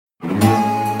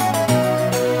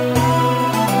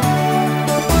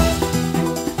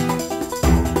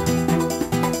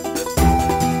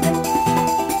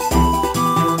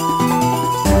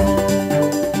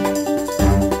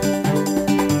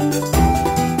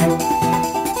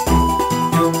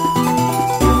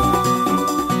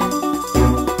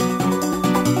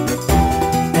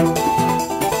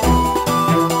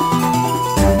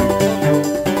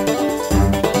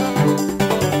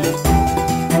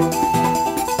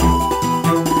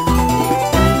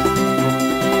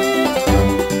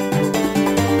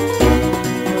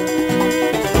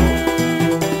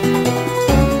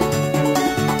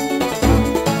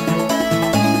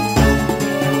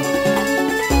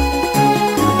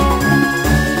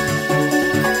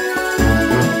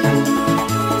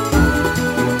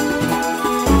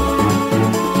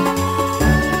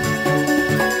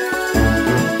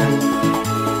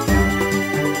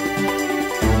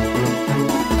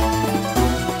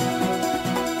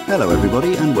Hello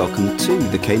everybody and welcome to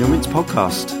the Kane and Rince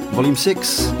podcast, Volume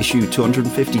 6, Issue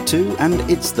 252, and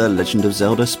it's the Legend of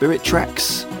Zelda Spirit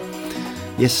Tracks.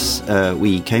 Yes,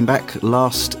 we came back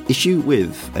last issue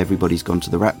with Everybody's Gone to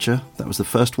the Rapture. That was the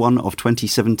first one of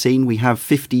 2017. We have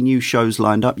 50 new shows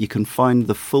lined up. You can find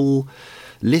the full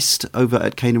list over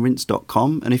at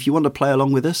kaneandrince.com, and if you want to play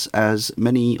along with us, as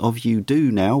many of you do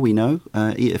now, we know,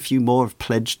 a few more have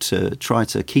pledged to try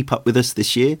to keep up with us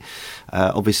this year.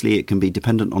 Obviously it can be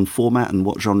dependent on format and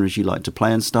what genres you like to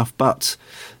play and stuff, but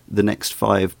the next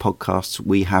 5 podcasts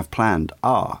we have planned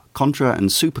are Contra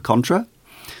and Super Contra.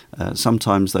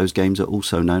 Sometimes those games are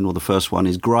also known, or the first one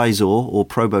is Grisor or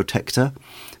Probotector.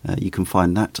 You can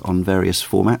find that on various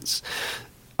formats.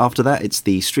 After that, it's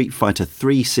the Street Fighter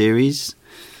 3 series.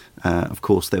 Of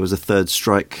course, there was a Third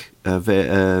Strike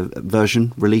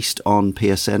version released on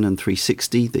PSN and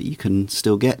 360 that you can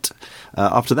still get.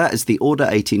 After that is the Order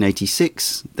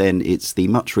 1886. Then it's the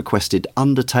much requested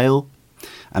Undertale.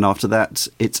 And after that,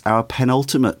 it's our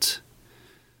penultimate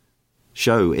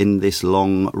show in this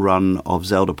long run of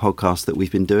Zelda podcasts that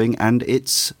we've been doing, and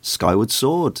it's Skyward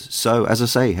Sword. So, as I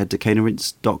say, head to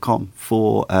kaneandrince.com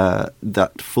for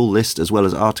that full list, as well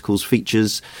as articles,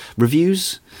 features,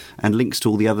 reviews, and links to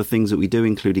all the other things that we do,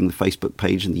 including the Facebook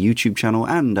page and the YouTube channel,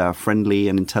 and our friendly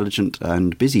and intelligent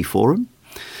and busy forum.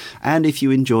 And if you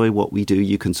enjoy what we do,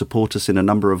 you can support us in a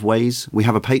number of ways. We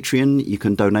have a Patreon. You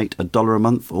can donate $1 a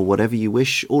month or whatever you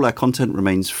wish. All our content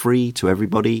remains free to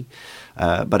everybody.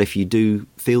 But if you do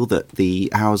feel that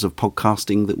the hours of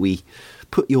podcasting that we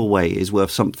put your way is worth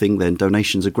something, then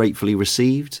donations are gratefully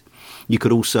received. You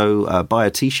could also buy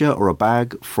a t-shirt or a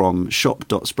bag from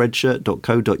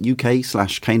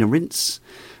shop.spreadshirt.co.uk/kaneandrince.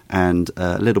 And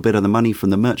a little bit of the money from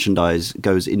the merchandise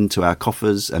goes into our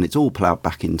coffers, and it's all ploughed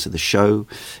back into the show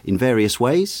in various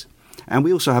ways. And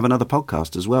we also have another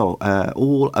podcast as well,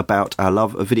 all about our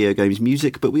love of video games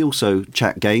music, but we also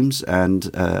chat games,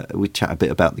 and we chat a bit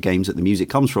about the games that the music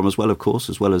comes from as well, of course,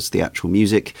 as well as the actual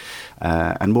music.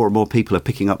 And more people are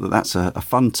picking up that that's a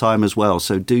fun time as well.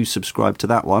 So do subscribe to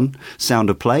that one, Sound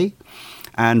of Play.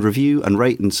 And review and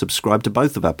rate and subscribe to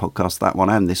both of our podcasts, that one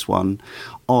and this one,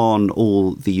 on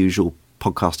all the usual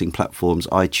podcasting platforms,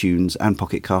 iTunes and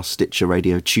Pocket Cast, Stitcher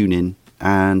Radio, TuneIn,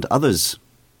 and others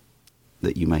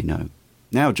that you may know.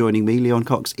 Now joining me, Leon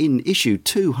Cox, in issue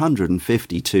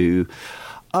 252,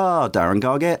 Darren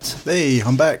Gargett. Hey,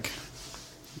 I'm back.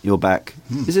 You're back.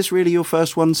 Is this really your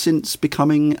first one since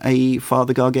becoming a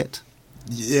Father Gargett?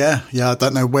 Yeah, I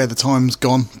don't know where the time's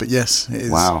gone, but yes, it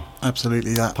is. Wow.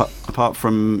 Absolutely that. Apart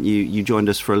from you joined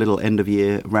us for a little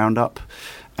end-of-year roundup,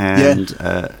 and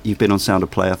you've been on Sound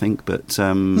of Play, I think, but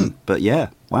yeah,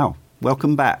 wow,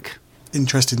 welcome back.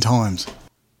 Interesting times.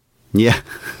 Yeah.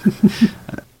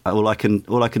 all I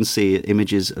can see are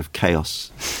images of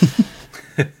chaos.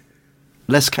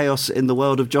 Less chaos in the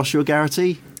world of Joshua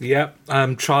Garrity. Yep,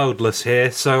 I'm childless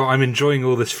here, so I'm enjoying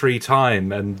all this free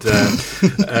time and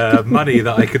money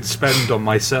that I could spend on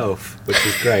myself, which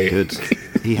is great. Good.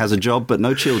 He has a job, but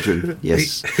no children.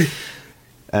 Yes.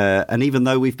 And even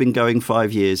though we've been going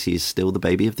 5 years, he's still the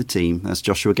baby of the team. That's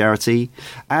Joshua Garrity.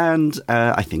 And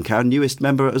I think our newest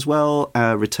member as well,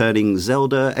 returning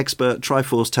Zelda expert,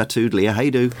 Triforce tattooed Leah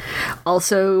Haydu.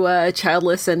 Also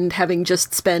childless and having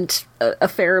just spent a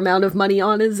fair amount of money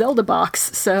on a Zelda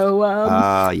box. So,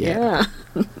 yeah.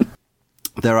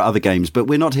 There are other games, but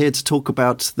we're not here to talk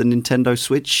about the Nintendo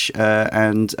Switch,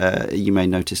 and you may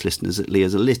notice, listeners, that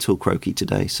Leah's a little croaky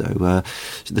today, so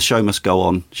the show must go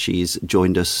on. She's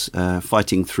joined us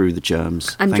fighting through the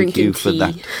germs. Thank you for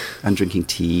that. I'm drinking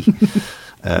tea.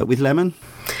 With lemon?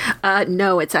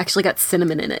 No, it's actually got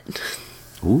cinnamon in it.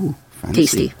 Ooh, fancy.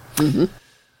 Tasty. Mm-hmm.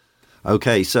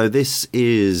 Okay, so this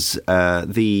is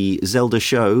the Zelda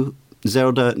show.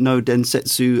 Zelda no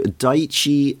Densetsu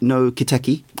Daichi no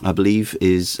Kiteki, I believe,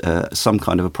 is some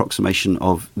kind of approximation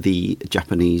of the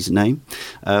Japanese name,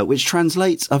 which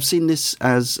translates, I've seen this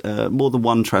as more than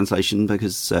one translation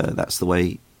because that's the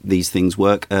way these things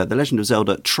work. The Legend of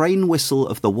Zelda Train Whistle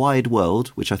of the Wide World,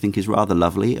 which I think is rather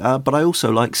lovely, but I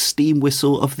also like Steam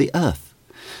Whistle of the Earth.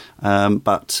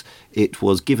 But it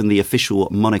was given the official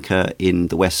moniker in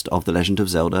the West of The Legend of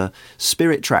Zelda,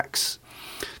 Spirit Tracks,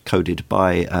 coded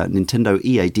by Nintendo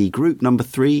EAD Group number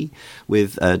 3,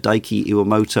 with Daiki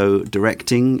Iwamoto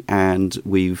directing, and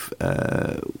we've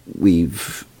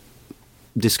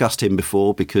discussed him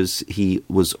before because he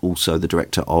was also the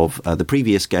director of the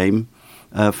previous game,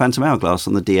 Phantom Hourglass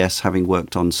on the DS, having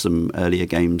worked on some earlier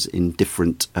games in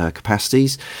different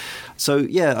capacities. So,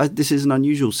 yeah, this is an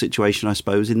unusual situation, I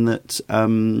suppose, in that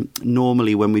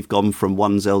normally when we've gone from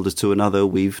one Zelda to another,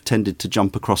 we've tended to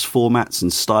jump across formats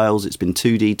and styles. It's been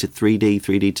 2D to 3D,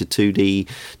 3D to 2D,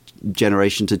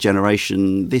 generation to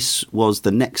generation. This was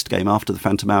the next game after the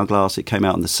Phantom Hourglass. It came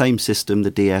out on the same system,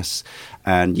 the DS,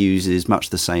 and uses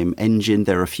much the same engine.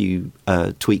 There are a few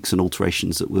tweaks and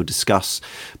alterations that we'll discuss,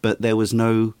 but there was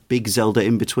no big Zelda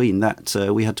in between. That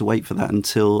we had to wait for that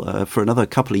until for another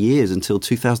couple of years, until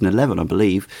 2011, I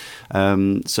believe.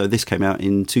 So this came out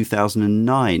in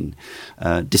 2009,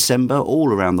 December,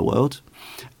 all around the world.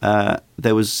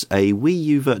 There was a Wii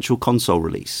U Virtual Console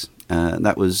release.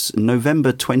 That was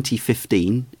November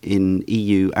 2015 in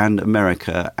EU and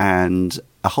America, and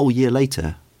a whole year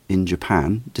later in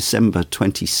Japan, December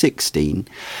 2016.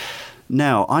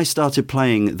 Now, I started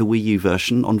playing the Wii U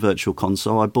version on Virtual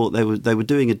Console. I bought they were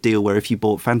doing a deal where if you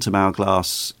bought Phantom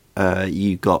Hourglass,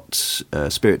 you got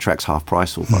Spirit Tracks half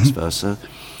price, or vice versa.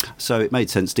 So it made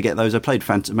sense to get those. I played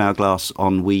Phantom Hourglass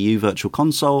on Wii U Virtual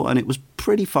Console, and it was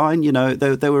pretty fine. You know,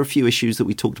 there were a few issues that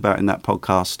we talked about in that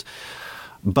podcast.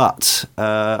 But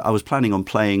I was planning on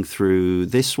playing through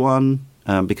this one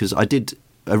because I did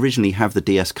originally have the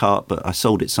DS cart, but I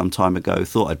sold it some time ago.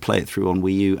 Thought I'd play it through on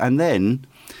Wii U. And then,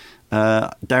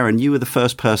 Darren, you were the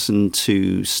first person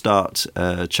to start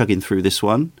chugging through this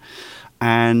one.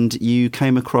 And you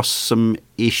came across some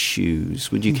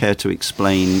issues. Would you care to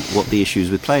explain what the issues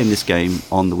with playing this game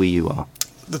on the Wii U are?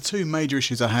 The two major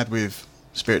issues I had with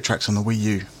Spirit Tracks on the Wii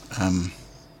U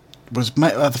was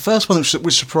the first one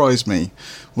which surprised me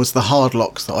was the hard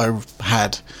locks that I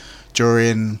had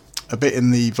during a bit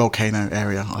in the volcano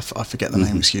area. I forget the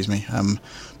name, excuse me.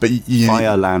 But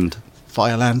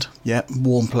Fireland, yeah,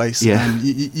 warm place. Yeah.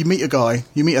 You meet a guy,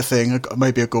 you meet a thing,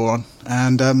 maybe a Goron,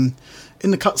 and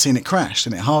in the cutscene it crashed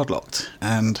and it hard locked.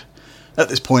 And at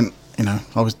this point, you know,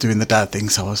 I was doing the dad thing,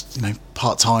 so I was, you know,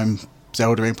 part-time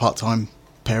Zeldaing, part-time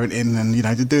parenting, and, you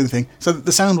know, doing the thing. So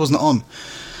the sound wasn't on.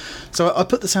 So I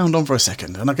put the sound on for a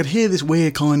second, and I could hear this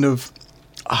weird kind of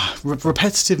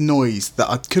repetitive noise that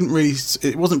I couldn't really...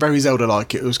 It wasn't very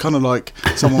Zelda-like. It was kind of like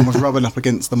someone was rubbing up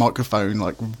against the microphone,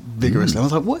 like, vigorously. I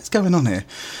was like, what is going on here?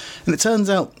 And it turns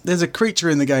out there's a creature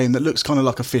in the game that looks kind of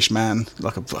like a fish man.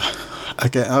 Like a...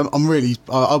 Again,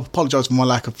 I apologise for my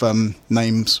lack of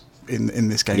names in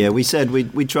this game. Yeah, we said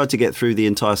we tried to get through the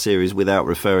entire series without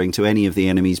referring to any of the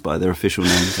enemies by their official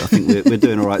names. I think we're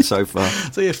doing all right so far.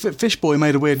 So yeah, Fish Boy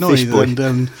made a weird noise,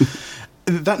 and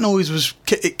that noise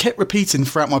it kept repeating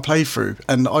throughout my playthrough,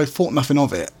 and I thought nothing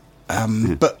of it.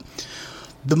 But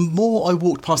the more I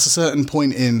walked past a certain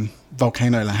point in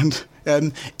Volcano Land,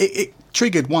 it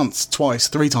triggered once, twice,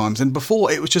 three times, and before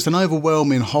it was just an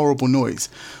overwhelming, horrible noise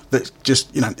that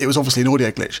just, you know, it was obviously an audio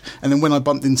glitch. And then when I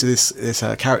bumped into this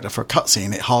character for a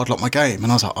cutscene, it hard locked my game, and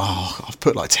I was like, oh, I've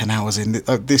put like 10 hours in,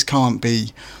 this can't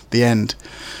be the end.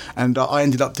 And I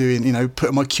ended up doing, you know,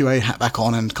 putting my QA hat back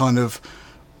on and kind of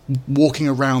walking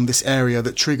around this area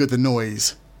that triggered the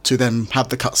noise to then have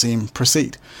the cutscene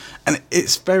proceed. And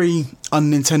it's very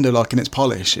un-Nintendo-like in its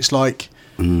polish. It's like,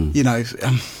 you know...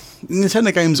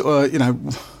 Nintendo games, you know,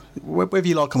 whether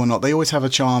you like them or not, they always have a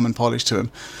charm and polish to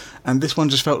them. And this one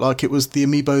just felt like it was the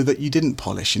amiibo that you didn't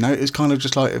polish, you know? It was kind of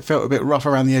just like, it felt a bit rough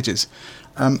around the edges.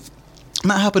 And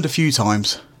that happened a few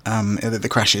times, the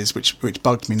crashes, which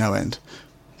bugged me no end,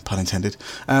 pun intended.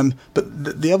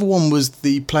 But the other one was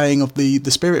the playing of the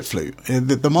Spirit Flute.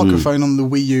 The microphone on the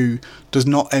Wii U does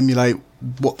not emulate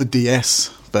what the DS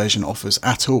version offers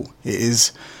at all. It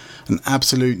is an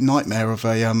absolute nightmare of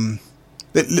a...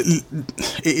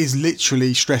 It is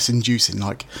literally stress-inducing.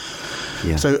 Like,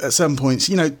 yeah. So at some points,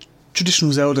 you know,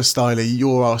 traditional Zelda style,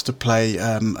 you're asked to play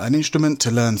an instrument,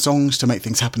 to learn songs, to make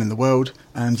things happen in the world,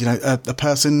 and you know, a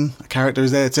character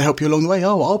is there to help you along the way.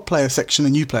 Oh, I'll play a section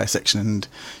and you play a section, and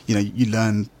you know, you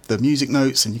learn the music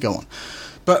notes and you go on.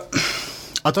 But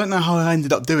I don't know how I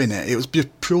ended up doing it. It was just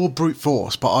pure brute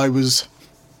force. But I was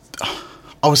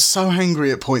so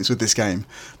angry at points with this game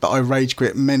that I rage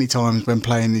quit many times when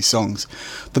playing these songs.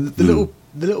 The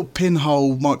little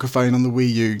pinhole microphone on the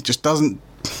Wii U just doesn't...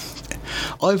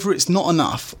 Either it's not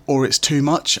enough or it's too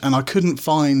much, and I couldn't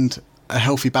find a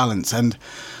healthy balance. And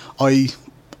I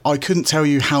couldn't tell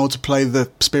you how to play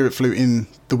the Spirit Flute in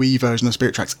the Wii version of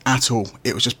Spirit Tracks at all.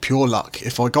 It was just pure luck.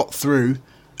 If I got through,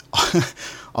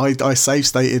 I save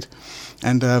stated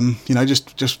and you know,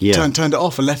 just turned it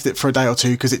off and left it for a day or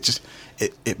two, because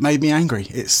it made me angry.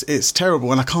 It's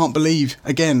terrible, and I can't believe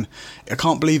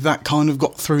that kind of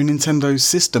got through Nintendo's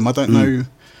system. I don't know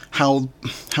how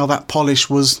that polish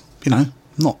was, you know,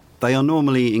 They are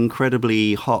normally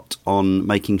incredibly hot on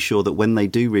making sure that when they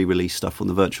do re-release stuff on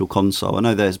the Virtual Console, I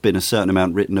know there's been a certain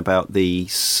amount written about the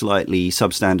slightly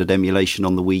substandard emulation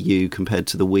on the Wii U compared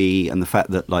to the Wii, and the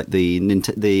fact that like the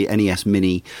NES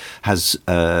Mini has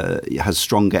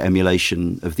stronger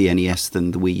emulation of the NES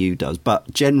than the Wii U does.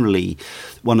 But generally,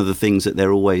 one of the things that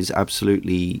they're always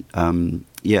absolutely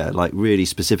really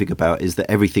specific about is that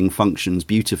everything functions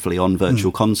beautifully on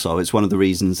Virtual Console. It's one of the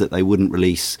reasons that they wouldn't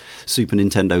release Super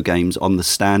Nintendo games on the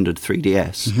standard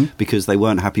 3DS because they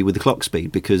weren't happy with the clock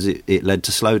speed, because it led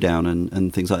to slowdown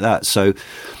and things like that. So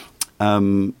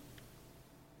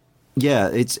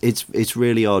it's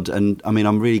really odd, and I mean,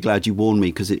 I'm really glad you warned me,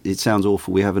 because it sounds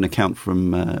awful. We have an account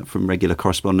from regular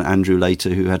correspondent Andrew Later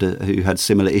who had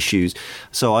similar issues.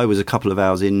 So I was a couple of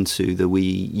hours into the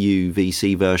Wii U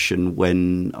VC version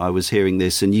when I was hearing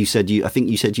this, and I think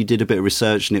you said you did a bit of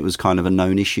research and it was kind of a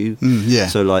known issue.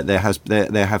 So like there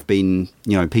have been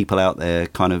people out there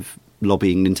kind of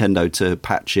lobbying Nintendo to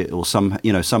patch it or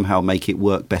somehow make it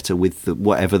work better with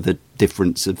whatever the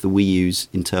difference of the Wii U's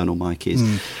internal mic is.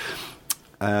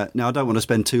 Now, I don't want to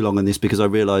spend too long on this, because I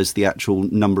realise the actual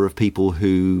number of people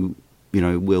who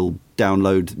will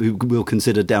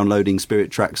consider downloading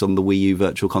Spirit Tracks on the Wii U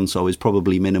Virtual Console is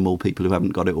probably minimal, people who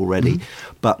haven't got it already.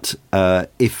 But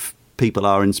if people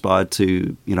are inspired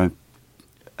to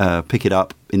pick it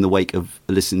up in the wake of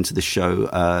listening to the show,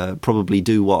 probably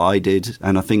do what I did,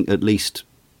 and I think at least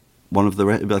one of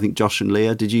I think Josh and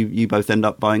Leah, did you both end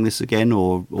up buying this again,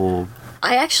 or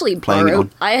I actually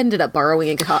borrowed. I ended up borrowing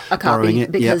a copy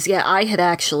because I had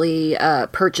actually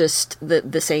purchased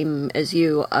the same as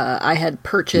you. I had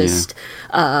purchased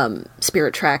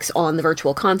Spirit Tracks on the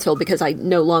Virtual Console because I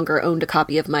no longer owned a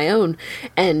copy of my own,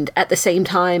 and at the same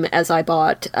time as I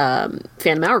bought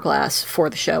Phantom Hourglass for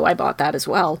the show, I bought that as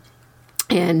well.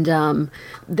 And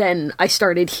then I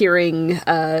started hearing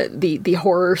the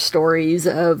horror stories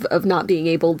of not being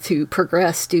able to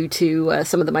progress due to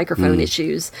some of the microphone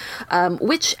issues,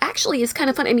 which actually is kind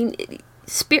of fun. I mean,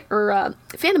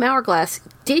 Phantom Hourglass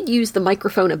did use the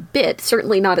microphone a bit,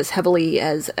 certainly not as heavily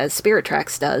as Spirit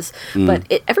Tracks does, but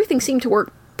everything seemed to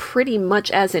work pretty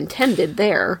much as intended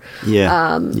there.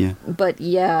 But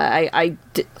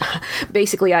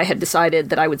basically I had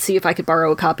decided that I would see if I could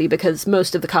borrow a copy, because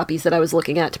most of the copies that I was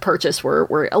looking at to purchase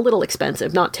were a little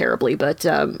expensive, not terribly, but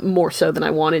more so than I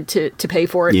wanted to pay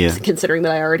for it, considering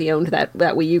that I already owned that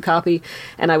Wii U copy.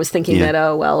 And I was thinking that,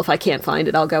 if I can't find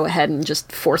it, I'll go ahead and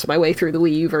just force my way through the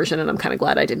Wii U version, and I'm kind of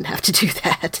glad I didn't have to do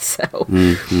that. So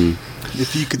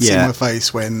if you could see my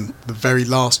face when the very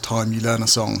last time you learn a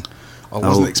song, I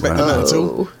wasn't expecting that at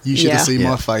all. You should have seen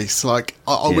my face. Like,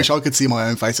 I wish I could see my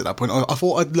own face at that point. I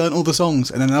thought I'd learned all the songs,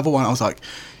 and then another one, I was like,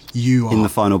 you are... in the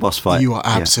final boss fight. You are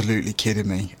absolutely kidding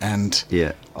me. And...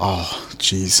 oh,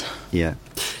 jeez.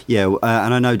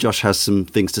 And I know Josh has some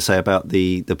things to say about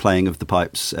the playing of the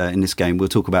pipes in this game. We'll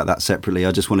talk about that separately.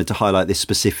 I just wanted to highlight this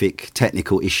specific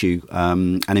technical issue.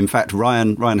 And in fact,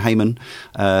 Ryan Heyman,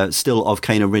 still of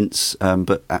Cane and Rinse,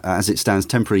 but as it stands,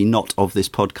 temporarily not of this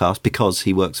podcast, because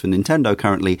he works for Nintendo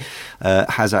currently,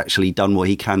 has actually done what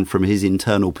he can from his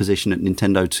internal position at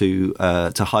Nintendo to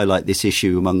highlight this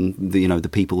issue among the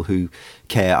people who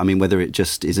care. I mean, whether it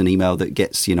just is an email that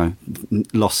gets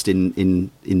lost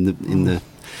in the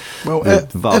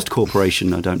vast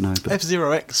corporation, I don't know. But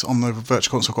F-Zero X on the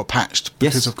Virtual Console got patched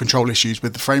because of control issues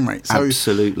with the frame rate. So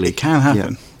absolutely, it can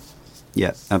happen.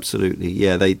 Yeah, absolutely.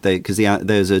 Yeah, they because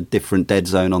there's a different dead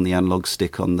zone on the analog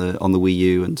stick on the Wii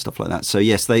U and stuff like that. So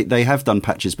yes, they have done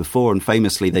patches before, and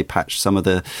famously they patched some of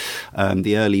the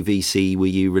early VC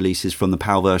Wii U releases from the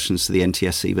PAL versions to the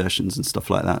NTSC versions and stuff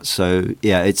like that. So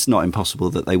yeah, it's not impossible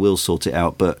that they will sort it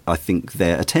out, but I think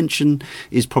their attention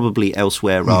is probably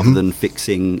elsewhere rather than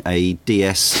fixing a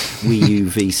DS Wii U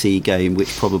VC game,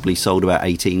 which probably sold about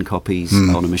 18 copies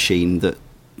on a machine that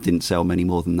didn't sell many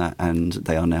more than that, and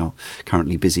they are now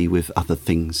currently busy with other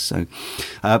things. So,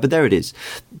 but there it is.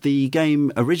 The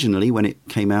game originally, when it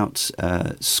came out,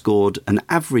 scored an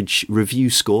average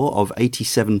review score of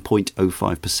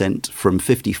 87.05% from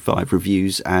 55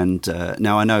 reviews. And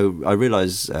now I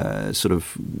realise sort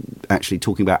of actually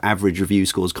talking about average review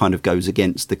scores kind of goes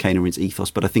against the Cane and Rinse ethos,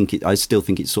 but I still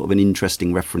think it's sort of an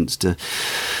interesting reference to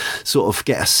sort of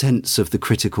get a sense of the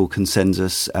critical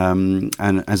consensus. And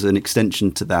as an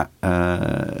extension to that,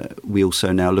 we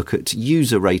also now look at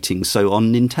user ratings. So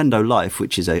on Nintendo Life,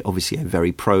 which is obviously a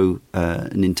very pro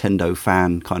Nintendo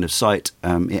fan kind of site,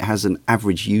 it has an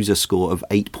average user score of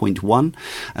 8.1,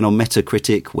 and on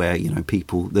Metacritic, where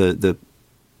people the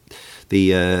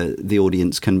the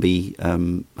audience can be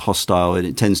hostile, and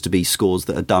it tends to be scores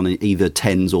that are done in either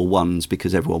 10s or 1s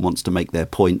because everyone wants to make their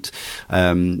point.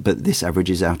 But this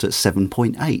averages out at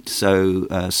 7.8,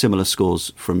 so similar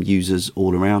scores from users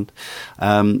all around.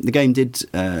 The game did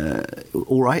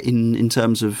all right in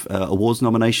terms of awards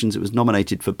nominations. It was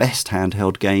nominated for Best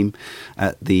Handheld Game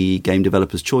at the Game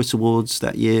Developers Choice Awards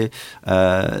that year.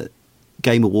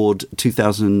 Game Award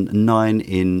 2009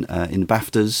 in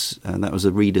BAFTAs, and that was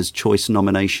a Reader's Choice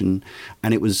nomination,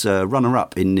 and it was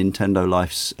runner-up in Nintendo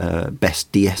Life's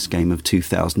Best DS Game of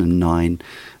 2009.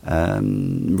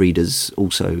 Readers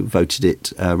also voted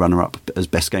it runner-up as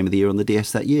Best Game of the Year on the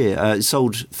DS that year. It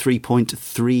sold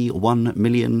 3.31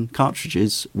 million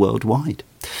cartridges worldwide.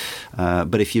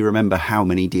 But if you remember how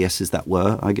many DSs that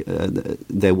were,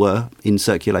 there were in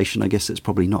circulation, I guess it's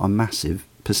probably not a massive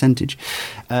percentage.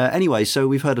 Anyway, so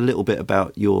we've heard a little bit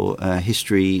about your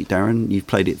history, Darren. You've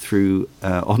played it through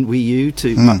on Wii U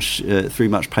through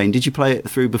much pain. Did you play it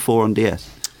through before on DS?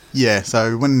 Yeah,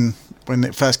 so when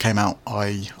it first came out,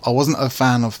 I wasn't a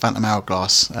fan of Phantom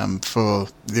Hourglass for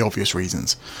the obvious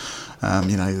reasons.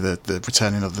 The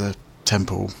returning of the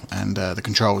temple and the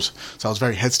controls, so I was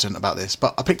very hesitant about this,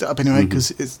 but I picked it up anyway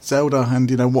because it's Zelda, and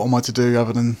what am I to do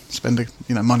other than spend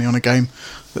money on a game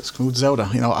that's called Zelda?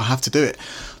 I have to do it.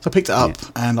 So I picked it up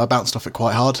and I bounced off it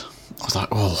quite hard. I was like,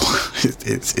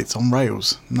 it's on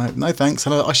rails. No thanks.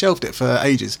 And I shelved it for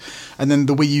ages, and then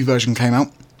the Wii U version came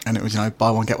out, and it was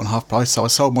buy one get one half price. So I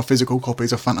sold my physical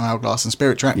copies of Phantom Hourglass and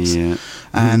Spirit Tracks,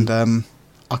 and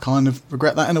I kind of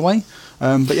regret that in a way.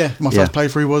 But yeah, my first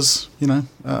playthrough was,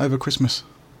 over Christmas.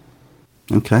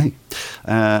 Okay.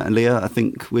 And Leah, I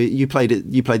think you played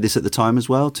this at the time as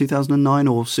well, 2009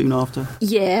 or soon after?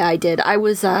 Yeah, I did. I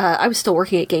was still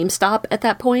working at GameStop at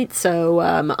that point, so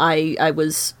I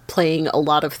was playing a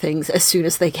lot of things as soon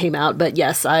as they came out. But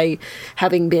yes,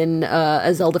 having been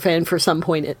a Zelda fan for some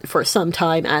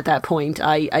time at that point,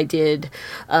 I did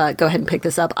go ahead and pick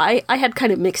this up. I had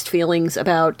kind of mixed feelings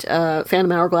about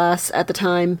Phantom Hourglass at the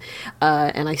time,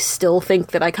 and I still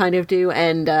think that I kind of do.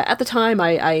 And at the time,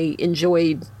 I enjoyed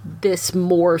this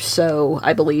more so,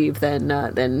 I believe, than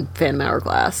Phantom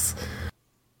Hourglass.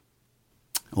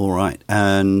 All right.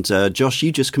 And Josh,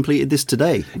 you just completed this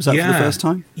today. Was that for the first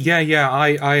time? Yeah.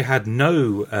 I had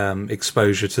no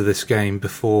exposure to this game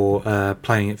before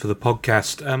playing it for the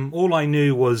podcast. All I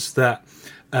knew was that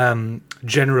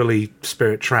generally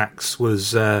Spirit Tracks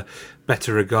was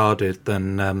better regarded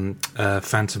than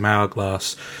Phantom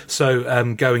Hourglass.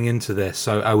 So going into this,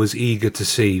 I was eager to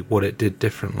see what it did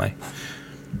differently.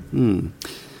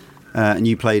 And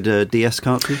you played a DS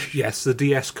cartridge? Yes, the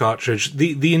DS cartridge.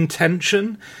 The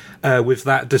intention with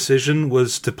that decision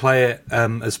was to play it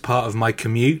as part of my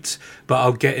commute, but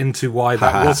I'll get into why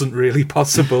that wasn't really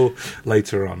possible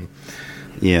later on.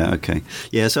 Yeah, okay.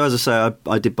 Yeah, so as I say,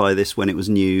 I did buy this when it was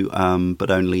new,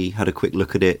 but only had a quick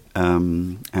look at it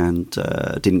and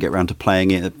didn't get around to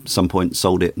playing it. At some point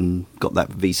sold it and got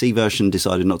that VC version,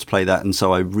 decided not to play that, and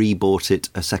so I rebought it,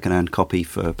 a second-hand copy,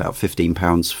 for about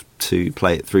 £15 to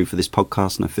play it through for this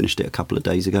podcast, and I finished it a couple of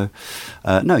days ago.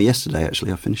 Yesterday,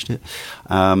 actually, I finished it.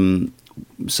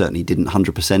 Certainly didn't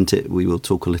 100% it. We will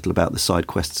talk a little about the side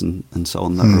quests and so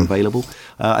on that are available.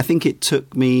 I think it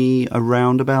took me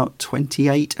around about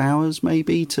 28 hours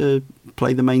maybe to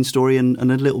play the main story and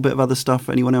a little bit of other stuff.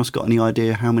 Anyone else got any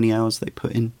idea how many hours they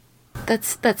put in? That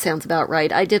sounds about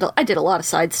right. I did a lot of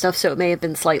side stuff, so it may have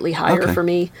been slightly higher for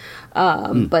me.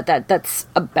 But that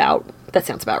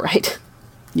sounds about right.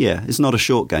 Yeah, it's not a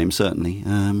short game, certainly.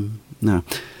 No.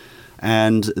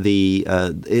 And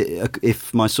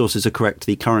if my sources are correct,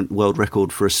 the current world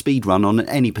record for a speed run on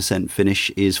any percent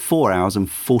finish is 4 hours and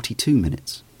 42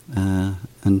 minutes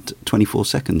and 24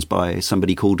 seconds by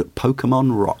somebody called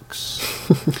Pokemon Rocks.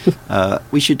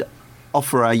 We should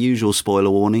offer our usual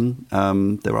spoiler warning.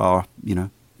 There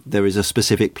is a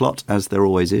specific plot, as there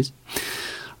always is.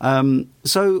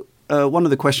 So one of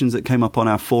the questions that came up on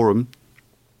our forum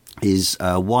is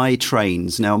why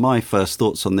trains? Now, my first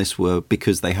thoughts on this were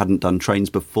because they hadn't done trains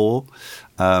before,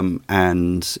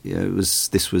 and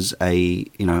this was a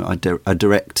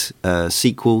direct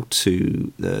sequel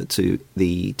to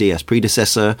the DS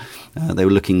predecessor. They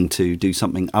were looking to do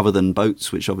something other than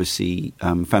boats, which obviously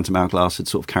Phantom Hourglass had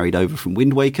sort of carried over from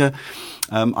Wind Waker.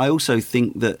 I also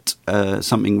think that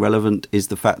something relevant is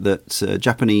the fact that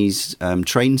Japanese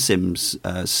train sims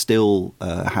still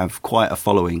have quite a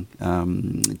following.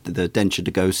 The Densha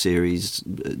to Go series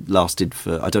lasted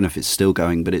for, I don't know if it's still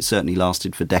going, but it certainly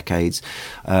lasted for decades.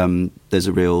 There's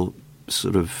a real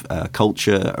sort of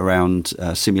culture around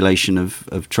simulation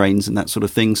of trains and that sort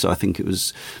of thing. So I think it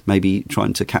was maybe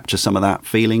trying to capture some of that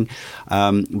feeling.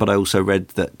 But I also read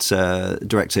that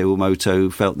director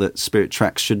Iwamoto felt that Spirit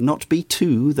Tracks should not be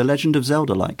too The Legend of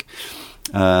Zelda-like.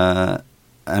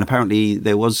 And apparently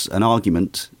there was an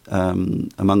argument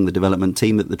among the development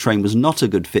team that the train was not a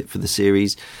good fit for the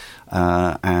series,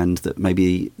 and that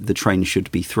maybe the train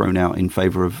should be thrown out in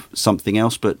favour of something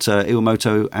else. But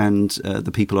Iwamoto and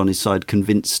the people on his side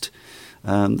convinced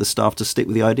the staff to stick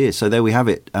with the idea. So there we have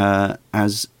it.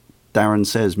 As Darren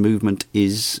says, movement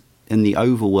is in the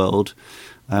overworld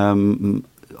on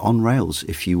rails,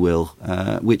 if you will,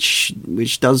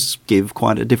 which does give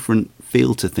quite a different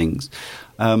feel to things.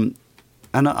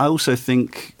 And I also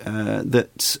think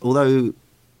that although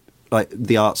like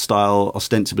the art style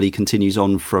ostensibly continues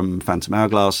on from Phantom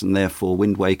Hourglass and therefore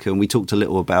Wind Waker, and we talked a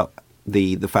little about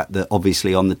the fact that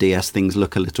obviously on the DS things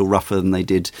look a little rougher than they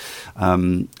did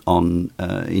with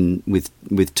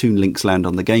Toon Link's Land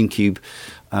on the GameCube.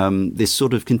 This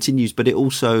sort of continues, but it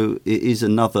is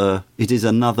another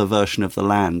version of the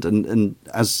land, and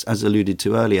as alluded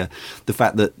to earlier, the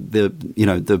fact that the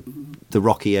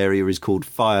rocky area is called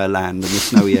Fireland and the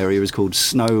snowy area is called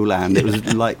Snowland. It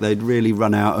was like they'd really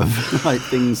run out of like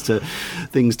things to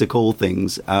call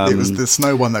things. It was the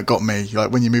snow one that got me.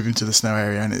 Like when you move into the snow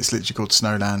area and it's literally called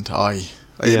Snowland.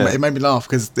 It made me laugh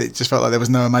because it just felt like there was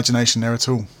no imagination there at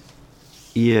all.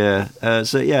 Yeah.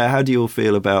 How do you all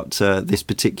feel about this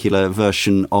particular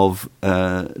version of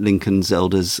Link and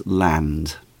Zelda's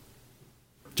Land?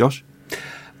 Josh?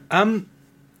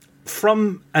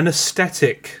 From an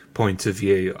aesthetic point of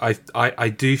view, I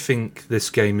do think this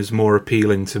game is more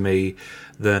appealing to me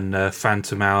than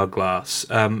Phantom Hourglass.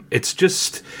 It's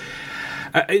just...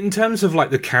 in terms of like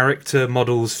the character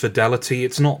models' fidelity,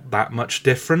 it's not that much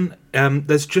different.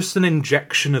 There's just an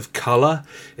injection of colour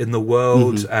in the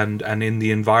world and in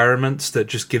the environments that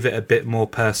just give it a bit more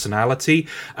personality.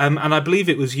 And I believe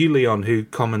it was you, Leon, who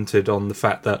commented on the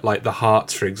fact that like the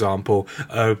hearts, for example,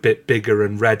 are a bit bigger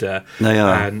and redder. They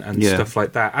are. And stuff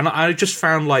like that. And I just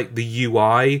found like the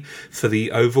UI for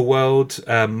the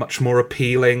overworld much more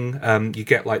appealing. You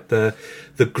get like the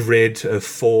grid of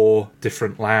 4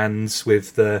 different lands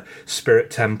with the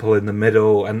Spirit Temple in the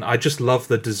middle, and I just love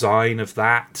the design of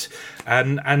that.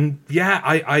 And yeah,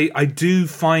 I do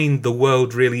find the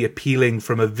world really appealing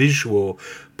from a visual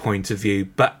point of view,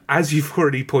 but as you've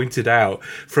already pointed out,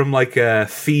 from like a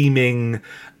theming,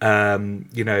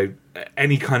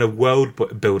 any kind of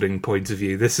world building point of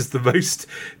view, this is the most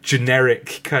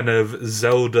generic kind of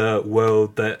Zelda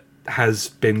world that has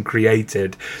been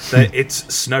created. That it's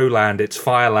Snowland, it's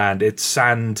Fireland, it's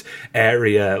sand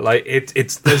area. Like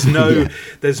it's there's no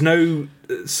there's no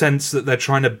sense that they're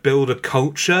trying to build a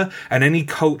culture, and any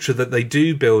culture that they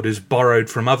do build is borrowed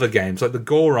from other games. Like the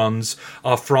Gorons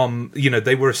are from,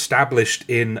 they were established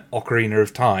in Ocarina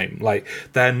of Time. Like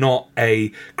they're not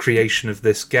a creation of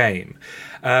this game.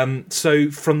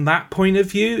 So from that point of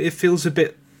view, it feels a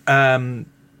bit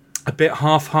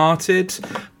half-hearted,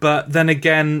 but then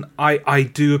again, I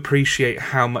do appreciate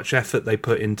how much effort they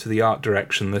put into the art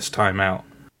direction this time out.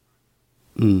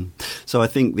 So I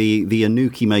think the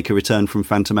Anuki maker returned from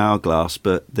Phantom Hourglass,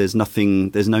 but there's no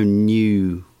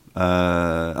new...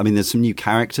 there's some new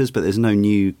characters, but there's no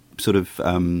new sort of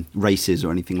races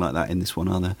or anything like that in this one,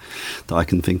 are there, that I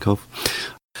can think of.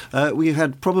 We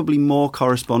had probably more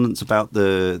correspondence about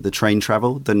the train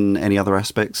travel than any other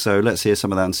aspects, so let's hear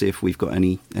some of that and see if we've got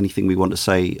anything we want to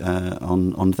say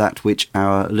on that which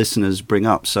our listeners bring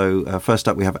up. So first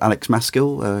up we have Alex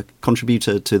Maskill, a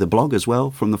contributor to the blog as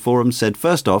well from the forum, said,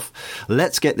 first off,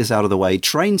 let's get this out of the way.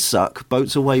 Trains suck,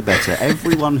 boats are way better.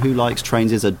 Everyone who likes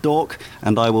trains is a dork,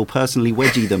 and I will personally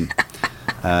wedgie them.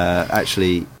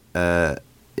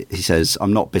 He says,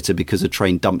 I'm not bitter because a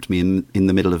train dumped me in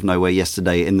the middle of nowhere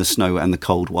yesterday in the snow and the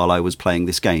cold while I was playing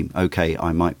this game. Okay,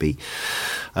 I might be.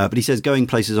 But he says going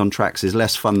places on tracks is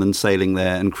less fun than sailing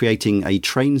there, and creating a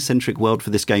train-centric world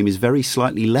for this game is very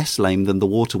slightly less lame than the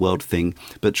Waterworld thing,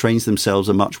 but trains themselves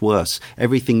are much worse.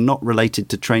 Everything not related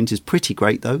to trains is pretty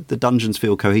great, though. The dungeons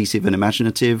feel cohesive and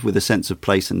imaginative, with a sense of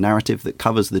place and narrative that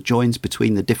covers the joins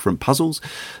between the different puzzles.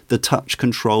 The touch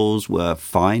controls were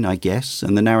fine, I guess,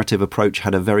 and the narrative approach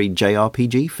had a very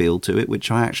JRPG feel to it, which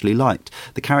I actually liked.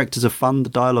 The characters are fun, the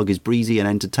dialogue is breezy and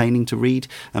entertaining to read,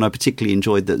 and I particularly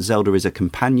enjoyed that Zelda is a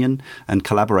companion and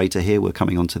collaborator here, we're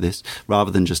coming on to this, rather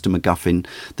than just a MacGuffin.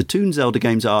 The Toon Zelda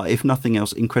games are, if nothing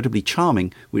else, incredibly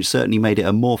charming, which certainly made it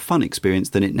a more fun experience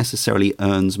than it necessarily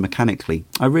earns mechanically.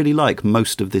 I really like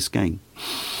most of this game.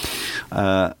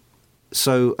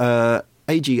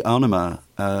 A.G. Arnima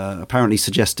apparently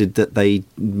suggested that they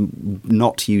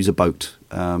not use a boat,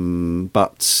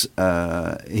 but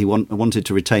he wanted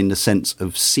to retain the sense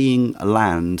of seeing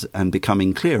land and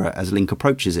becoming clearer as Link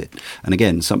approaches it. And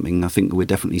again, something I think we're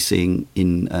definitely seeing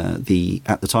in at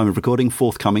the time of recording,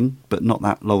 forthcoming, but not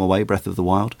that long away, Breath of the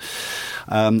Wild.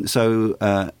 So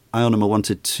Aonuma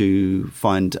wanted to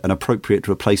find an appropriate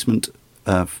replacement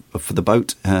for the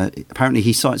boat. Apparently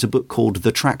he cites a book called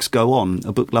The Tracks Go On,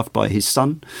 a book loved by his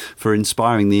son, for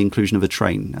inspiring the inclusion of a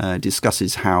train.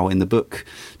 Discusses how in the book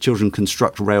children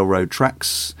construct railroad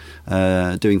tracks,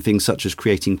 doing things such as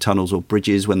creating tunnels or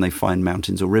bridges when they find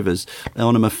mountains or rivers.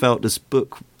 Aonuma felt this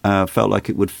book felt like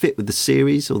it would fit with the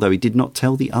series, although he did not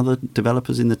tell the other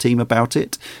developers in the team about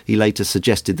it. He later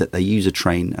suggested that they use a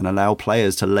train and allow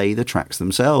players to lay the tracks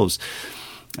themselves.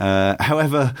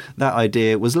 However, that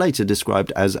idea was later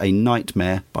described as a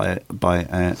nightmare by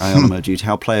Aonuma due to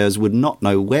how players would not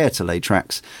know where to lay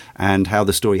tracks and how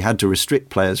the story had to restrict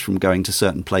players from going to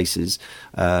certain places.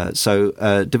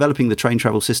 So developing the train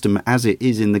travel system as it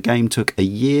is in the game took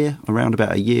around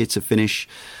about a year to finish.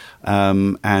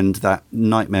 And that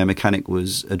nightmare mechanic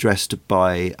was addressed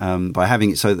by having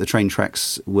it so that the train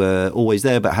tracks were always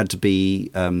there but had to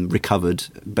be recovered.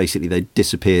 Basically, they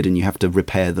disappeared and you have to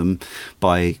repair them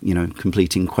by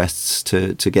completing quests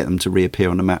to get them to reappear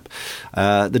on the map.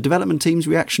 The development team's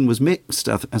reaction was mixed,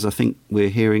 as I think we're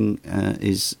hearing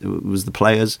was the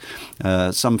players.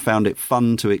 Some found it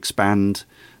fun to expand,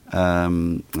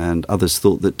 and others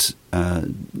thought that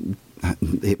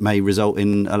it may result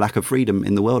in a lack of freedom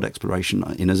in the world exploration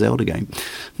in a Zelda game.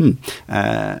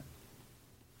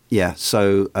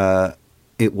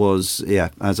 It was,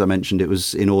 as I mentioned, it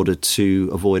was in order to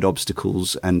avoid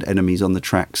obstacles and enemies on the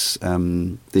tracks.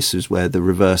 This is where the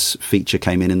reverse feature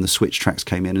came in and the switch tracks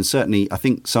came in. And certainly, I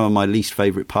think some of my least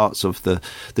favourite parts of the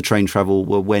train travel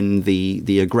were when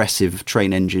the aggressive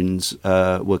train engines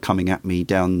were coming at me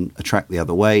down a track the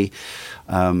other way.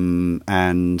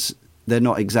 And they're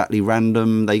not exactly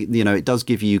random. It does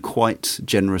give you quite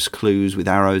generous clues with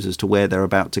arrows as to where they're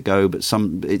about to go, but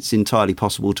it's entirely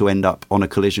possible to end up on a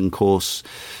collision course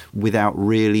without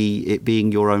really it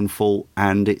being your own fault,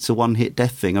 and it's a one-hit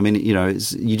death thing. I mean,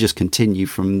 you just continue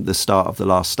from the start of the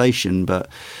last station, but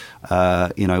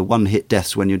one-hit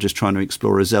deaths when you're just trying to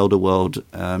explore a Zelda world,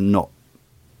 not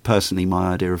personally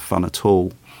my idea of fun at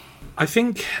all. I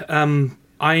think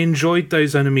I enjoyed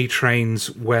those enemy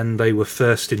trains when they were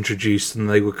first introduced, and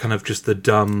they were kind of just the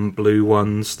dumb blue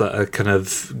ones that are kind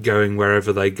of going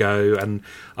wherever they go. And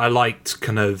I liked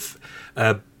kind of,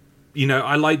 I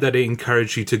like that it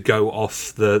encouraged you to go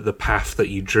off the path that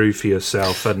you drew for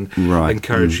yourself and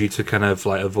encourage you to kind of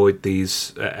like avoid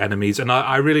these enemies. And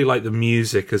I really like the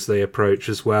music as they approach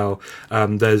as well.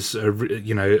 There's a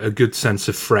good sense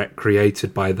of threat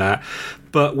created by that.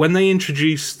 But when they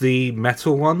introduce the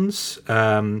metal ones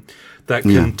that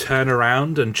can turn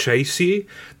around and chase you,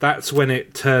 that's when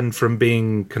it turned from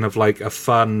being kind of like a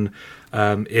fun,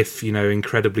 if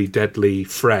incredibly deadly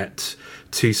threat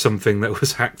to something that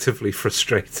was actively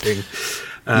frustrating.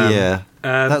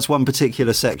 That's one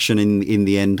particular section in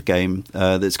the end game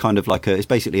that's kind of like it's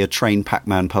basically a train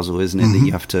Pac-Man puzzle, isn't it? Mm-hmm.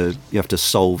 That you have to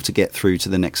solve to get through to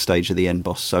the next stage of the end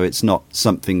boss. So it's not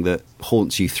something that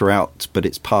haunts you throughout, but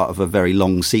it's part of a very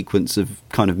long sequence of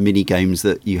kind of mini games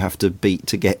that you have to beat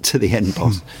to get to the end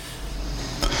boss.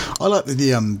 I like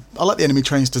the enemy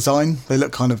trains design. They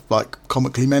look kind of like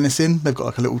comically menacing. They've got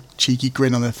like a little cheeky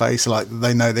grin on their face, like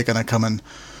they know they're going to come and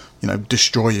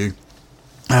destroy you.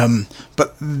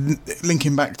 But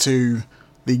linking back to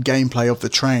the gameplay of the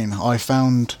train, I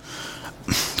found,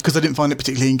 because I didn't find it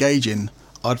particularly engaging,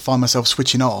 I'd find myself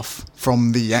switching off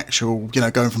from the actual,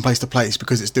 going from place to place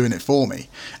because it's doing it for me.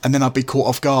 And then I'd be caught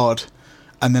off guard,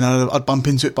 and then I'd bump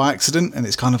into it by accident. And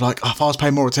it's kind of like, if I was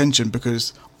paying more attention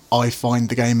because I find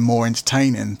the game more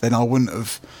entertaining, then I wouldn't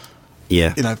have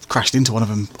crashed into one of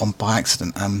them by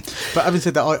accident. But having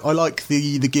said that, I like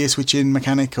the gear switching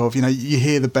mechanic of, you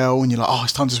hear the bell and you're like, oh,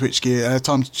 it's time to switch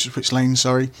switch lanes,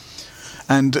 sorry.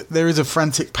 And there is a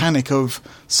frantic panic of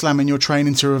slamming your train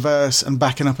into reverse and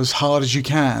backing up as hard as you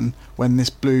can when this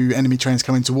blue enemy train's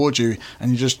coming towards you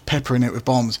and you're just peppering it with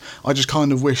bombs. I just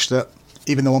kind of wish that,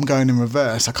 even though I'm going in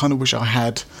reverse, I kind of wish I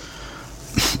had...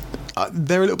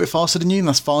 They're a little bit faster than you, and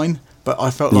that's fine, but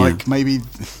I felt like maybe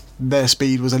their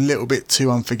speed was a little bit too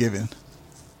unforgiving.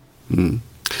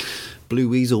 Blue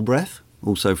Weasel breath?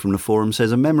 also from the forum,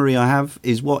 says, a memory I have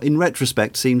is what in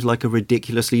retrospect seems like a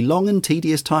ridiculously long and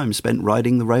tedious time spent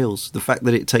riding the rails. The fact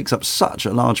that it takes up such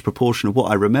a large proportion of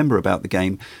what I remember about the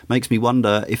game makes me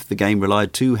wonder if the game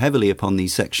relied too heavily upon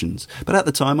these sections. But at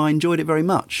the time I enjoyed it very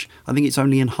much. I think it's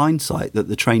only in hindsight that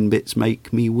the train bits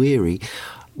make me weary.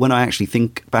 When I actually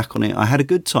think back on it, I had a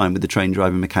good time with the train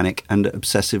driving mechanic and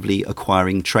obsessively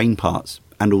acquiring train parts,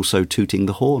 and also tooting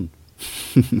the horn.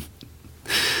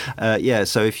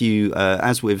 So if you,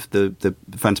 as with the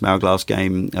Phantom Hourglass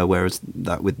game, whereas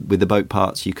that with the boat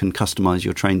parts, you can customise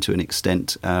your train to an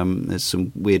extent. There's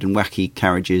some weird and wacky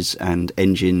carriages and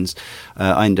engines.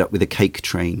 I ended up with a cake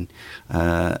train,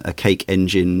 a cake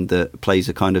engine that plays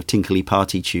a kind of tinkly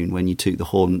party tune when you toot the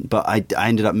horn. But I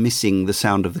ended up missing the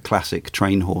sound of the classic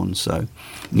train horn. So,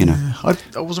 you know,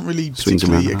 I wasn't really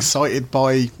particularly excited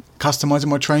by customizing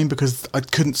my train because I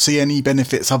couldn't see any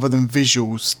benefits other than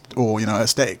visuals or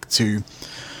aesthetic to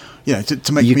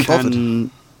make me bothered.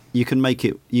 You can make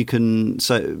it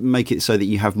so that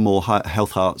you have more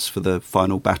health hearts for the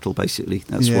final battle. Basically,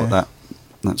 that's what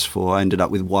that's for. I ended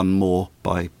up with one more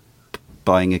by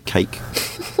buying a cake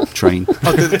train.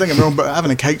 Don't get me wrong, but having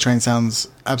a cake train sounds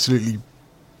absolutely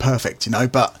perfect,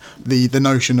 But the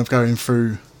notion of going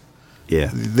through. Yeah,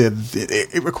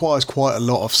 it requires quite a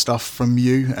lot of stuff from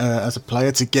you as a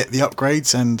player to get the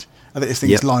upgrades, and I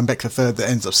think it's Linebeck III that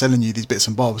ends up selling you these bits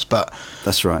and bobs. But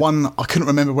that's right. One, I couldn't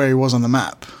remember where he was on the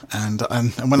map, and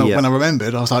when I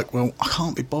remembered, I was like, well, I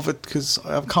can't be bothered because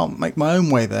I can't make my own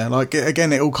way there. Like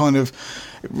again, it all kind of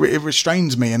it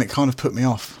restrains me, and it kind of put me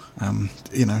off.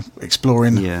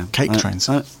 Exploring cake trains.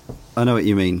 I know what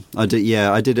you mean. I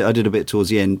did a bit towards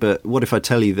the end. But what if I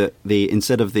tell you that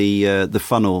instead of the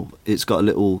funnel, it's got a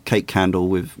little cake candle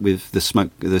with the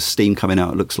smoke, the steam coming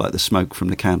out. It looks like the smoke from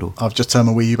the candle. I've just turned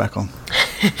my Wii U back on.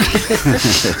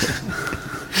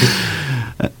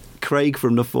 Craig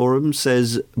from the forum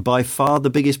says, by far the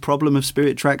biggest problem of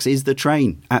Spirit Tracks is the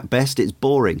train. At best, it's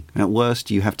boring. At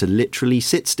worst, you have to literally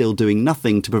sit still doing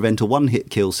nothing to prevent a one-hit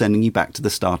kill sending you back to the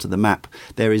start of the map.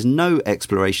 There is no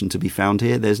exploration to be found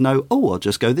here. There's no, I'll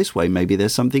just go this way. Maybe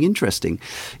there's something interesting.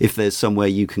 If there's somewhere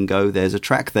you can go, there's a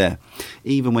track there.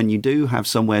 Even when you do have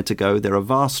somewhere to go, there are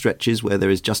vast stretches where there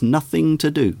is just nothing to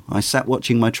do. I sat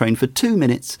watching my train for 2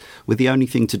 minutes, with the only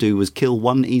thing to do was kill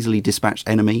one easily dispatched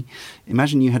enemy.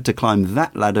 Imagine you had to climb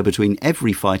that ladder between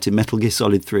every fight in Metal Gear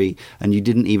Solid 3 and you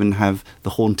didn't even have the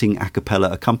haunting a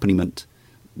cappella accompaniment.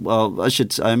 Well,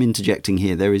 I'm interjecting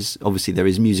here. There is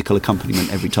musical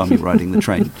accompaniment every time you're riding the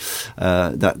train.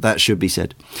 That should be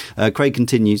said. Craig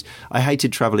continues, I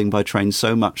hated travelling by train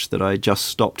so much that I just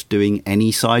stopped doing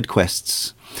any side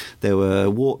quests. There were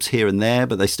warps here and there,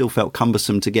 but they still felt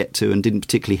cumbersome to get to and didn't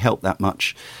particularly help that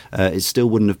much. It still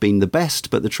wouldn't have been the best,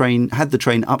 but the train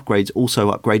upgrades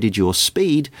also upgraded your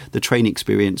speed, the train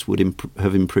experience would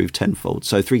have improved tenfold.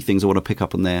 So 3 things I want to pick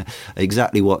up on there.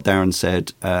 Exactly what Darren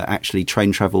said. Actually,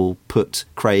 train travel put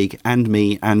Craig and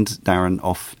me and Darren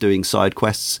off doing side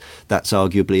quests. That's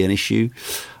arguably an issue.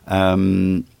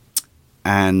 There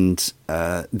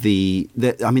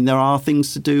are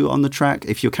things to do on the track.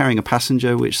 If you're carrying a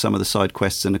passenger, which some of the side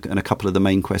quests and a couple of the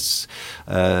main quests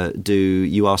do,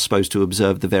 you are supposed to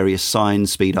observe the various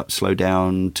signs, speed up, slow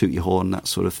down, toot your horn, that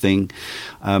sort of thing.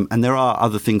 And there are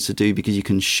other things to do because you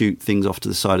can shoot things off to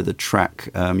the side of the track.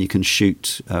 You can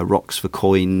shoot rocks for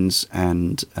coins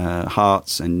and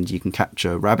hearts, and you can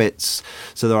capture rabbits.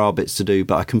 So there are bits to do,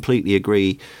 but I completely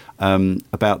agree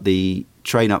about the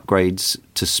train upgrades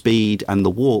to speed and the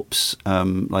warps.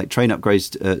 Like train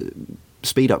upgrades,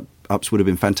 speed ups would have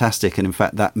been fantastic, and in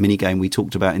fact that mini game we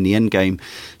talked about in the end game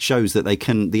shows that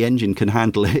the engine can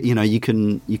handle it. You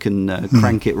can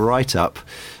crank it right up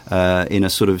in a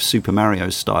sort of Super Mario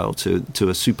style to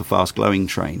a super fast glowing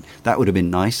train. That would have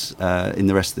been nice in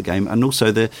the rest of the game. And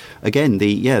also the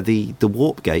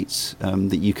warp gates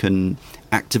that you can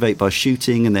activate by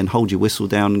shooting and then hold your whistle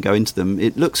down and go into them.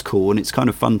 It looks cool and it's kind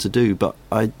of fun to do, but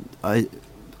I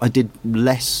did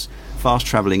less fast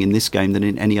travelling in this game than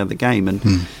in any other game,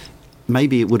 and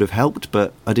maybe it would have helped,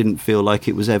 but I didn't feel like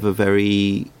it was ever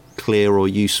very clear or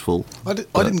useful. I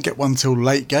didn't get one till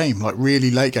late game, like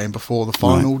really late game, before the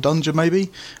final dungeon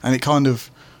maybe, and it kind of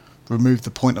removed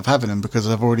the point of having them because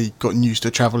I've already gotten used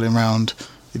to travelling around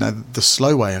the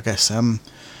slow way, I guess.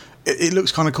 It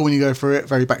looks kind of cool when you go through it,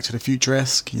 very Back to the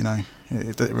Future-esque,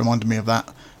 it reminded me of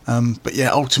that. But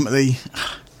yeah, ultimately,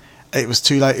 it was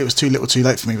too late. It was too little too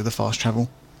late for me with the fast travel.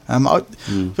 But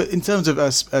in terms of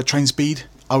train speed,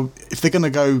 if they're going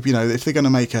to go, if they're going to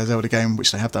make a Zelda game,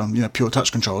 which they have done, pure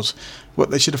touch controls,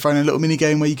 what they should have thrown in a little mini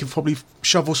game where you could probably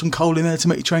shovel some coal in there to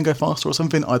make your train go faster or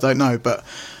something. I don't know. But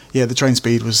yeah, the train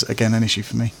speed was, again, an issue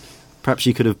for me. Perhaps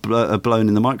you could have blown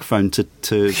in the microphone to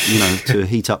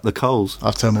heat up the coals.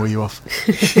 I've turned all you off.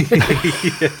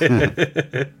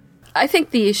 I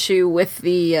think the issue with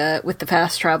the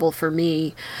fast travel for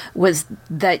me was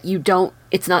that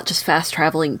it's not just fast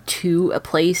traveling to a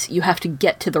place. You have to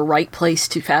get to the right place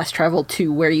to fast travel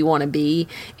to where you want to be.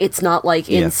 It's not like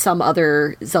in some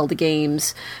other Zelda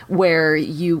games where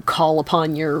you call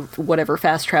upon your whatever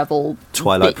fast travel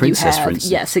Twilight Princess, for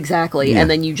instance. Yes, exactly. Yeah. And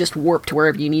then you just warp to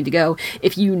wherever you need to go.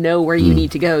 If you know where you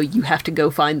need to go, you have to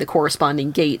go find the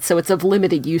corresponding gate. So it's of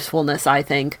limited usefulness, I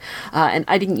think. And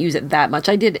I didn't use it that much.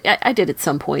 I did at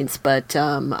some points, but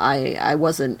I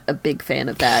wasn't a big fan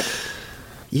of that.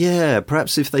 Yeah,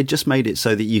 perhaps if they just made it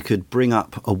so that you could bring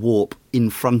up a warp in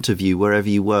front of you wherever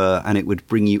you were, and it would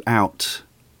bring you out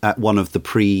at one of the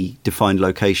pre-defined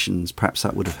locations, perhaps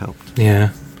that would have helped.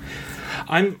 Yeah.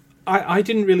 I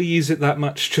didn't really use it that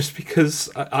much just because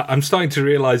I'm starting to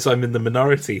realise I'm in the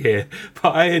minority here,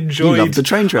 but I enjoyed... You love the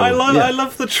train travel. I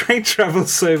love the train travel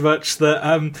so much that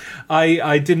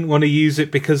I didn't want to use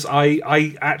it because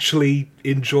I actually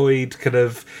enjoyed kind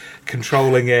of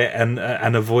controlling it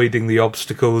and avoiding the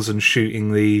obstacles and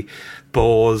shooting the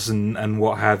boars and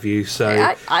what have you.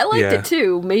 So I liked it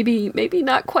too. Maybe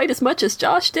not quite as much as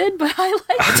Josh did, but I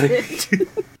liked it.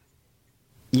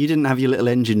 You didn't have your little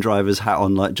engine driver's hat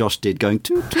on like Josh did, going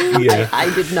toot toot. Yeah.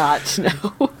 I did not.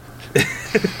 No.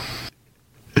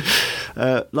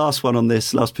 Last one on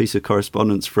this, last piece of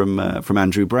correspondence from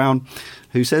Andrew Brown,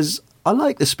 who says, I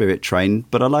like the Spirit Train,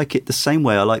 but I like it the same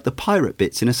way I like the pirate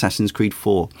bits in Assassin's Creed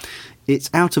 4.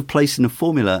 It's out of place in a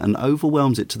formula and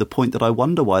overwhelms it to the point that I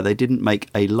wonder why they didn't make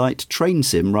a light train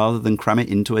sim rather than cram it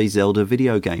into a Zelda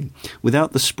video game.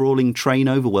 Without the sprawling train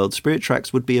overworld, Spirit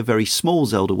Tracks would be a very small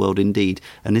Zelda world indeed,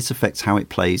 and this affects how it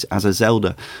plays as a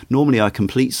Zelda. Normally I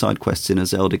complete side quests in a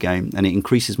Zelda game, and it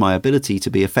increases my ability to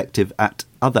be effective at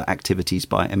other activities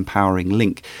by empowering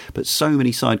Link, but so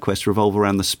many side quests revolve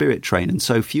around the Spirit Train and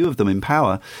so few of them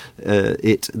empower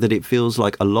it that it feels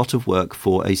like a lot of work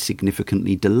for a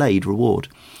significantly delayed reward.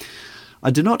 I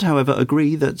do not, however,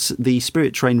 agree that the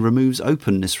Spirit Train removes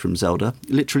openness from Zelda,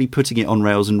 literally putting it on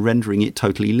rails and rendering it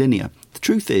totally linear. The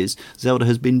truth is, Zelda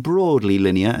has been broadly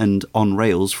linear and on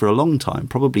rails for a long time,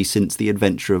 probably since the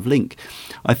adventure of Link.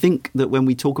 I think that when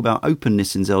we talk about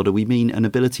openness in Zelda, we mean an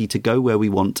ability to go where we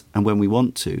want and when we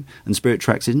want to, and Spirit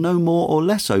Tracks is no more or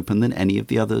less open than any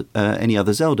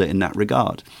other Zelda in that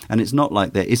regard. And it's not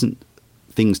like there isn't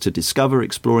things to discover.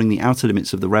 Exploring the outer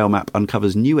limits of the rail map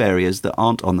uncovers new areas that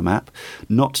aren't on the map,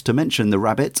 not to mention the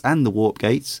rabbits and the warp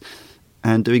gates,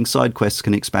 and doing side quests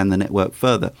can expand the network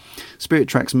further. Spirit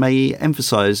Tracks may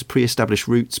emphasise pre-established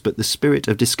routes, but the spirit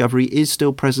of discovery is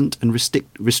still present, and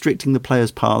restricting the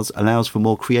player's paths allows for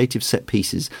more creative set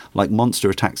pieces like monster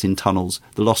attacks in tunnels,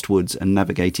 the Lost Woods, and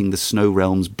navigating the Snow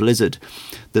Realm's blizzard.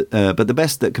 But the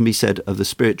best that can be said of the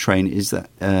Spirit Train is that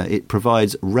it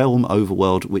provides realm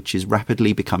overworld, which is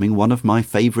rapidly becoming one of my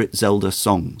favourite Zelda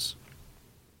songs.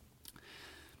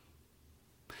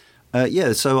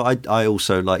 So I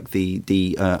also like the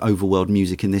overworld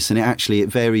music in this, and it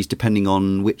varies depending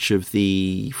on which of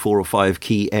the 4 or 5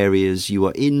 key areas you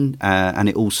are in, and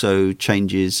it also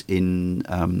changes in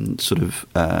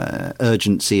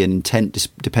urgency and intent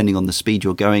depending on the speed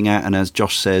you're going at. And as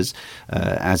Josh says,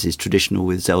 as is traditional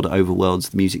with Zelda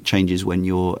overworlds, the music changes when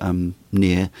you're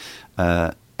near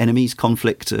enemies,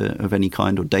 conflict of any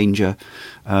kind, or danger.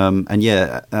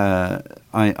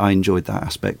 I enjoyed that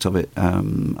aspect of it.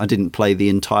 I didn't play the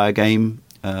entire game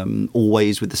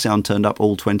always with the sound turned up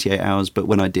all 28 hours, but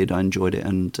when I did, I enjoyed it,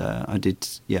 and I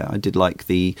did like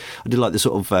the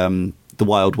sort of the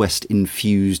Wild West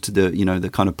infused, the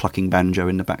kind of plucking banjo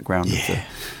in the background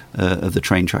of the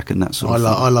train track and that sort of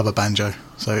thing. I love a banjo,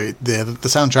 so the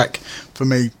soundtrack for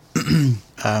me.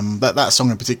 That song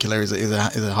in particular is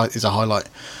a highlight.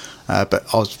 But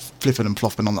I was flipping and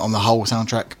flopping on the whole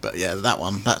soundtrack. But yeah,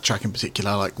 that track in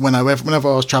particular, like whenever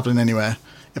I was travelling anywhere,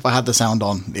 if I had the sound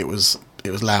on, it was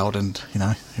loud, and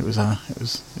it was a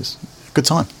good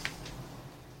time.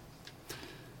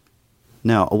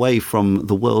 Now, away from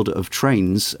the world of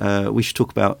trains, we should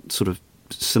talk about sort of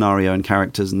scenario and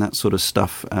characters and that sort of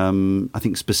stuff. I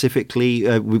think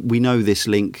specifically we know this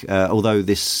Link, although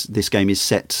this game is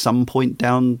set some point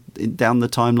down the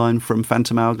timeline from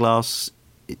Phantom Hourglass,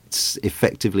 it's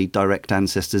effectively direct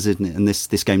ancestors, isn't it? And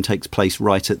this game takes place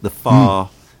right at the far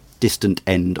distant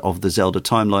end of the Zelda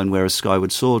timeline, whereas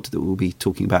Skyward Sword, that we'll be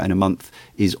talking about in a month,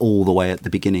 is all the way at the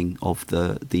beginning of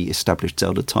the established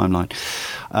Zelda timeline.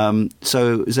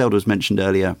 So Zelda was mentioned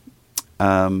earlier.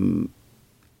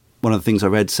 One of the things I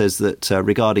read says that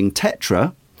regarding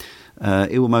Tetra,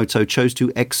 Iwamoto chose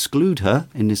to exclude her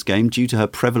in this game due to her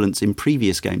prevalence in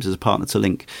previous games as a partner to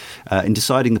Link. In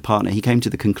deciding the partner, he came to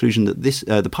the conclusion that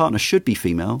the partner should be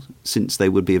female, since they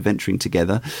would be adventuring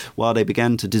together. While they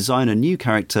began to design a new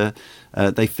character,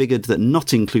 they figured that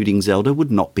not including Zelda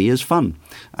would not be as fun.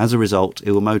 As a result,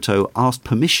 Iwamoto asked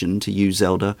permission to use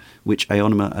Zelda, which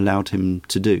Aonuma allowed him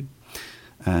to do.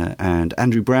 And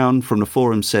Andrew Brown from the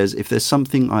forum says, if there's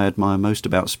something I admire most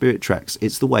about Spirit Tracks,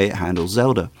 it's the way it handles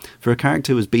Zelda. For a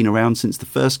character who has been around since the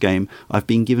first game, I've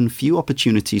been given few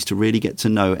opportunities to really get to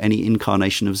know any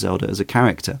incarnation of Zelda as a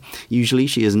character. Usually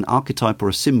she is an archetype or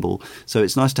a symbol, so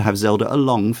it's nice to have Zelda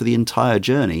along for the entire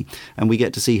journey, and we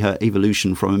get to see her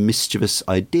evolution from a mischievous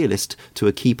idealist to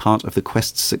a key part of the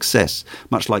quest's success.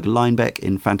 Much like Linebeck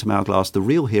in Phantom Hourglass, the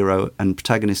real hero and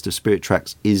protagonist of Spirit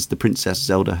Tracks is the Princess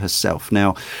Zelda herself.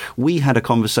 Now, we had a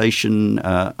conversation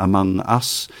among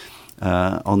us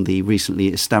on the recently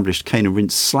established Cane and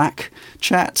Rinse Slack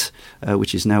chat,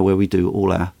 which is now where we do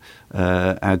all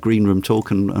our green room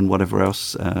talk and whatever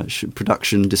else,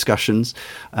 production discussions.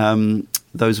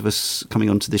 Those of us coming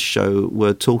onto this show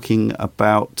were talking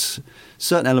about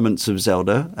certain elements of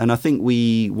Zelda, and I think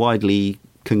we widely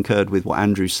concurred with what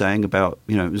Andrew's saying about,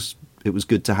 it was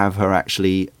good to have her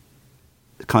actually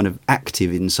kind of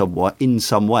active in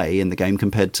some way in the game,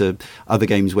 compared to other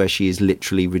games where she is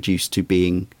literally reduced to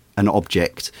being an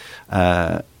object,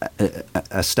 a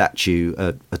statue,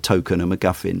 a token, a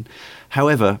MacGuffin.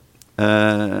 However,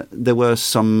 there were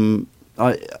some.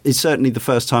 It's certainly the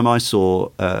first time I saw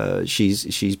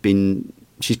she's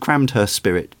crammed her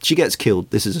spirit. She gets killed.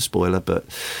 This is a spoiler, but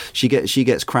she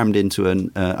gets crammed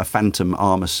into a phantom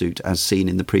armor suit, as seen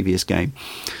in the previous game.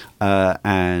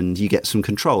 And you get some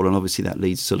control, and obviously that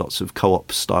leads to lots of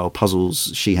co-op style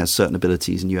puzzles. She has certain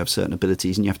abilities and you have certain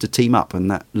abilities, and you have to team up,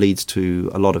 and that leads to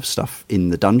a lot of stuff in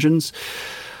the dungeons.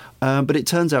 But it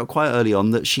turns out quite early on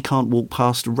that she can't walk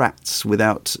past rats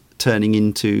without turning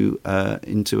into a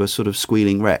sort of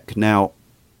squealing wreck. Now,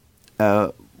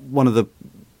 one of the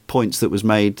points that was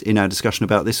made in our discussion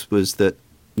about this was that,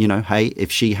 hey,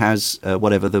 if she has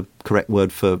whatever the correct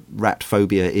word for rat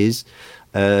phobia is,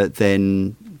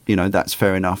 then that's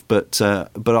fair enough. But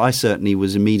I certainly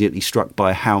was immediately struck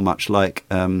by how much like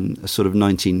a sort of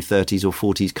 1930s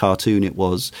or 40s cartoon it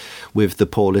was, with the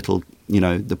poor little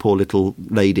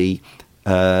lady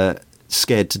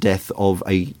scared to death of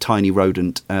a tiny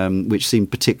rodent, which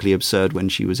seemed particularly absurd when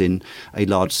she was in a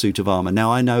large suit of armour. Now,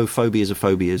 I know phobias are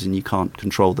phobias and you can't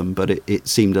control them, but it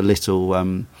seemed a little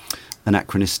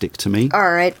anachronistic to me.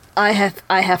 All right, I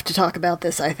have to talk about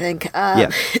this, I think.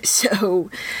 Yeah. So,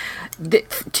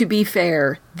 to be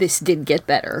fair, this did get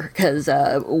better, because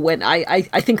when I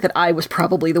think that I was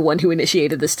probably the one who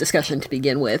initiated this discussion to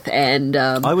begin with, and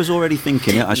I was already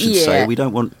thinking it. I should say, we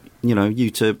don't want you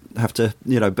to have to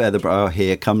bear the oh,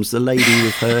 here comes the lady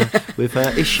with her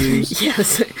issues.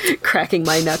 Yes, cracking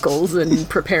my knuckles and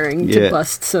preparing to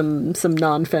bust some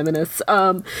non-feminists.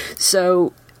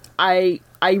 So I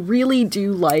really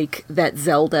do like that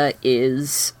Zelda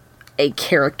is a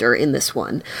character in this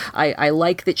one. I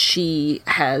like that she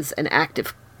has an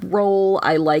active role.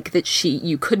 I like that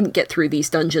you couldn't get through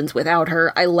these dungeons without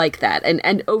her. I like that.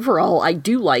 And overall, I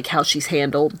do like how she's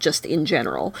handled just in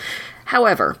general.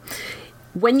 However,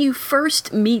 when you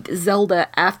first meet Zelda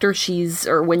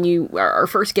when you are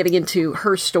first getting into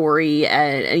her story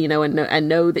and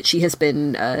know that she has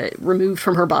been removed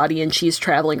from her body and she's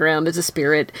traveling around as a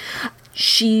spirit,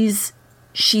 she's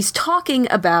talking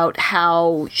about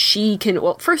how she can,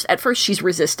 at first she's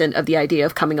resistant of the idea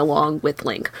of coming along with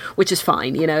Link, which is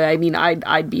fine.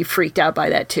 I'd be freaked out by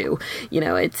that too.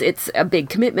 It's a big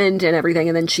commitment and everything.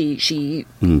 And then she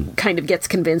kind of gets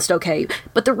convinced, okay.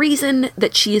 But the reason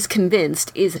that she is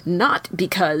convinced is not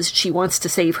because she wants to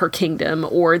save her kingdom,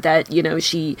 or that,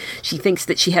 she thinks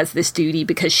that she has this duty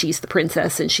because she's the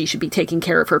princess and she should be taking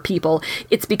care of her people.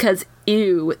 It's because,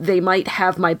 ew, they might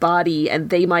have my body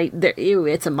and ew,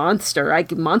 it's a monster.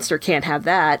 Monster can't have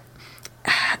that.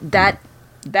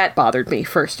 That bothered me,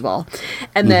 first of all.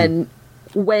 And then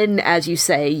when, as you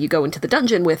say, you go into the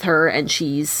dungeon with her and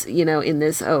she's, in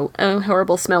this,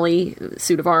 horrible, smelly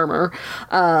suit of armor,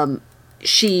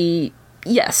 she,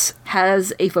 yes,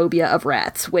 has a phobia of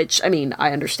rats, which,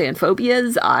 I understand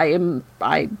phobias.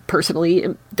 I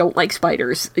personally don't like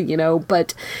spiders,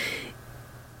 but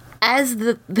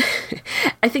as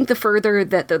I think the further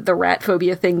that the rat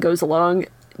phobia thing goes along,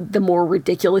 the more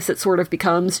ridiculous it sort of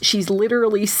becomes. She's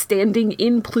literally standing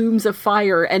in plumes of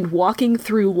fire and walking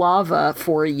through lava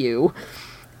for you.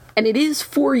 And it is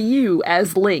for you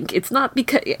as Link. It's not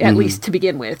because, at least to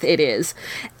begin with, it is.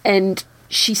 And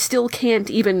she still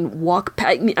can't even walk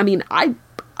past.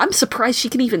 I I'm surprised she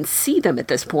can even see them at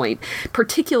this point.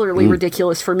 Particularly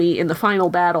ridiculous for me in the final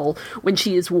battle when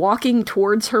she is walking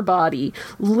towards her body,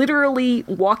 literally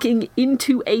walking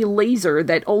into a laser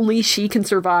that only she can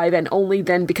survive, and only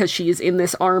then because she is in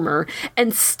this armor,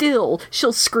 and still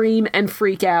she'll scream and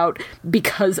freak out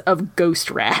because of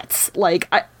ghost rats. Like,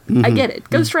 I get it.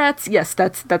 Ghost rats, yes,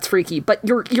 that's freaky. But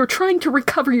you're trying to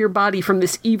recover your body from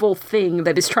this evil thing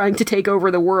that is trying to take over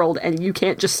the world, and you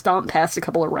can't just stomp past a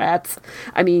couple of rats.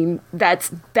 I mean,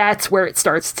 that's where it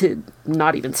starts to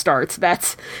not even starts.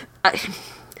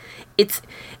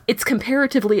 It's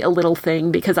comparatively a little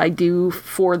thing, because I do,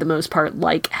 for the most part,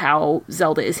 like how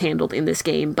Zelda is handled in this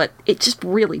game, but it just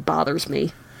really bothers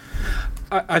me.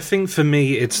 I think for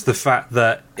me, it's the fact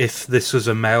that if this was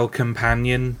a male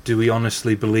companion, do we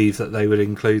honestly believe that they would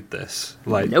include this?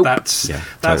 Like, nope. That's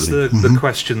totally. the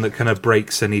question that kind of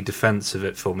breaks any defense of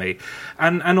it for me.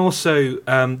 And also,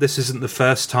 this isn't the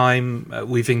first time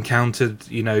we've encountered,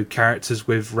 characters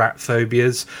with rat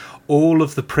phobias. All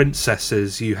of the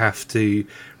princesses you have to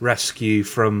rescue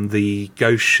from the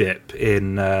ghost ship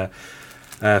in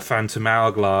Phantom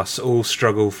Hourglass all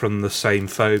struggle from the same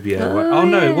phobia.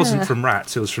 No, it wasn't from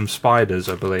rats, it was from spiders,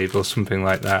 I believe, or something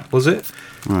like that. Was it?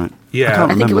 Right. Yeah.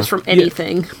 I think it was from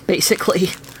anything, basically.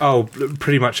 Oh,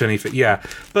 pretty much anything, yeah.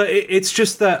 But it's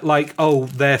just that,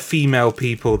 they're female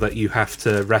people that you have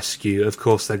to rescue. Of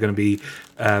course, they're going to be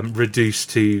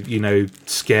reduced to,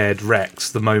 scared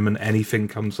wrecks the moment anything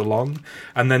comes along.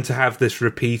 And then to have this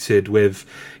repeated with,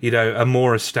 a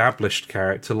more established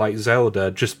character like Zelda,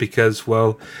 just because,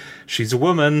 well, she's a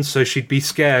woman, so she'd be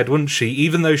scared, wouldn't she?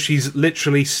 Even though she's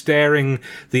literally staring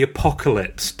the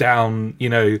apocalypse down,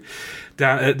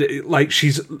 like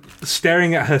she's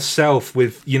staring at herself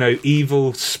with,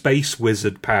 evil space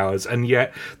wizard powers, and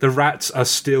yet the rats are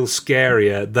still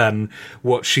scarier than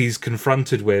what she's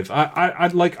confronted with.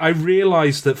 I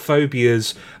realise that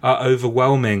phobias are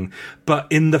overwhelming, but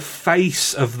in the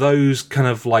face of those kind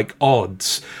of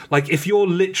odds, if you're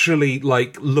literally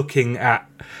looking at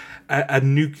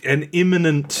an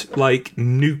imminent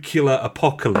nuclear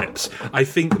apocalypse, I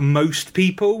think most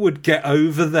people would get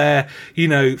over their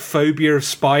phobia of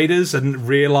spiders and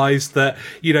realise that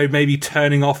maybe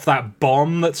turning off that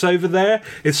bomb that's over there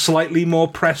is slightly more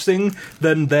pressing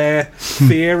than their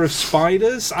fear of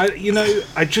spiders.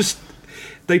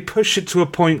 They push it to a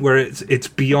point where it's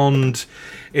beyond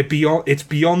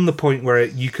the point where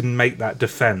you can make that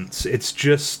defence. It's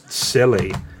just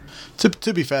silly.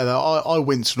 To be fair, though, I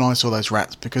winced when I saw those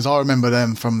rats, because I remember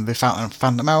them from the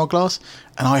Phantom Hourglass,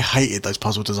 and I hated those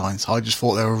puzzle designs. I just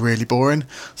thought they were really boring.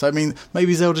 So, I mean,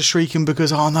 maybe Zelda's shrieking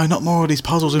because, oh no, not more of these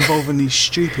puzzles involving these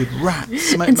stupid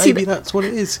rats. Maybe that's what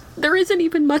it is. There isn't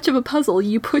even much of a puzzle.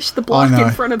 You push the block in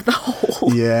front of the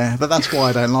hole. Yeah, but that's why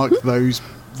I don't like those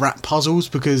rat puzzles,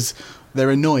 because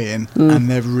they're annoying and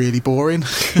they're really boring.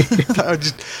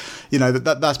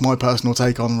 That's my personal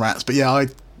take on rats. But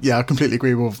I completely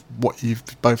agree with what you've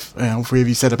both, all three of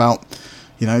you said about,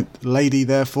 lady,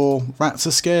 therefore rats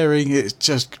are scary. It's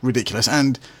just ridiculous.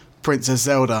 And Princess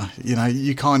Zelda,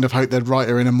 you kind of hope they'd write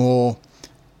her in a more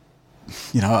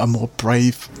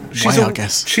brave way, I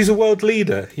guess. She's a world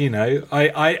leader,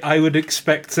 I would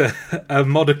expect a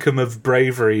modicum of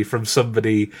bravery from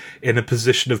somebody in a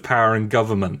position of power and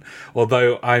government,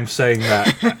 although I'm saying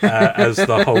that as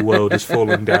the whole world is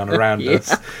falling down around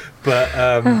us. But,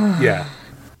 yeah.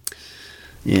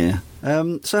 Yeah.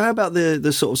 So how about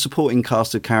the sort of supporting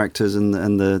cast of characters and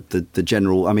the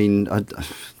general? I mean,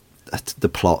 the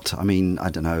plot. I mean,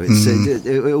 I don't know.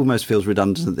 It almost feels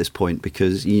redundant at this point,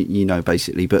 because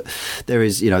basically. But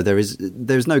there's no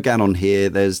Ganon here.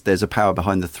 There's a power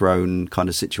behind the throne kind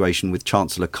of situation with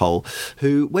Chancellor Cole,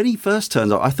 who, when he first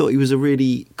turns up, I thought he was a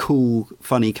really cool,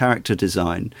 funny character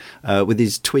design with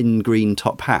his twin green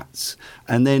top hats.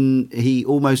 And then he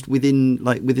almost within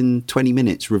 20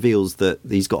 minutes reveals that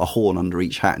he's got a horn under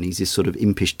each hat, and he's this sort of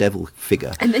impish devil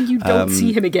figure. And then you don't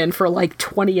see him again for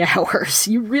 20 hours.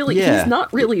 He's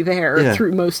not really there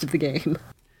through most of the game.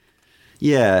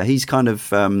 Yeah, he's kind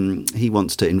of he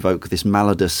wants to invoke this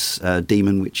Malodus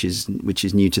demon, which is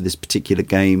new to this particular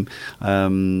game.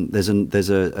 There's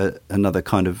another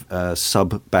kind of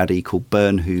sub baddie called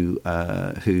Burn who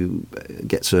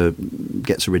gets a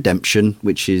redemption,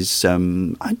 which is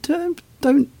I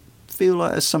don't feel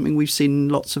like it's something we've seen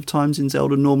lots of times in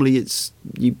Zelda. Normally, it's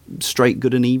you straight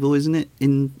good and evil, isn't it?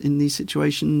 In these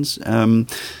situations.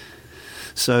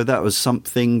 So that was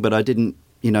something, but I didn't.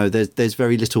 There's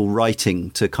very little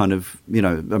writing to kind of, I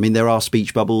mean, there are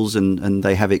speech bubbles and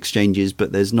they have exchanges,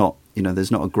 but there's not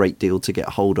a great deal to get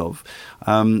hold of.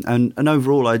 And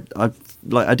overall, I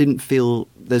didn't feel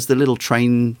there's the little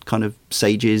train kind of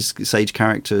sage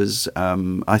characters.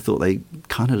 I thought they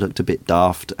kind of looked a bit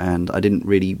daft, and I didn't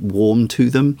really warm to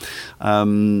them.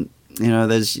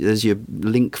 There's your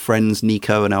Link friends,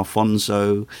 Nico and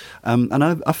Alfonso, and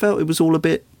I felt it was all a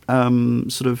bit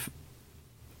sort of.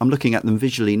 I'm looking at them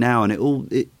visually now, and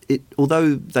it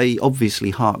although they obviously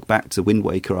hark back to Wind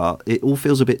Waker art, it all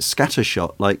feels a bit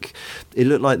scattershot. Like it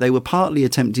looked like they were partly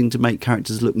attempting to make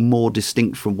characters look more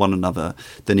distinct from one another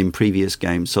than in previous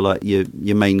games. So like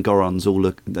your main Gorons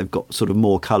they've got sort of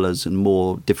more colours and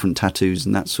more different tattoos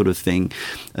and that sort of thing,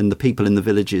 and the people in the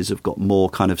villages have got more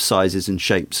kind of sizes and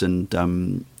shapes and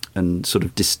sort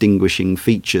of distinguishing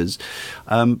features.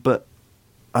 But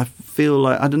I feel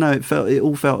like, I don't know, it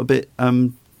all felt a bit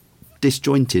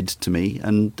disjointed to me,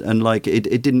 and like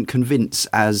it didn't convince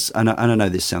and I know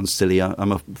this sounds silly.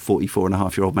 I'm a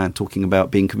 44-and-a-half-year-old man talking about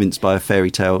being convinced by a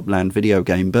Fairy Tale Land video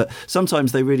game, but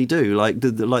sometimes they really do. Like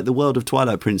the world of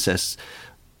Twilight Princess,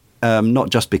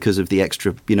 not just because of the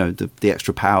extra, the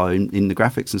extra power in the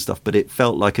graphics and stuff, but it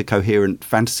felt like a coherent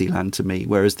fantasy land to me,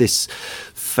 whereas this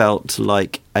felt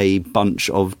like a bunch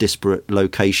of disparate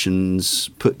locations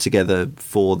put together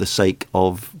for the sake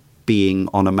of being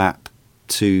on a map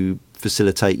to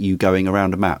facilitate you going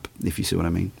around a map, if you see what I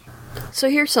mean. So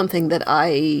here's something that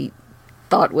I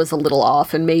thought was a little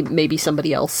off, and maybe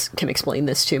somebody else can explain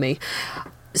this to me.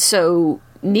 So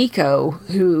Nico,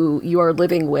 who you are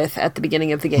living with at the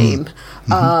beginning of the game,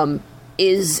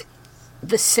 is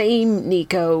the same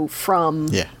Nico from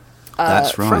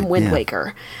that's right, from Wind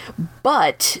Waker.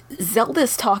 But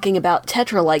Zelda's talking about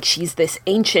Tetra like she's this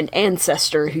ancient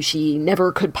ancestor who she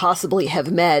never could possibly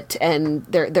have met, and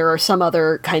there are some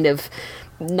other kind of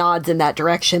nods in that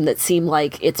direction that seem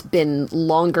like it's been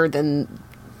longer than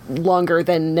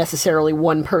necessarily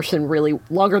one person, really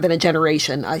longer than a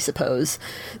generation, I suppose.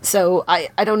 So I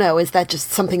don't know, is that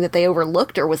just something that they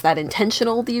overlooked, or was that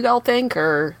intentional, do you all think,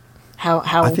 or how?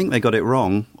 I think they got it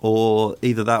wrong, or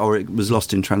either that or it was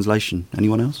lost in translation.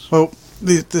 Anyone else? Well,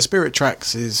 the Spirit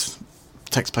Tracks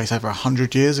takes place over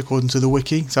 100 years according to the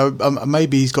wiki, so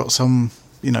maybe he's got some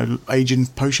aging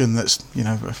potion that's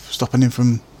stopping him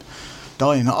from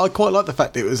dying. I quite like the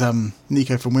fact that it was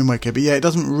Nico from Wind Waker, but it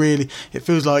doesn't really. It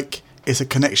feels like it's a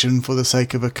connection for the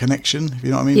sake of a connection, if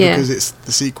you know what I mean, because it's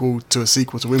the sequel to a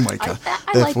sequel to Wind Waker.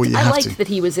 I liked that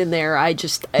he was in there. I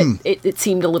just it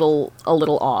seemed a little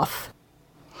off.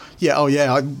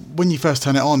 Yeah, when you first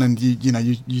turn it on and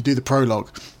you do the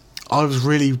prologue, I was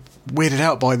really weirded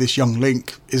out by this young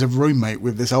Link is a roommate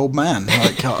with this old man.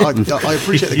 Like I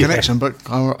appreciate the connection, but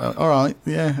all right,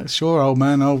 yeah, sure, old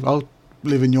man, I'll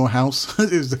live in your house.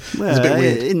 it was a bit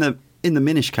weird. In the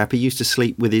Minish Cap, he used to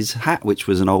sleep with his hat, which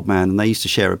was an old man, and they used to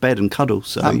share a bed and cuddle.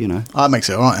 So that makes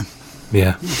it all right.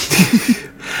 Yeah,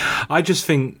 I just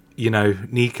think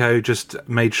Nico just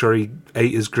made sure he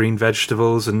ate his green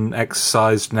vegetables and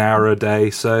exercised an hour a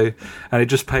day. And it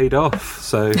just paid off.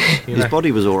 So his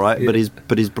body was all right, but his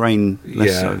brain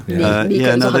less so. Yeah.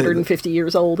 Nico's 150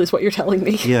 years old, is what you're telling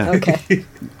me. Yeah. Okay.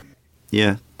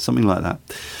 Yeah, something like that.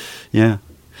 Yeah.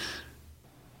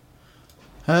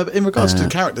 In regards to the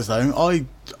characters, though,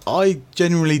 I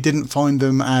genuinely didn't find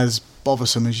them as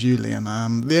bothersome as you,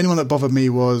 Liam. The only one that bothered me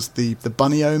was the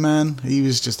Bunny-O man. He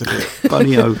was just a bit...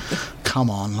 Bunny-O. Come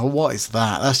on, what is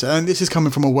that? And this is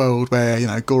coming from a world where,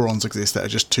 Gorons exist that are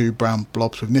just two brown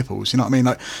blobs with nipples. You know what I mean?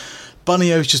 Like,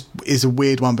 Bunny-O is a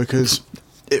weird one because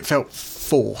it felt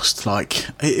forced. Like,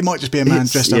 it might just be a man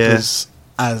dressed up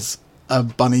as a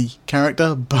bunny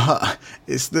character, but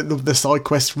it's the side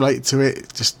quests related to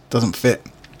it just doesn't fit.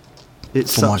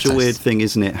 It's such a weird thing,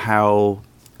 isn't it? How,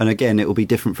 and again, it will be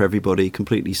different for everybody,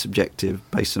 completely subjective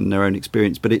based on their own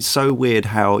experience. But it's so weird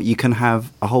how you can have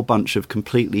a whole bunch of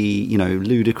completely,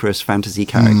 ludicrous fantasy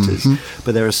characters,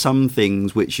 but there are some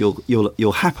things which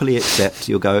you'll happily accept.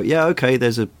 You'll go, yeah, okay.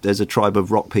 There's a tribe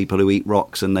of rock people who eat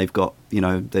rocks, and they've got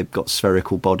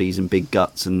spherical bodies and big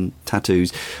guts and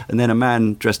tattoos. And then a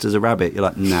man dressed as a rabbit, you're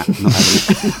like, nah, not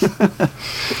having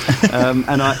it.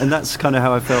 And that's kind of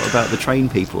how I felt about the train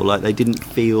people. Like, they didn't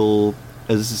feel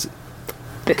as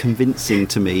convincing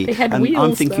to me. They had and wheels,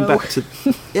 I'm thinking though. back to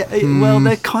well,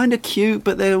 they're kind of cute,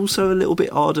 but they're also a little bit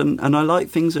odd, and I like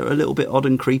things that are a little bit odd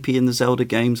and creepy in the Zelda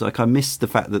games. Like, I miss the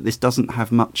fact that this doesn't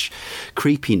have much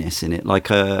creepiness in it. Like,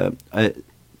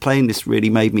 playing this really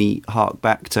made me hark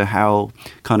back to how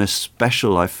kind of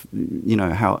special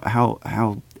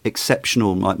how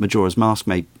exceptional like Majora's Mask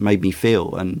made me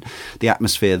feel, and the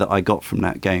atmosphere that I got from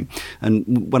that game.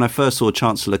 And when I first saw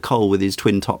Chancellor Cole with his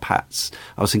twin top hats,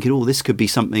 I was thinking, this could be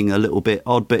something a little bit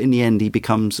odd, but in the end he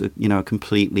becomes a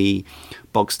completely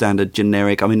bog standard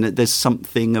generic. I mean, there's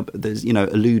something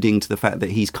alluding to the fact that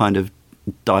he's kind of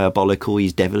diabolical,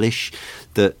 he's devilish,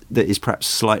 that is perhaps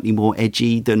slightly more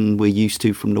edgy than we're used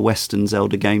to from the Western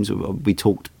Zelda games. We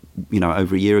talked,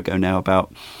 over a year ago now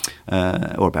about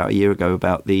the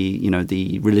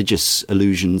religious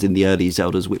allusions in the early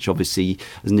Zeldas, which obviously,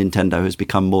 as Nintendo has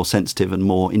become more sensitive and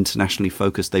more internationally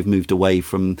focused, they've moved away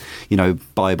from,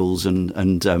 Bibles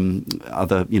and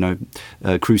other,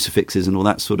 crucifixes and all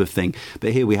that sort of thing.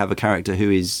 But here we have a character who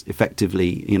is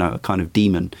effectively, a kind of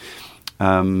demon.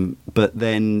 But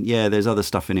then, there's other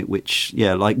stuff in it which,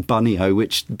 like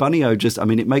Bunnyo just,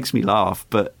 it makes me laugh,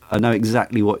 but I know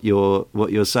exactly what you're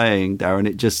saying, Darren.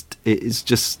 It's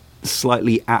just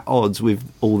slightly at odds with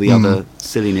all the other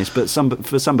silliness. But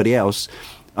for somebody else,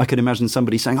 I could imagine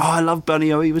somebody saying, "Oh, I love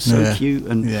Bunnyo. He was so cute."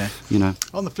 And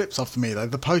On the flip side for me, though,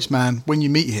 the postman, when you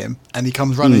meet him and he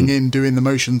comes running in doing the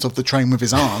motions of the train with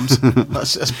his arms,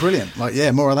 that's brilliant. Like,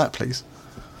 more of that, please.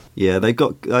 Yeah, they've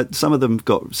got some of them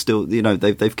got still.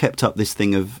 They've kept up this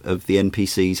thing of the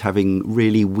NPCs having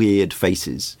really weird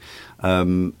faces,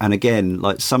 and again,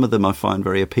 like some of them I find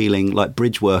very appealing. Like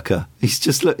Bridge Worker,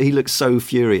 he looks so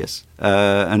furious,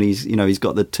 and he's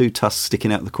got the two tusks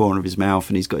sticking out the corner of his mouth,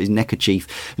 and he's got his neckerchief,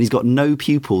 and he's got no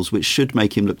pupils, which should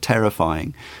make him look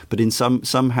terrifying. But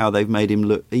somehow they've made him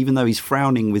look, even though he's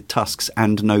frowning with tusks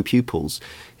and no pupils,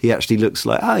 he actually looks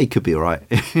like, he could be all right.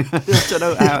 I don't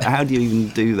know, how do you even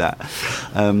do that?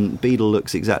 Beedle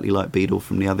looks exactly like Beedle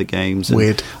from the other games.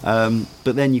 Weird. But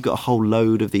then you've got a whole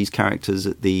load of these characters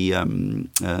at the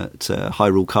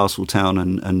Hyrule Castle Town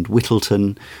and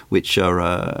Whittleton, which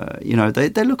are,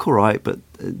 they look all right, but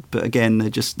again,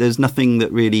 there's nothing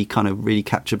that really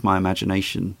captured my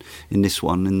imagination in this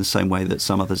one in the same way that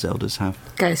some other Zeldas have.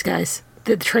 Guys,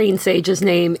 the train sage's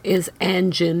name is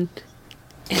Anjin.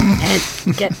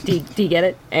 Do you get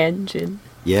it? Engine.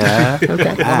 Yeah.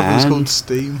 Okay. It's called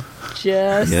Steam.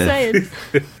 Just saying.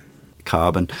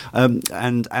 Carbon. And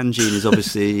Anjin is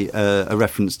obviously a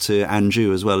reference to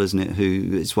Anju as well, isn't it?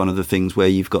 Who is one of the things where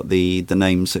you've got the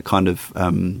names that kind of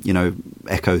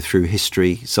echo through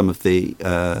history. Some of the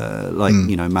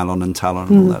Malon and Talon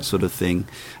and all that sort of thing.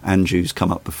 Anju's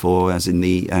come up before, as in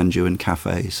the Anju and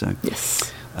Cafe. So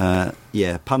yes.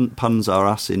 Puns are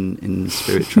us in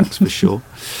Spirit Tracks for sure.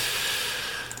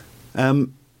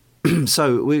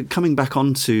 So we're coming back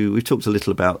we've talked a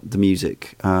little about the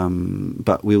music,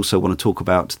 but we also want to talk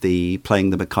about playing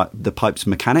the pipes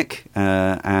mechanic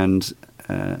and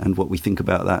what we think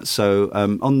about that. So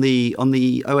on the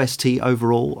OST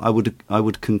overall, I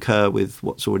would concur with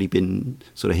what's already been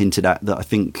sort of hinted at, that I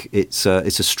think it's a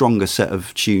stronger set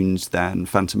of tunes than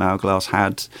Phantom Hourglass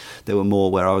had. There were more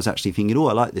where I was actually thinking,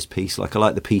 I like this piece. Like I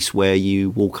like the piece where you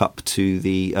walk up in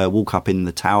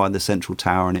the tower, the central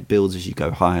tower, and it builds as you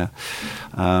go higher.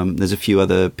 There's a few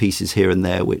other pieces here and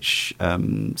there which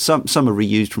some are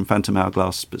reused from Phantom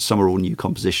Hourglass, but some are all new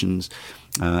compositions.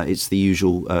 It's the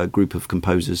usual group of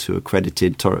composers who are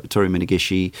credited: Toru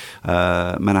Minagishi,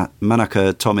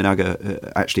 Manaka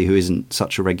Tominaga, actually, who isn't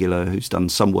such a regular, who's done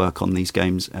some work on these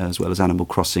games, as well as Animal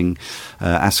Crossing,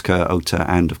 Asuka Ota,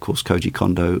 and of course Koji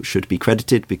Kondo should be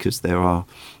credited because there are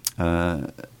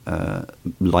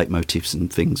leitmotifs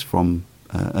and things from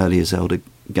earlier Zelda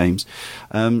games.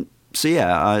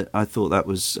 So I thought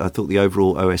the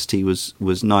overall OST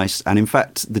was nice, and in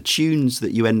fact the tunes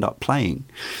that you end up playing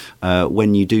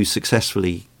when you do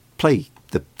successfully play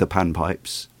the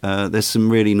panpipes, there's some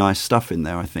really nice stuff in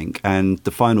there, I think. And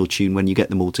the final tune, when you get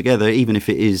them all together, even if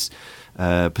it is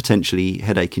potentially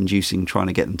headache inducing trying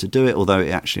to get them to do it, although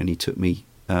it actually only took me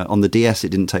on the DS, it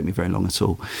didn't take me very long at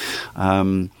all.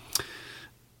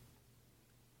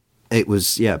 It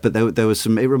was, but there was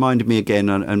some. It reminded me again,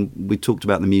 and we talked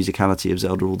about the musicality of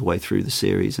Zelda all the way through the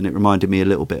series, and it reminded me a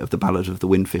little bit of the Ballad of the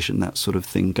Windfish and that sort of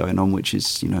thing going on, which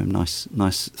is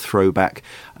nice throwback.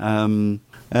 The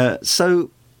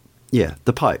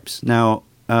pipes. Now,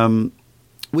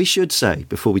 we should say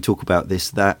before we talk about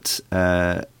this that.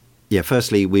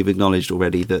 Firstly, we've acknowledged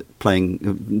already that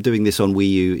doing this on Wii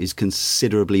U is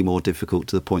considerably more difficult,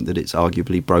 to the point that it's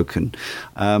arguably broken.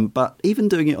 But even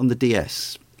doing it on the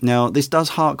DS. Now, this does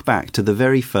hark back to the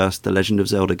very first The Legend of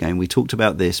Zelda game. We talked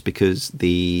about this because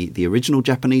the original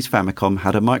Japanese Famicom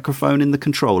had a microphone in the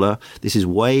controller. This is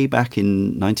way back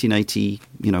in 1980,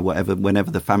 whenever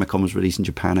the Famicom was released in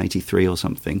Japan, 83 or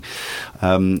something.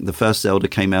 The first Zelda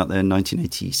came out there in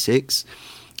 1986.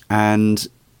 And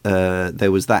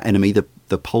there was that enemy,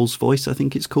 the Pulse Voice, I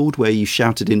think it's called, where you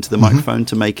shouted into the microphone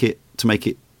to make it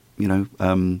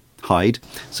hide,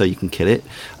 so you can kill it.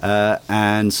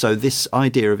 And so this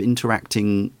idea of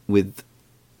interacting with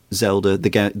Zelda,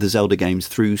 the Zelda games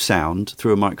through sound,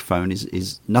 through a microphone,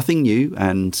 is nothing new,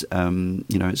 and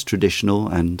it's traditional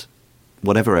and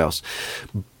whatever else.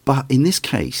 But in this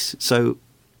case, so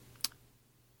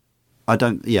I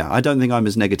don't think I'm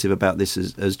as negative about this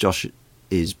as Josh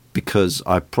is, because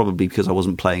I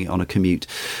wasn't playing it on a commute.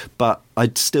 But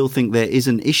I still think there is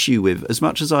an issue with, as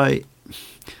much as I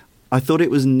thought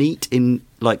it was neat in,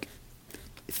 like,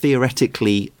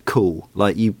 theoretically cool.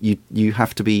 Like, you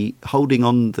have to be holding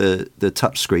on the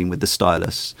touch screen with the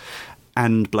stylus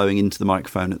and blowing into the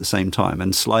microphone at the same time,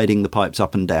 and sliding the pipes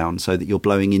up and down so that you're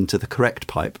blowing into the correct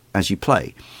pipe as you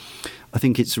play. I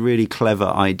think it's a really clever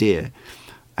idea.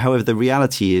 However, the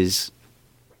reality is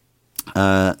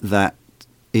that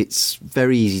it's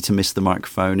very easy to miss the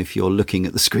microphone if you're looking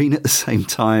at the screen at the same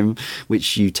time,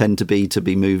 which you tend to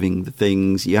be moving the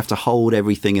things. You have to hold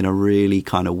everything in a really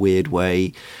kind of weird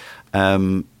way.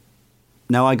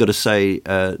 Now, I got to say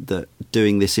that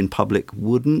doing this in public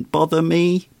wouldn't bother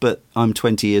me, but I'm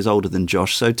 20 years older than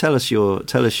Josh. So tell us your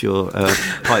pipes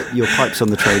on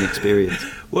the train experience.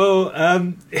 Well,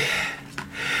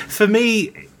 for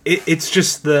me, it's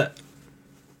just that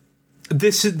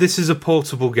this is a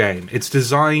portable game. It's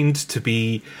designed to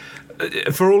be,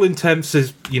 for all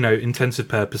intensive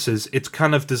purposes, it's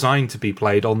kind of designed to be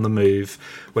played on the move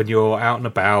when you're out and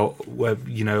about,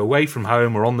 away from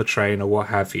home or on the train or what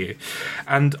have you.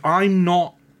 And I'm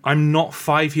not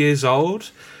 5 years old,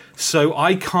 so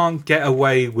I can't get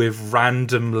away with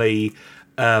randomly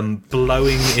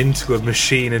blowing into a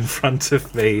machine in front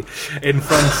of me, in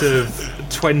front of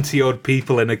 20 odd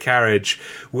people in a carriage,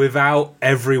 without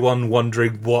everyone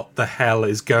wondering what the hell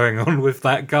is going on with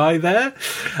that guy there.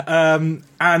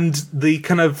 And the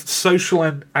kind of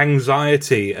social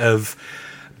anxiety of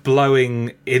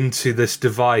blowing into this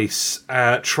device,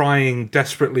 trying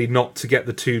desperately not to get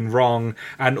the tune wrong,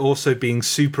 and also being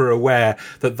super aware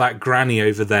that granny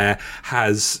over there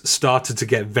has started to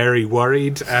get very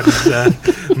worried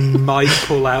and might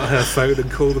pull out her phone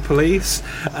and call the police.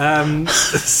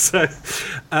 So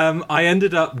I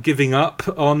ended up giving up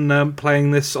on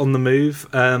playing this on the move.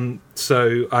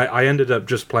 So I ended up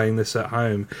just playing this at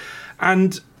home.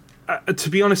 And to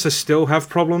be honest, I still have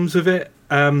problems with it.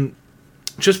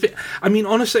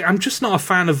 Honestly, I'm just not a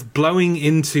fan of blowing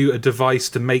into a device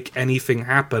to make anything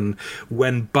happen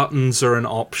when buttons are an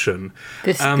option.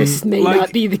 This may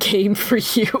not be the game for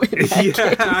you in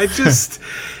that case.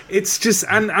 It's just,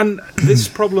 and this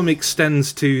problem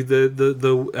extends to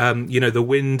the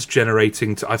wind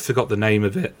generating. I forgot the name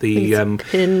of it. The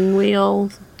pinwheel.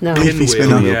 No,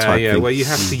 pinwheel. Yeah, where you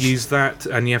have to use that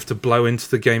and you have to blow into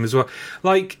the game as well.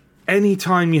 Like,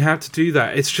 anytime you have to do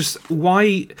that, it's just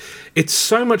why it's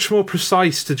so much more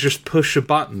precise to just push a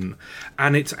button,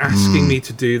 and it's asking me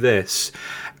to do this.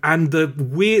 And the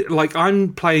weird, like,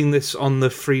 I'm playing this on the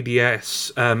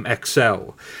 3DS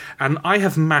XL, and I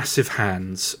have massive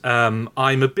hands. I'm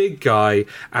a big guy,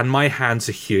 and my hands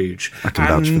are huge. I can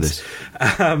vouch for this.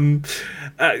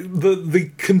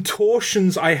 The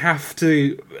contortions I have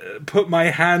to put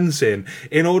my hands in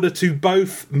order to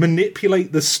both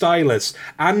manipulate the stylus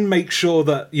and make sure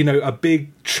that, a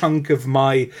big chunk of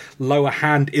my lower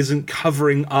hand isn't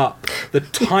covering up the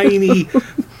tiny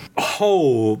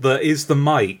hole that is the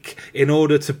mic in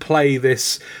order to play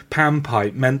this pan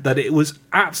pipe, meant that it was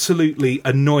absolutely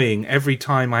annoying every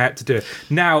time I had to do it.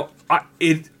 Now,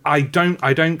 I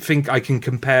don't think I can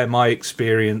compare my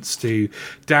experience to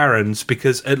Darren's,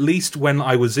 because at least when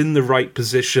I was in the right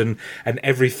position and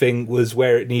everything was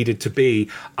where it needed to be,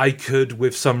 I could,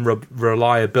 with some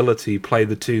reliability, play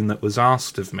the tune that was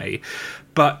asked of me.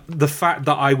 But the fact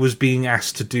that I was being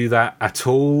asked to do that at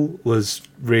all was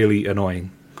really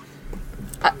annoying.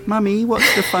 Mummy,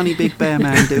 what's the funny big bear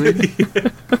man doing?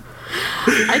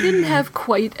 I didn't have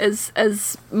quite as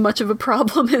much of a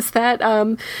problem as that.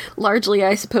 Largely,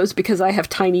 I suppose, because I have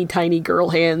tiny girl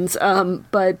hands. So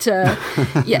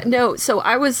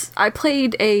I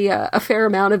played a fair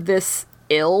amount of this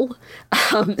ill.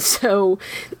 So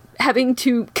having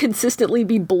to consistently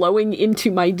be blowing into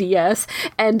my DS,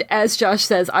 and as Josh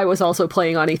says, I was also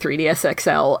playing on a 3DS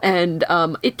XL, and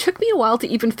it took me a while to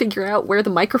even figure out where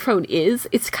the microphone is.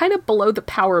 It's kind of below the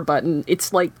power button.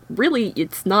 It's like, really,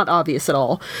 it's not obvious at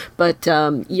all, but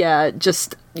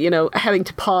just, having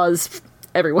to pause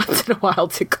every once in a while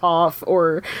to cough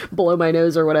or blow my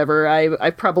nose or whatever. I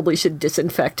probably should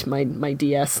disinfect my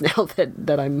DS now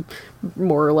that I'm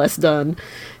more or less done.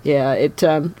 Yeah,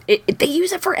 they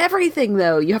use it for everything,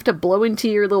 though. You have to blow into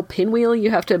your little pinwheel.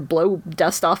 You have to blow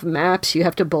dust off maps. You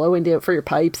have to blow into it for your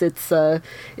pipes.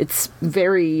 It's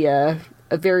very a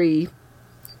very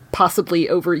possibly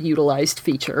overutilized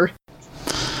feature.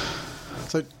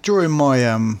 So during my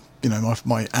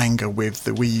my anger with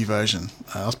the Wii U version,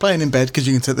 I was playing in bed because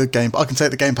you can take the game. I can take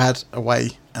the gamepad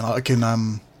away and I can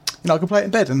I can play it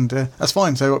in bed, and that's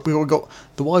fine. So we've got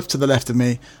the wife to the left of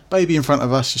me, baby in front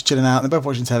of us, just chilling out, and they're both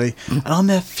watching telly, and I'm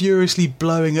there furiously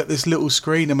blowing at this little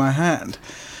screen in my hand,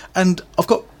 and I've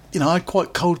got, I had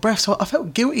quite cold breath, so I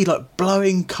felt guilty, like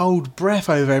blowing cold breath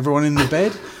over everyone in the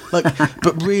bed, like,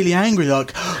 but really angry,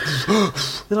 like,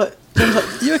 they're like,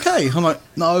 you okay? I'm like,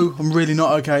 no, I'm really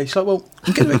not okay. She's like, well,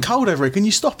 I'm getting a bit cold over here, can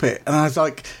you stop it? And I was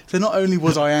like, so not only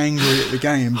was I angry at the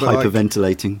game, but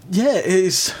hyperventilating. Like, yeah,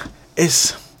 it's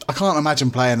I can't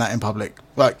imagine playing that in public.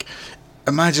 Like,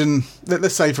 imagine,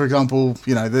 let's say, for example,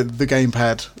 the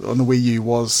gamepad on the Wii U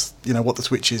was, what the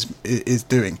Switch is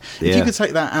doing. Yeah. If you could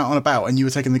take that out and about and you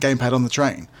were taking the gamepad on the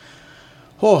train,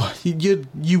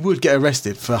 you would get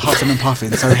arrested for huffing and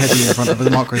puffing so heavily in front of the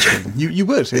micro screen. You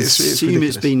would.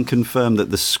 It's been confirmed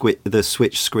that the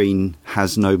Switch screen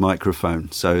has no microphone.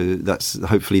 So that's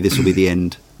hopefully this will be the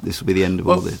end. This will be the end of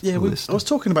all this. Yeah, I was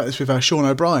talking about this with Sean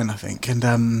O'Brien, I think,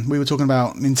 and we were talking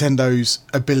about Nintendo's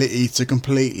ability to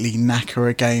completely knacker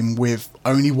a game with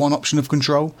only one option of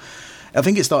control. I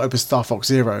think it started with Star Fox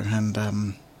Zero, and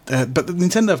but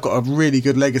Nintendo have got a really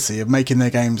good legacy of making their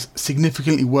games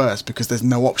significantly worse because there's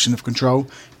no option of control.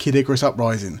 Kid Icarus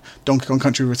Uprising, Donkey Kong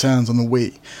Country Returns on the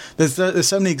Wii. There's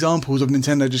so many examples of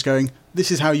Nintendo just going,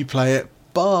 this is how you play it,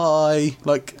 bye.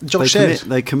 Like Josh said,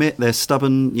 they commit. They're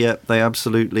stubborn. Yeah, they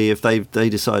absolutely. If they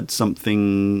decide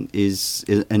something is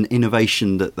an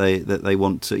innovation that they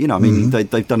want to,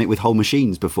 they've done it with whole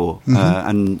machines before,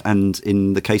 and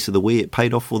in the case of the Wii, it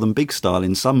paid off for them big style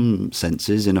in some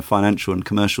senses, in a financial and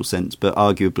commercial sense, but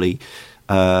arguably,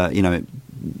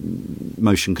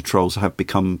 motion controls have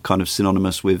become kind of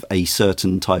synonymous with a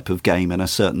certain type of game and a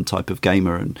certain type of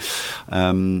gamer, and.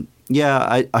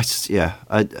 I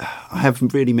have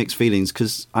really mixed feelings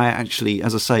because I actually,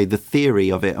 as I say, the theory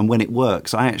of it and when it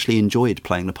works, I actually enjoyed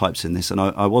playing the pipes in this, and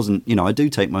I wasn't, I do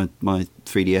take my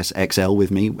 3DS XL with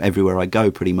me everywhere I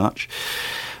go pretty much,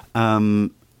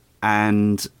 and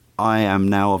I am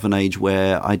now of an age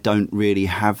where I don't really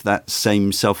have that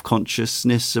same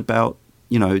self-consciousness about,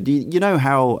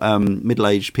 how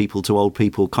middle-aged people to old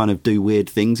people kind of do weird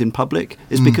things in public.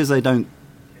 It's because they don't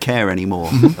care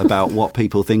anymore about what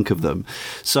people think of them.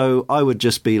 So I would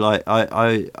just be like,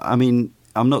 I mean,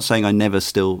 I'm not saying I never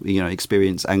still,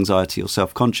 experience anxiety or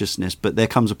self-consciousness, but there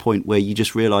comes a point where you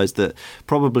just realise that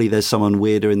probably there's someone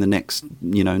weirder in the next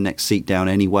seat down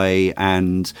anyway,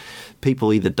 and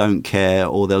people either don't care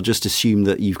or they'll just assume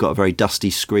that you've got a very dusty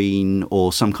screen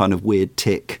or some kind of weird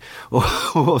tick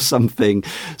or something.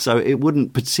 So it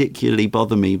wouldn't particularly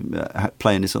bother me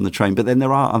playing this on the train. But then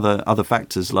there are other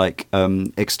factors like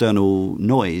external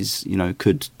noise,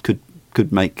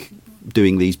 could make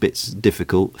doing these bits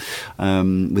difficult,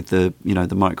 with the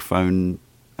the microphone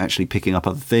actually picking up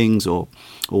other things or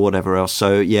whatever else.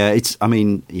 So yeah,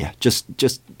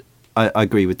 I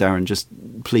agree with Darren. Just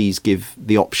please give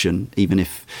the option, even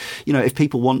if if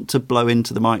people want to blow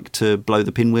into the mic, to blow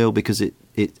the pinwheel, because it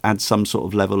adds some sort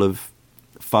of level of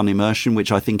fun immersion,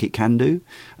 which I think it can do,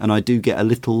 and I do get a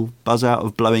little buzz out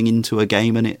of blowing into a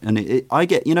game, and I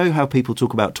get, how people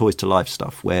talk about Toys to Life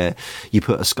stuff where you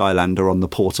put a Skylander on the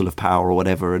portal of power or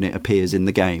whatever and it appears in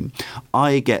the game.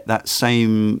 I get that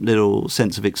same little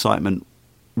sense of excitement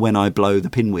when I blow the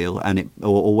pinwheel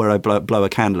or where I blow a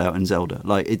candle out in Zelda.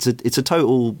 Like it's a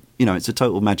total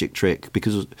magic trick,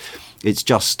 because it's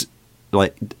just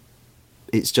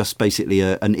basically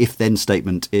an if then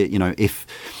statement.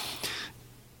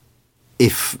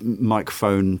 If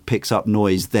microphone picks up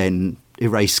noise, then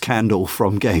erase candle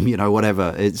from game,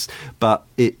 whatever. You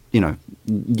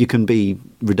can be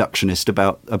reductionist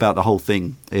about the whole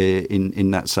thing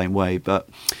in that same way. But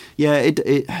yeah,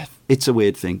 it's a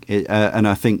weird thing, and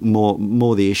I think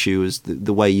more the issue is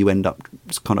the way you end up,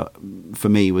 kind of, for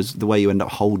me, was the way you end up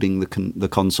holding the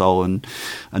console and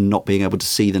not being able to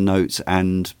see the notes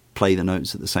and play the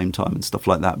notes at the same time and stuff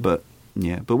like that. But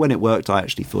when it worked, I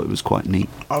actually thought it was quite neat.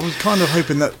 I was kind of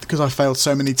hoping that, because I failed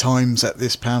so many times at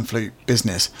this pan flute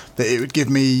business, that it would give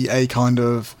me a kind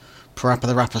of Parappa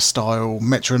the Rapper style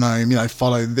metronome,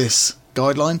 follow this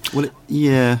guideline. Well,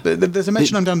 But there's a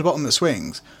metronome down the bottom that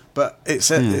swings, but it's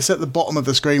at the bottom of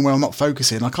the screen where I'm not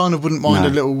focusing. I kind of wouldn't mind a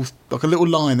little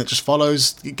line that just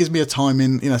follows. It gives me a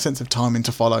timing, sense of timing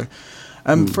to follow.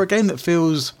 For a game that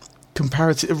feels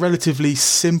relatively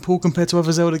simple compared to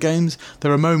other Zelda games,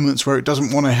 there are moments where it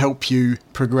doesn't want to help you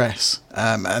progress,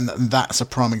 and that's a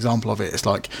prime example of it. It's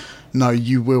like, no,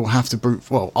 you will have to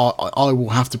I will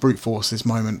have to brute force this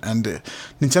moment, and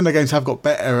Nintendo games have got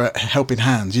better at helping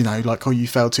hands, like, you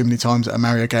failed too many times at a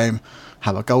Mario game,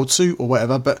 have a gold suit or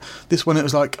whatever. But this one, it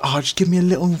was like, just give me a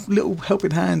little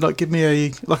helping hand, like give me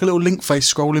a little Link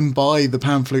face scrolling by the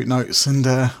pan flute notes, and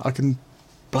I can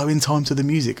blow in time to the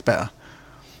music better.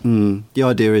 The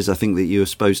idea is, I think, that you're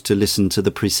supposed to listen to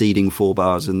the preceding 4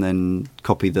 bars and then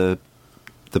copy the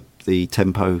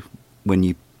tempo when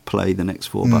you play the next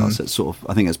 4 bars. That's sort of,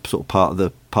 I think, that's sort of part of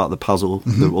the puzzle,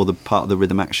 or the part of the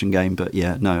rhythm action game. But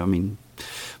yeah, no, I mean,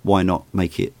 why not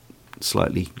make it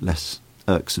slightly less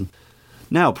irksome?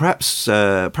 Now, perhaps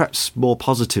more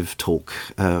positive talk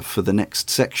for the next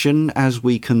section as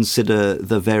we consider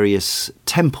the various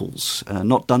temples,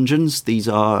 not dungeons. These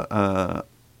are,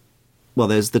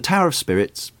 there's the Tower of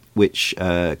Spirits, which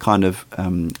kind of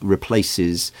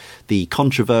replaces the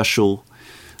controversial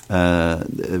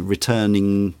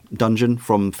returning dungeon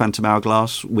from Phantom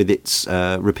Hourglass with its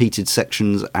repeated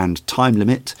sections and time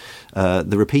limit.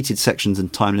 The repeated sections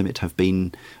and time limit have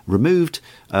been removed,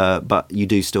 but you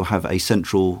do still have a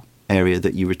central area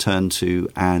that you return to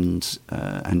and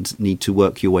need to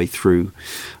work your way through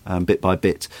bit by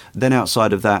bit. Then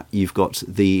outside of that, you've got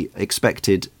the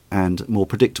expected and more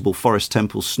predictable forest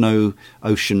temple, snow,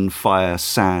 ocean, fire,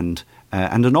 sand,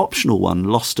 and an optional one,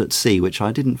 Lost at Sea, which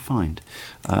I didn't find,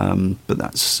 but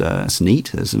that's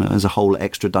neat. There's a whole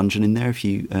extra dungeon in there if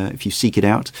you seek it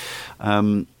out.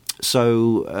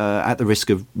 So at the risk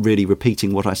of really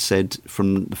repeating what I said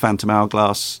from the Phantom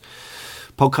Hourglass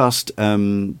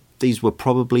podcast, these were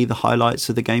probably the highlights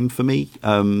of the game for me.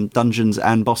 Dungeons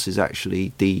and bosses,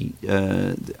 actually. The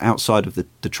outside of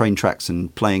the train tracks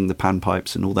and playing the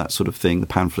panpipes and all that sort of thing, the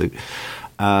pan flute.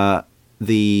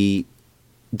 The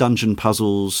dungeon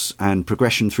puzzles and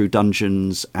progression through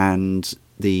dungeons and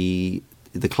the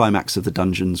climax of the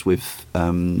dungeons with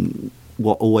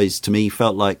what always to me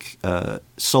felt like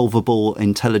solvable,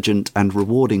 intelligent and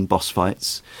rewarding boss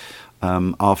fights.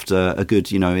 After a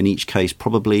good, in each case,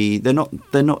 probably they're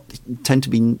not tend to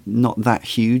be not that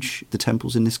huge, the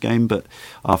temples in this game, but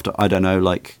after, I don't know,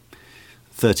 like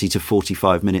 30 to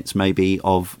 45 minutes maybe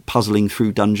of puzzling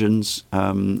through dungeons,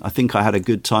 I think I had a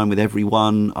good time with every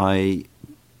one.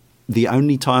 The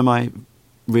only time I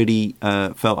really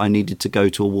felt I needed to go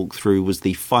to a walkthrough was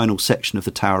the final section of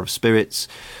the Tower of Spirits,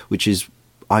 which is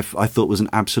I thought was an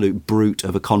absolute brute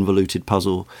of a convoluted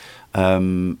puzzle.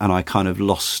 And I kind of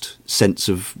lost sense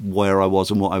of where I was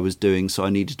and what I was doing, so I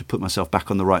needed to put myself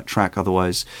back on the right track.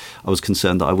 Otherwise, I was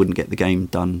concerned that I wouldn't get the game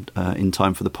done in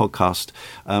time for the podcast.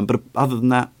 But other than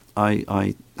that,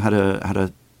 I had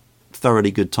a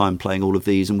thoroughly good time playing all of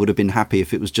these, and would have been happy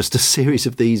if it was just a series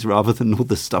of these rather than all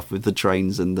the stuff with the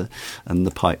trains and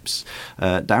the pipes.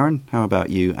 Darren, how about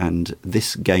you and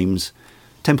this game's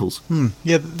temples?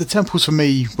 Yeah, the temples for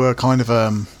me were kind of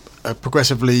a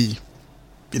progressively.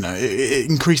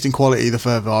 It increased in quality the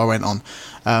further I went on.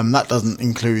 That doesn't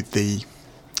include the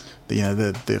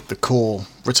core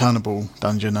returnable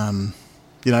dungeon. I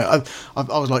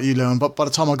was like you, Leon, but by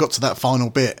the time I got to that final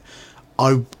bit,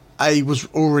 I was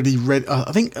already ready.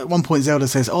 I think at one point Zelda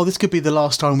says, "Oh, this could be the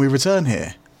last time we return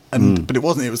here," but it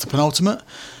wasn't. It was the penultimate.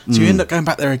 So you end up going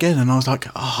back there again, and I was like,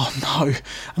 "Oh no!"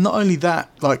 And not only that,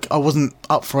 like I wasn't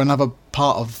up for another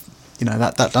part of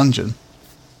that dungeon.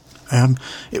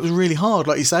 It was really hard,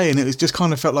 like you say, and it was just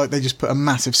kind of felt like they just put a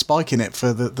massive spike in it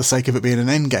for the sake of it being an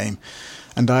end game.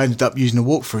 And I ended up using a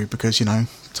walkthrough because,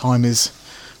 time is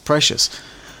precious.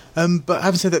 But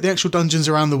having said that, the actual dungeons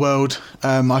around the world,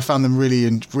 I found them really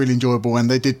enjoyable, and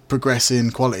they did progress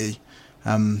in quality.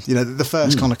 The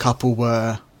first kind of couple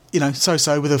were,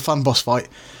 so-so with a fun boss fight.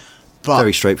 But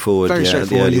very straightforward. Very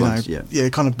straightforward, ones,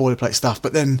 kind of boilerplate stuff.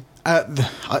 But then,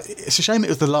 it's a shame it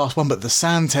was the last one, but the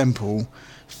Sand Temple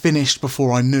finished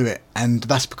before I knew it, and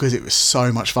that's because it was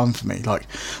so much fun for me. Like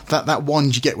that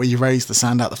wand you get where you raise the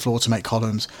sand out the floor to make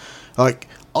columns. Like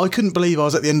I couldn't believe I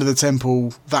was at the end of the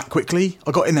temple that quickly.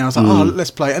 I got in there, I was like, "Oh,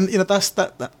 let's play." And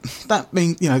that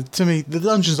means to me the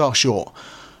dungeons are short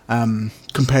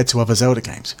compared to other Zelda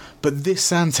games. But this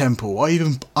Sand Temple, I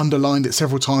even underlined it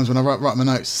several times when I write my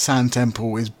notes. Sand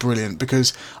Temple is brilliant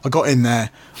because I got in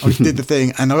there, I did the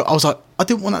thing, and I was like, I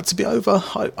didn't want that to be over.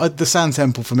 The Sand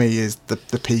Temple for me is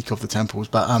the peak of the temples,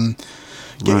 but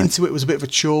getting into it was a bit of a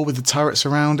chore with the turrets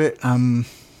around it.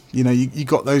 You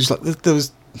got those, like there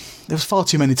was far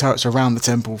too many turrets around the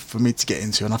temple for me to get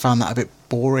into, and I found that a bit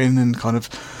boring and kind of,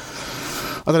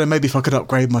 I don't know, maybe if I could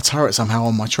upgrade my turret somehow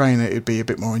on my train, it would be a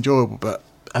bit more enjoyable. But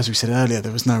as we said earlier,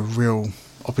 there was no real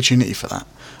opportunity for that.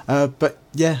 But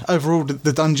yeah, overall,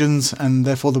 the dungeons and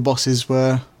therefore the bosses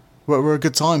were a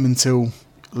good time until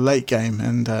late game.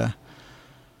 And,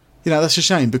 that's a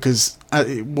shame because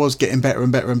it was getting better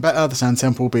and better and better. The Sand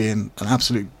Temple being an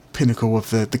absolute pinnacle of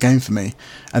the game for me.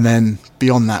 And then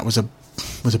beyond that was a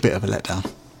bit of a letdown.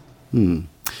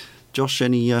 Josh,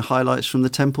 any highlights from the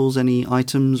temples? Any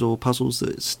items or puzzles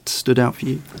that stood out for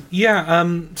you? Yeah,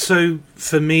 so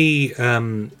for me,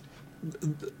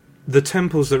 the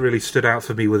temples that really stood out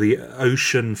for me were the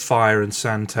ocean, fire, and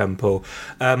sand temple.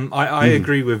 I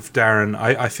agree with Darren.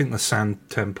 I think the sand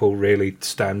temple really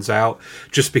stands out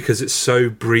just because it's so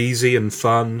breezy and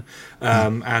fun.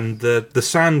 And the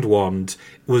sand wand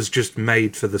was just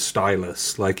made for the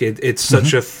stylus. Like it's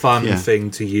such a fun thing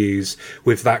to use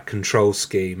with that control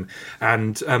scheme,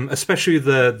 and especially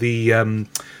the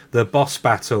boss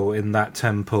battle in that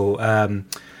temple.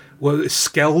 Well,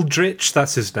 Skeldrich,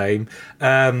 that's his name,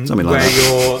 where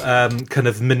you're kind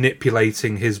of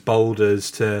manipulating his boulders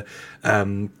to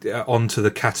onto the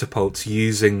catapults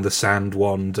using the sand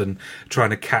wand and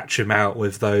trying to catch him out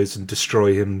with those and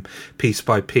destroy him piece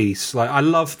by piece. Like, I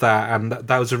love that, and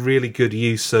that was a really good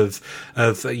use of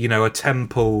a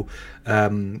temple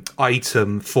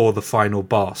item for the final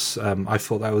boss. I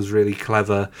thought that was really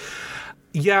clever.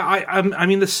 Yeah, I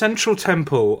mean, the central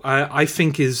temple, I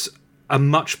think is a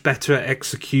much better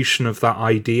execution of that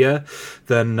idea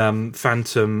than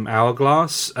Phantom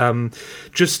Hourglass.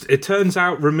 Just, it turns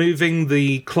out, removing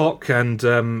the clock and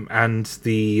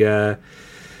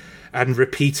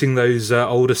repeating those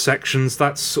older sections,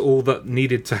 that's all that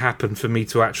needed to happen for me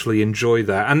to actually enjoy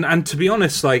that. And to be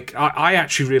honest, like I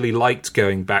actually really liked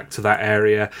going back to that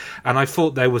area, and I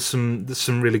thought there was some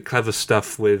really clever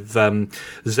stuff with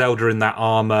Zelda in that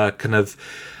armor, kind of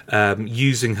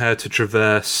using her to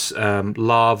traverse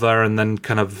lava, and then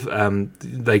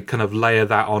they kind of layer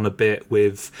that on a bit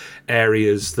with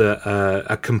areas that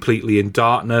are completely in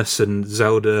darkness, and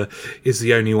Zelda is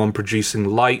the only one producing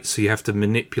light, so you have to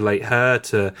manipulate her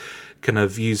to kind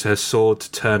of use her sword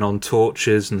to turn on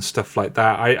torches and stuff like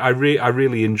that. I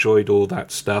really enjoyed all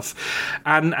that stuff,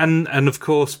 and of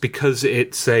course, because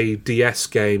it's a DS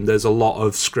game, there's a lot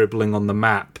of scribbling on the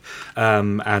map,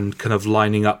 and kind of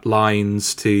lining up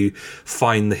lines to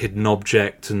find the hidden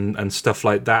object and stuff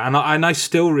like that. And I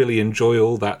still really enjoy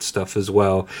all that stuff as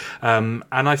well. And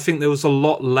I think there was a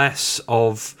lot less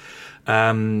of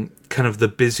kind of the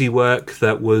busy work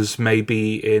that was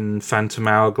maybe in Phantom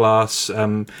Hourglass.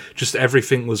 Just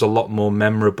everything was a lot more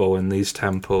memorable in these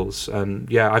temples, and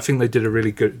yeah, I think they did a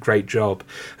really great job,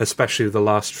 especially the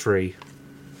last three.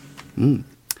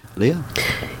 Leah?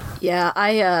 Yeah,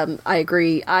 I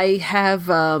agree. I have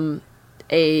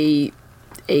a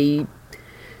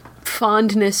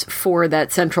fondness for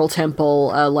that central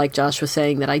temple, like Josh was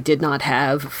saying, that I did not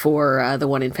have for the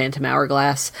one in Phantom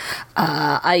Hourglass.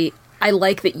 I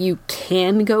like that you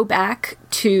can go back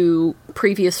to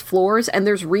previous floors, and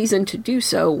there's reason to do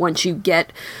so once you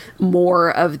get more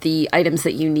of the items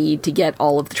that you need to get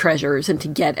all of the treasures and to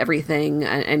get everything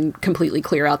and completely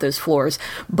clear out those floors.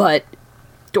 But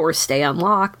doors stay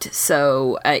unlocked,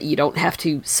 so you don't have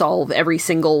to solve every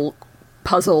single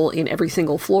puzzle in every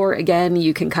single floor again.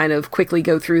 You can kind of quickly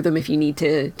go through them if you need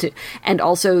to, and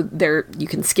also there you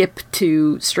can skip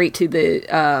straight to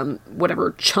the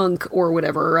whatever chunk or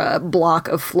whatever block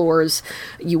of floors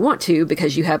you want to,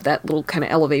 because you have that little kind of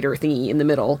elevator thingy in the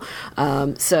middle,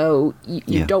 so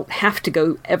you don't have to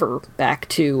go ever back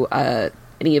to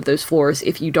any of those floors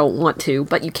if you don't want to,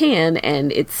 but you can,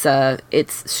 and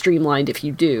it's streamlined if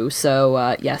you do.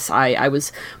 So yes, I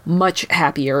was much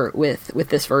happier with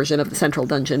this version of the central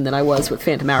dungeon than I was with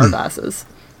Phantom Hourglasses.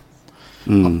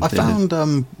 I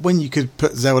found when you could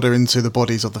put Zelda into the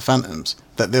bodies of the phantoms,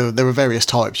 that there were various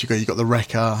types. You got the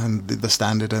Wrecker and the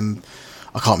standard, and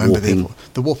I can't remember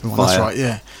the warping one. Fire. That's right,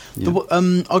 yeah.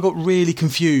 I got really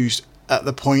confused at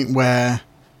the point where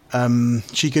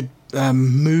she could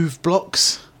move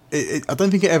blocks. I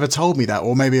don't think it ever told me that,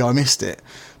 or maybe I missed it.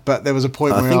 But there was a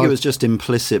point where I think it was just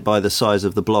implicit by the size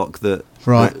of the block that.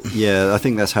 Right. I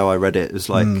think that's how I read it. It was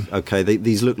like, okay,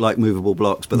 these look like movable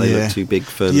blocks, but they look too big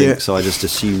for Link, so I just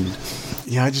assumed.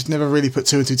 Yeah, I just never really put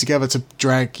two and two together to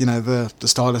drag, the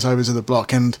stylus over to the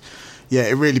block, and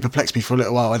it really perplexed me for a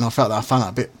little while, and I found that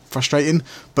a bit frustrating,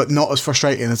 but not as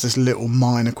frustrating as this little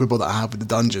minor quibble that I have with the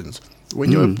dungeons. When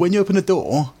you open a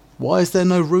door, why is there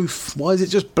no roof? Why is it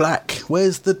just black?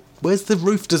 Where's the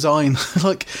roof design?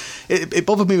 Like, it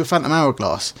bothered me with Phantom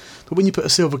Hourglass. But when you put a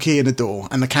silver key in a door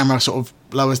and the camera sort of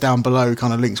lowers down below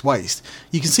kind of Link's waist,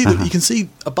 you can see that you can see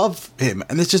above him,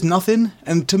 and there's just nothing.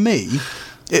 And to me,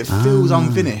 it feels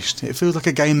unfinished. It feels like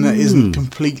a game that isn't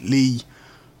completely,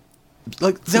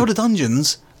 like Zelda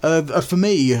Dungeons. For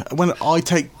me, when I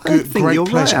take great pleasure,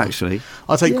 right, actually,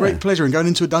 I take great pleasure in going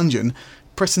into a dungeon,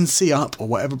 pressing C up or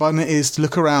whatever button it is to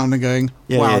look around and going,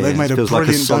 wow, they've made a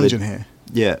brilliant dungeon here.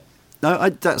 Yeah. No,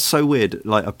 that's so weird.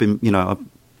 Like, I've been,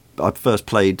 I first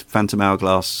played Phantom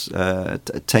Hourglass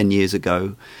 10 years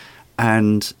ago,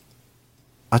 and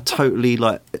I totally,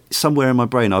 like, somewhere in my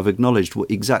brain I've acknowledged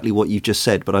exactly what you've just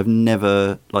said, but I've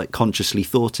never, like, consciously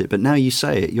thought it. But now you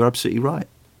say it, you're absolutely right.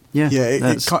 Yeah,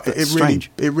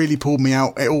 it really pulled me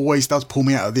out. It always does pull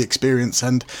me out of the experience,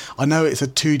 and I know it's a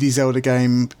 2D Zelda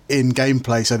game in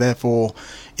gameplay, so therefore,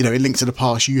 you know, in Link to the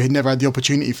Past, you had never had the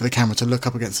opportunity for the camera to look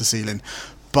up against the ceiling.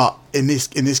 But in this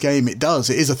game, it does.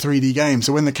 It is a 3D game,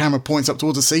 so when the camera points up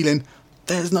towards the ceiling,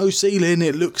 there's no ceiling.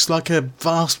 It looks like a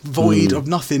vast void of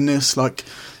nothingness. Like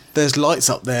there's lights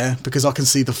up there because I can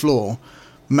see the floor.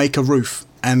 Make a roof,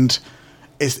 and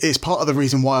it's part of the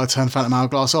reason why I turned Phantom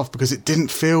Hourglass off, because it didn't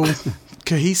feel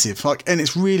cohesive. Like, and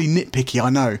it's really nitpicky,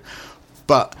 I know,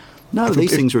 but no,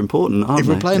 these things are important, aren't they? If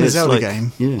we're playing a Zelda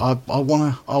game, I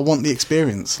want the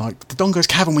experience. Like the Dongo's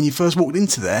Cavern, when you first walked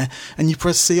into there and you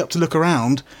press C up to look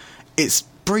around, it's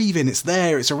breathing, it's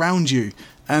there, it's around you.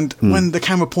 And when the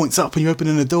camera points up and you open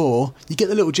in a door, you get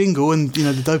the little jingle and, you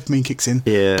know, the dopamine kicks in.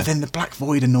 Yeah. But then the black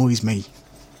void annoys me.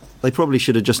 They probably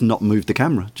should have just not moved the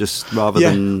camera, just rather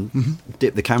than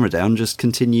dip the camera down, just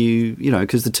continue, you know,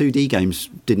 because the 2D games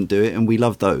didn't do it and we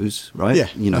love those, right? Yeah,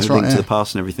 you know, that's Link right, to the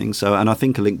Past and everything. So, and I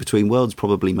think A Link Between Worlds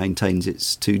probably maintains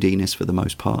its 2D-ness for the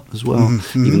most part as well,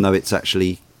 even though it's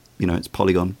actually, you know, it's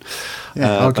polygon.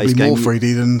 Yeah, arguably more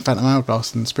 3D than Phantom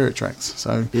Hourglass and Spirit Tracks.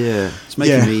 So yeah, it's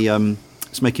making me...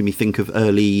 It's making me think of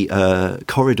early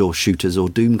corridor shooters or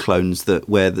Doom clones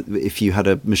if you had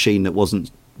a machine that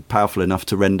wasn't powerful enough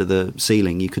to render the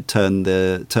ceiling, you could turn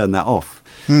that off.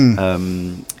 You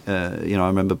know, I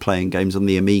remember playing games on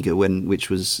the Amiga which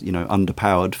was, you know,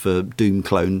 underpowered for Doom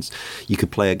clones. You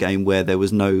could play a game where there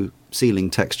was no ceiling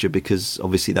texture because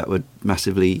obviously that would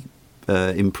massively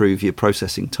improve your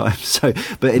processing time. So,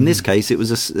 but in this case, it's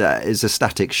a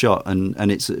static shot,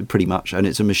 and it's pretty much, and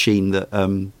it's a machine that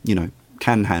you know,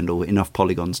 can handle enough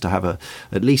polygons to have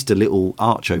at least a little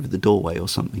arch over the doorway or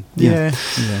something. Yeah.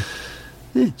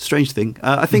 Strange thing.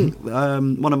 I think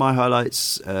one of my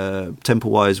highlights,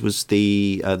 temple-wise, was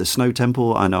the Snow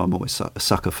Temple. I know I'm always a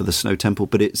sucker for the Snow Temple,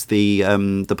 but it's the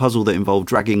puzzle that involved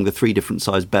dragging the 3 different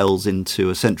sized bells into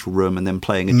a central room and then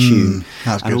playing a tune.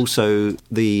 And good. Also,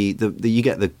 the you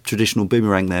get the traditional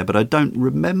boomerang there, but I don't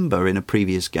remember in a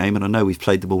previous game, and I know we've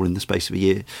played them all in the space of a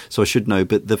year, so I should know.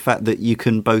 But the fact that you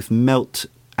can both melt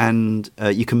and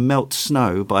you can melt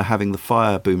snow by having the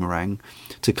fire boomerang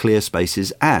to clear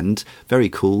spaces, and very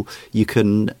cool, you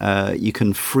can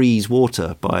freeze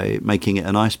water by making it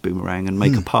an ice boomerang and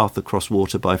make a path across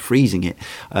water by freezing it.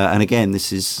 And again,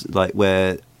 this is like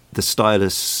where the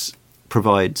stylus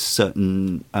provides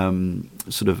certain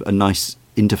sort of a nice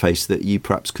interface that you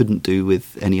perhaps couldn't do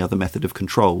with any other method of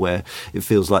control, where it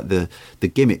feels like the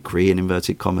gimmickry, in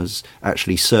inverted commas,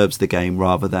 actually serves the game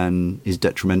rather than is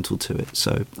detrimental to it.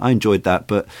 So I enjoyed that.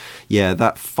 But yeah,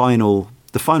 the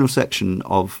final section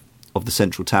of the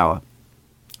central tower,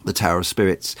 the Tower of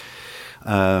Spirits,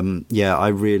 I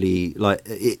really like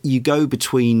it. You go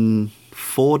between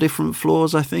 4 different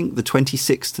floors, I think, the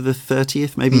 26th to the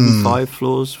 30th, maybe even 5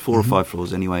 floors, 4 or 5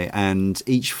 floors anyway, and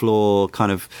each floor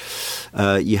kind of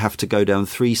you have to go down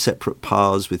 3 separate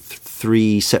paths with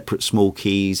 3 separate small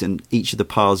keys, and each of the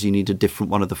paths you need a different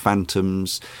one of the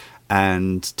phantoms.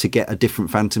 And to get a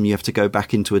different phantom, you have to go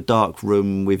back into a dark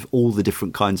room with all the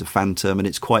different kinds of phantom, and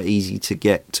it's quite easy to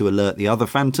get to alert the other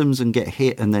phantoms and get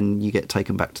hit, and then you get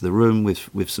taken back to the room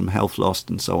with some health lost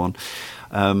and so on.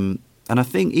 And I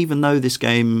think even though this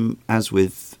game, as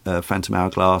with Phantom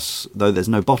Hourglass, though there's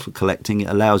no bottle collecting, it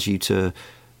allows you to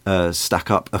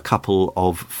stack up a couple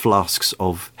of flasks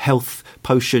of health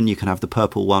potion. You can have the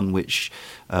purple one, which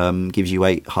gives you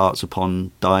 8 hearts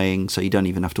upon dying, so you don't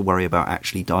even have to worry about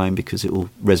actually dying because it will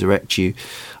resurrect you.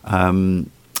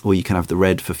 Or you can have the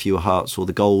red for fewer hearts, or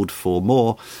the gold for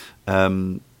more.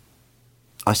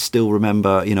 I still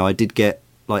remember, you know, I did get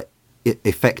like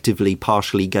effectively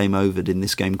partially game overed in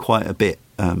this game quite a bit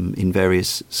in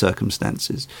various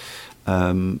circumstances.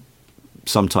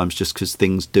 Sometimes just because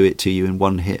things do it to you in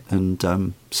one hit,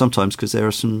 and sometimes because there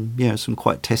are some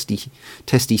quite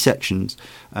testy sections.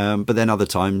 But then other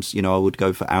times, you know, I would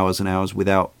go for hours and hours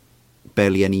without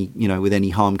barely any, you know, with any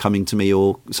harm coming to me.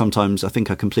 Or sometimes I think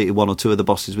I completed 1 or 2 of the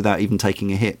bosses without even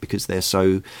taking a hit because they're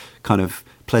so kind of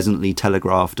pleasantly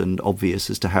telegraphed and obvious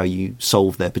as to how you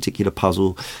solve their particular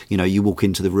puzzle. You know, you walk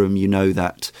into the room, you know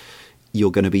that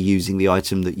you're going to be using the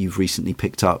item that you've recently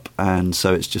picked up, and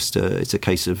so it's just it's a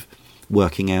case of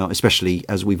working out, especially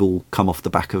as we've all come off the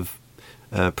back of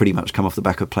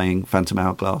playing Phantom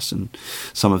Hourglass, and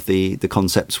some of the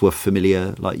concepts were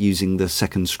familiar, like using the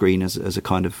second screen as a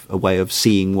kind of a way of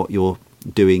seeing what you're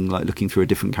doing, like looking through a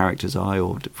different character's eye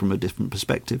or from a different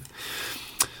perspective.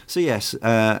 So yes,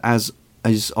 as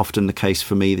is often the case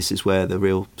for me, this is where the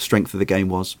real strength of the game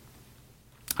was.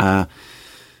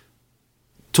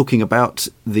 Talking about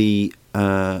the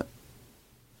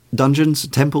dungeons,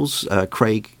 temples,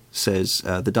 Craig says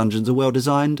the dungeons are well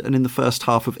designed, and in the first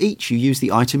half of each you use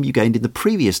the item you gained in the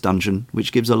previous dungeon,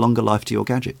 which gives a longer life to your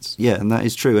gadgets. Yeah, and that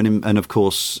is true. And of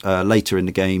course, later in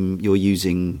the game, you're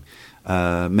using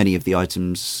many of the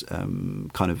items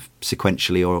kind of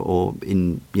sequentially or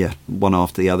in one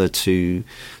after the other to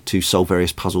solve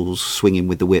various puzzles, swinging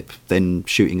with the whip, then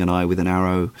shooting an eye with an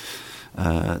arrow,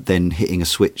 then hitting a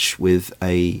switch with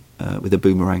a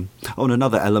boomerang. Oh, and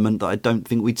another element that I don't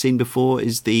think we'd seen before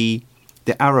is the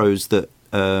arrows that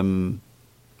are in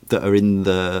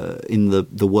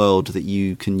the world that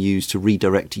you can use to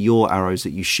redirect your arrows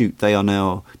that you shoot. They are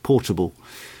now portable.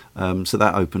 So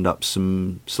that opened up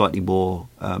some slightly more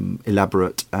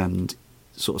elaborate and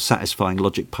sort of satisfying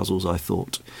logic puzzles, I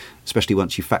thought, especially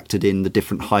once you factored in the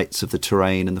different heights of the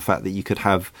terrain and the fact that you could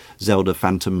have Zelda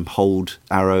Phantom hold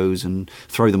arrows and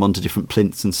throw them onto different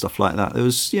plinths and stuff like that. There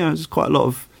was quite a lot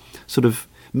of sort of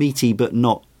meaty but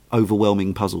not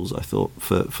overwhelming puzzles, I thought,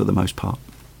 for the most part.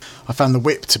 I found the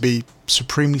whip to be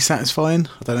supremely satisfying.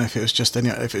 I don't know if it was just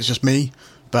just me,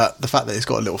 but the fact that it's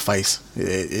got a little face,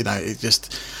 it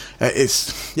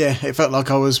felt like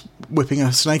I was whipping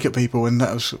a snake at people, and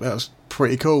that was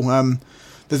pretty cool.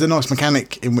 There's a nice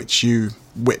mechanic in which you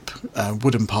whip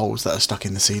wooden poles that are stuck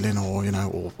in the ceiling,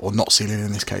 or not ceiling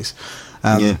in this case.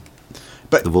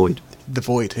 But the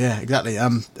void, yeah, exactly.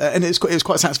 And it was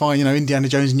quite satisfying, Indiana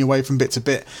Jones in your way from bit to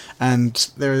bit,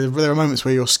 and there are moments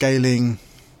where you're scaling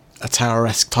a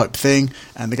tower-esque type thing,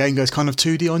 and the game goes kind of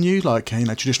 2D on you, like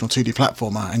traditional 2D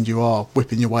platformer, and you are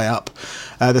whipping your way up.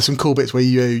 There's some cool bits where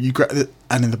you grab,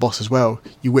 and in the boss as well,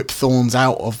 you whip thorns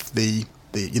out of the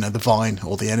vine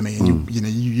or the enemy, and you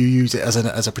use it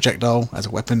as a projectile, as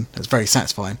a weapon. It's very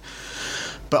satisfying.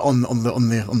 But on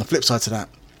the flip side to that,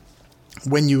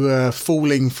 when you were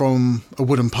falling from a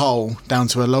wooden pole down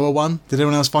to a lower one, did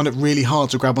anyone else find it really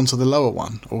hard to grab onto the lower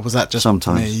one, or was that just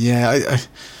sometimes me? Yeah,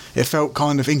 it felt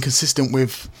kind of inconsistent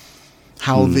with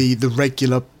how the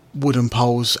regular wooden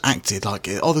poles acted. Like,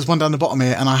 there's one down the bottom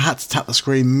here, and I had to tap the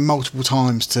screen multiple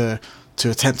times to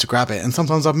attempt to grab it, and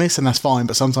sometimes I'd miss, and that's fine,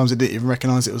 but sometimes it didn't even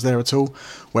recognise it was there at all,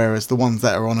 whereas the ones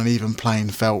that are on an even plane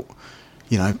felt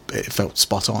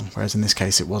spot on, whereas in this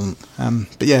case it wasn't.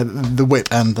 But yeah, the whip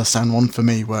and the San Juan for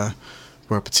me were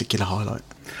a particular highlight.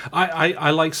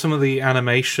 I like some of the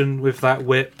animation with that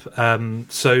whip.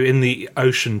 So in the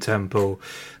Ocean Temple,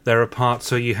 there are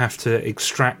parts where you have to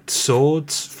extract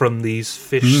swords from these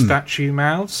fish statue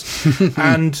mouths.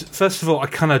 And first of all, I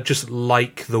kind of just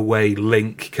like the way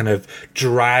Link kind of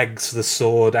drags the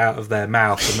sword out of their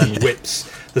mouth and then whips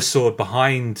the sword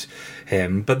behind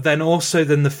him. But then also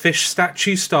the fish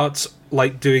statue starts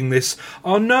like doing this,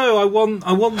 oh no, I want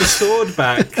the sword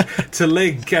back to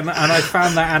Link, and I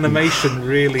found that animation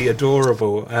really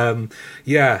adorable.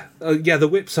 The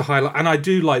whip's a highlight, and I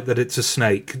do like that it's a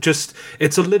snake. Just,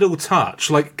 it's a little touch,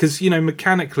 like, because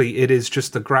mechanically it is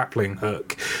just a grappling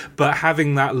hook, but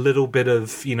having that little bit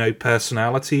of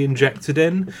personality injected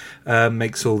in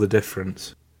makes all the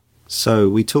difference. So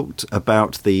we talked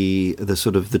about the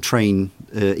sort of the train,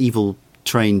 evil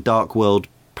train, Dark World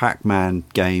Pac-Man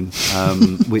game,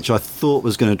 which I thought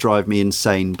was going to drive me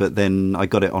insane, but then I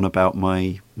got it on about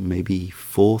my maybe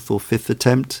fourth or fifth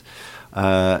attempt.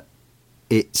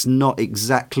 It's not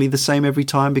exactly the same every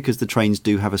time, because the trains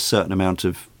do have a certain amount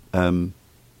of I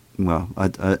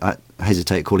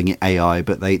hesitate calling it AI,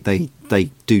 but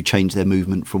they do change their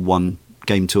movement from one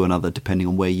game to another depending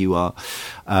on where you are,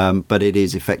 but it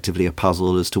is effectively a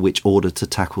puzzle as to which order to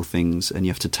tackle things, and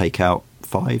you have to take out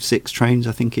 5-6 trains,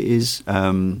 I think it is,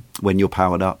 when you're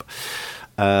powered up.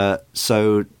 But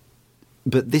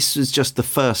this is just the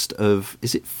first of,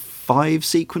 is it 5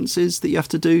 sequences that you have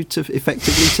to do to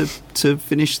effectively to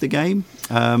finish the game?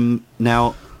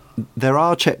 Now there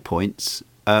are checkpoints.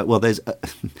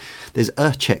 There's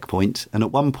a checkpoint, and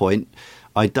at one point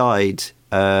I died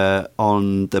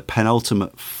on the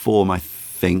penultimate form, I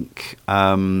think.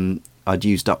 I'd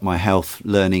used up my health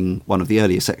learning one of the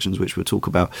earlier sections, which we'll talk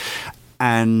about.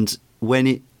 And when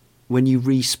you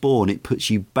respawn, it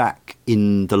puts you back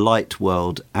in the light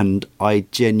world, and I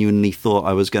genuinely thought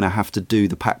I was going to have to do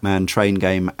the Pac-Man train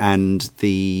game and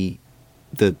the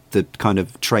kind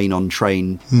of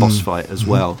train-on-train boss fight as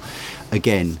well.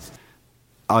 Again,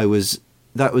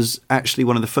 that was actually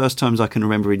one of the first times I can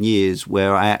remember in years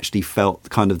where I actually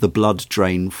felt kind of the blood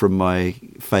drain from my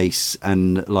face,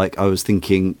 and like I was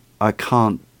thinking, I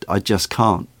just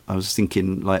can't. I was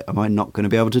thinking, like, am I not going to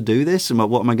be able to do this?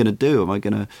 What am I going to do? Am I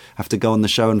going to have to go on the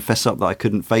show and fess up that I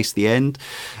couldn't face the end?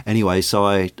 Anyway, so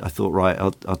I thought, right,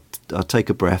 I'll take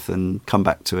a breath and come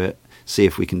back to it, see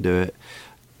if we can do it.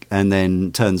 And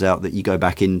then turns out that you go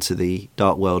back into the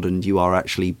Dark World and you are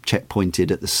actually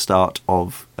checkpointed at the start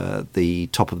of the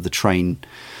top of the train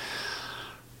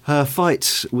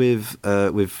fight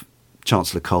with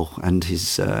Chancellor Cole and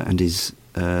his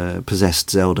possessed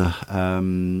Zelda.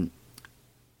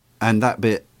 And that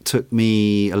bit took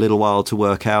me a little while to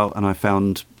work out, and I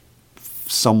found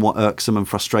somewhat irksome and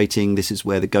frustrating. This is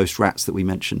where the ghost rats that we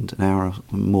mentioned an hour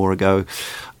or more ago,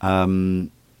 and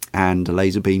a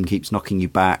laser beam keeps knocking you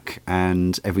back,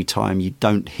 and every time you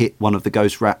don't hit one of the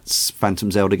ghost rats,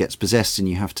 Phantom Zelda gets possessed and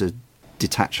you have to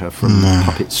detach her from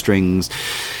puppet strings.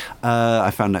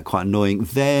 I found that quite annoying.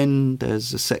 Then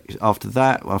there's a section after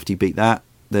you beat that,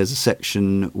 there's a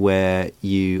section where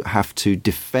you have to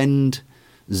defend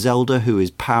Zelda, who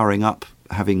is powering up,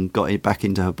 having got it back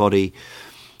into her body.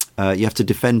 You have to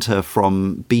defend her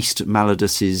from Beast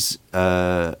Maladus's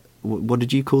what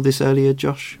did you call this earlier,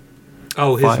 Josh?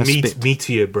 Oh, his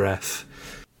meteor breath.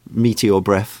 Meteor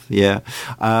breath, yeah.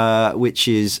 Which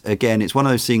is, again, it's one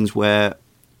of those things where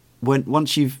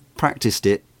once you've practiced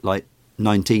it like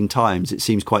 19 times, it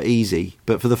seems quite easy.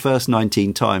 But for the first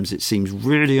 19 times, it seems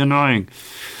really annoying.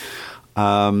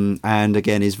 And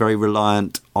again, is very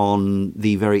reliant on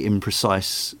the very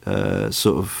imprecise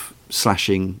sort of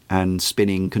slashing and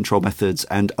spinning control methods.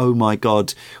 And oh my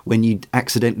god, when you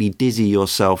accidentally dizzy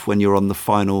yourself when you're on the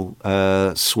final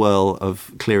swirl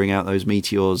of clearing out those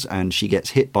meteors and she gets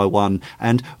hit by one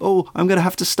and I'm going to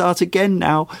have to start again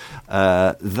now,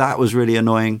 that was really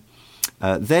annoying.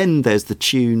 Then there's the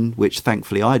tune, which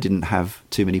thankfully I didn't have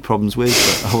too many problems with,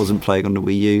 but I wasn't playing on the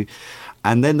Wii U.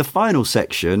 And then the final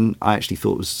section I actually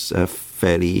thought was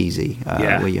fairly easy,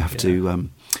 where you have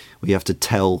to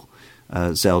tell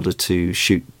Zelda to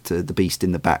shoot the beast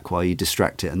in the back while you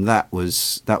distract it, and that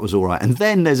was all right. And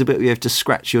then there's a bit where you have to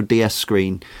scratch your DS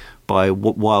screen by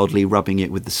wildly rubbing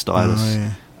it with the stylus.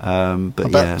 I bet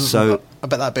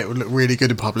that bit would look really good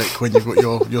in public when you've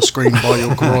got your screen by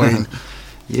your groin.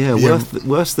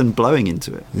 Worse than blowing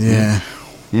into it.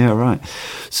 Yeah, right.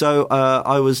 So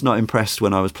I was not impressed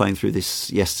when I was playing through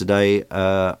this yesterday.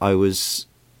 I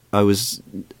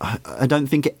don't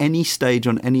think at any stage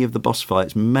on any of the boss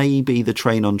fights, maybe the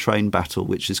train-on-train battle,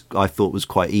 which I thought was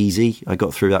quite easy. I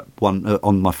got through that one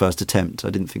on my first attempt. I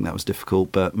didn't think that was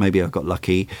difficult, but maybe I got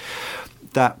lucky.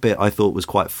 That bit I thought was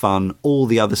quite fun. All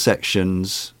the other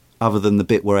sections, other than the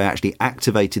bit where I actually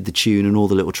activated the tune and all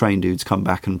the little train dudes come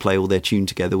back and play all their tune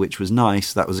together, which was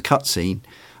nice. That was a cutscene.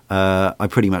 I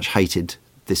pretty much hated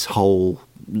this whole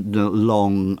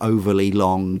overly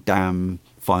long, damn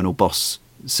final boss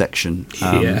section.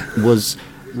 Was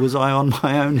I on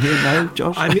my own here? No,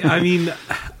 Josh? I mean,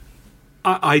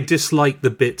 I dislike the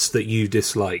bits that you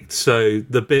disliked. So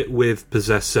the bit with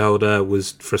Possessed Zelda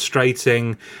was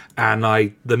frustrating, and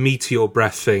the meteor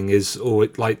breath thing is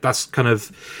always like, that's kind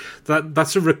of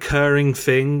that's a recurring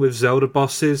thing with Zelda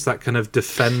bosses, that kind of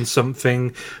defend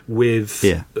something with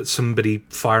somebody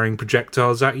firing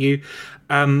projectiles at you.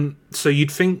 So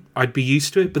you'd think I'd be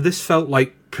used to it, but this felt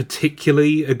like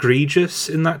particularly egregious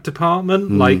in that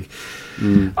department.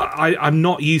 I'm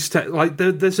not used to, like,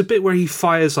 there's a bit where he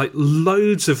fires like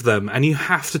loads of them and you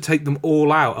have to take them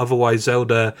all out, otherwise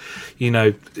Zelda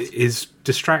is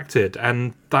distracted,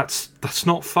 and that's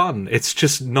not fun. It's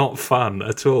just not fun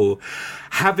at all.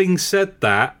 Having said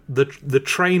that, the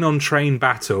train on train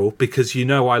battle, because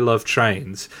I love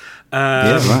trains,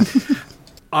 I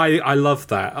love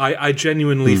that. I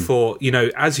genuinely thought,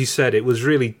 as you said, it was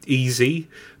really easy,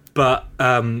 but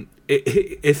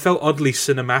it felt oddly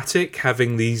cinematic,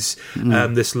 having these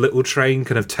this little train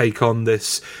kind of take on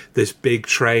this big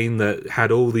train that had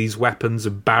all these weapons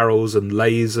and barrels and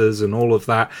lasers and all of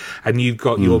that, and you've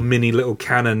got your mini little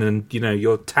cannon, and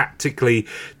you're tactically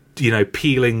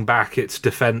peeling back its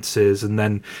defenses and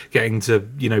then getting to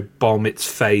bomb its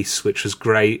face, which was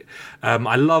great.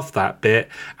 I love that bit,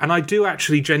 and I do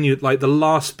actually genuinely like the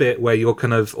last bit where you're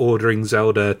kind of ordering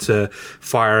Zelda to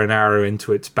fire an arrow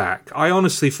into its back. I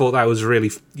honestly thought that was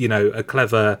really a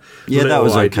clever that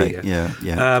was idea.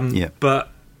 Okay. But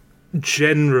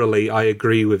generally I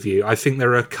agree with you. I think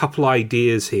there are a couple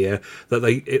ideas here that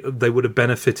they would have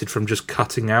benefited from just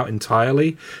cutting out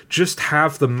entirely. Just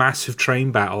have the massive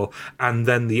train battle and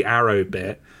then the arrow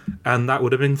bit, and that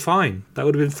would have been fine.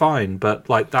 But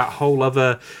like that whole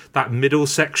that middle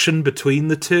section between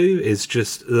the two is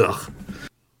just ugh.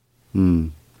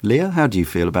 Leah, how do you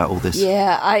feel about all this?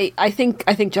 Yeah, I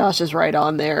think Josh is right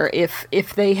on there.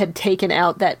 If they had taken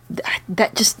out that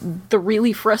just the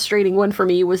really frustrating one for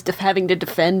me was having to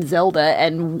defend Zelda,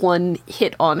 and one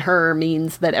hit on her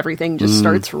means that everything just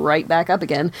starts right back up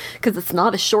again, because it's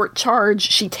not a short charge.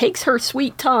 She takes her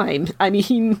sweet time. I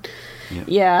mean,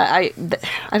 I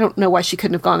don't know why she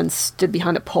couldn't have gone and stood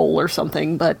behind a pole or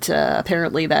something, but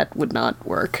apparently that would not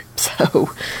work.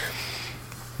 So.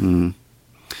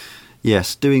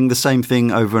 Yes, doing the same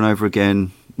thing over and over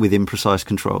again with imprecise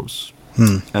controls.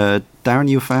 Darren,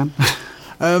 you a fan?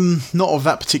 Not of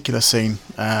that particular scene,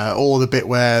 or the bit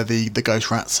where the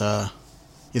ghost rats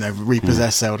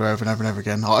repossess Zelda over and over and over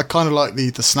again. I kind of like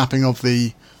the snapping of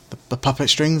the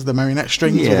puppet strings, the marionette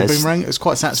strings with the boomerang. It was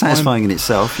quite satisfying. Satisfying in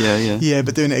itself, yeah. Yeah,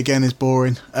 but doing it again is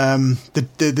boring.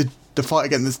 The fight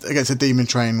against the demon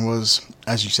train was,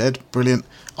 as you said, brilliant.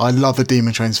 I love the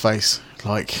demon train's face.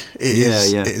 Like, it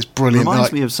is brilliant. It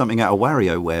reminds me of something out of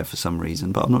WarioWare for some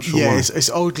reason, but I'm not sure why.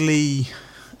 It's oddly,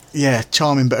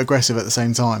 charming but aggressive at the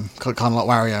same time. Kind of like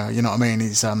Wario, you know what I mean?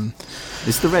 It's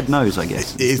the red nose, I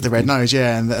guess. It is the red nose,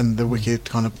 yeah, and the wicked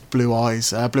kind of blue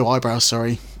eyebrows,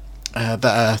 that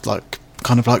are like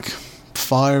kind of like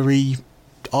fiery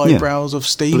eyebrows of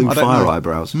steam. Blue fire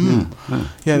eyebrows.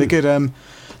 Yeah, they're good.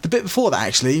 The bit before that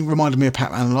actually reminded me of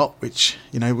Pac-Man a lot, which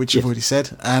you've already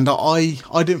said, and I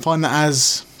didn't find that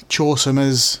as choresome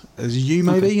as you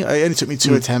maybe. Okay. It only took me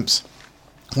 2 attempts,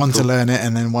 one to learn it,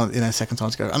 and then one second time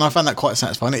to go, and I found that quite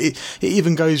satisfying. It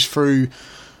even goes through,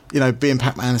 being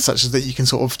Pac-Man such as that you can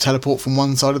sort of teleport from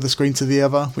one side of the screen to the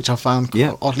other, which I found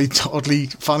oddly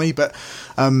funny, but.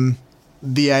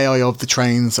 The AI of the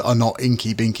trains are not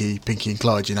Inky, Binky, Pinky and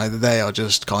Clyde, they are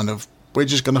just kind of, we're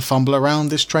just going to fumble around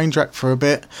this train track for a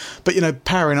bit. But,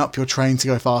 powering up your train to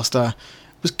go faster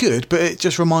was good, but it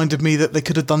just reminded me that they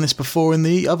could have done this before in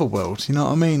the other world, you know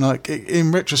what I mean? Like,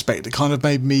 in retrospect, it kind of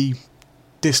made me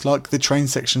dislike the train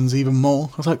sections even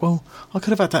more. I was like, well, I could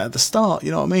have had that at the start,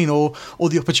 you know what I mean? Or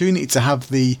the opportunity to have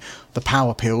the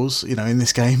power pills, in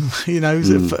this game,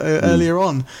 earlier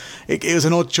on. It was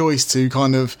an odd choice to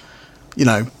kind of,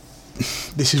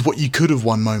 this is what you could have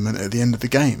won moment at the end of the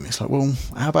game. It's like, well,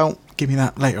 how about give me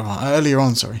that earlier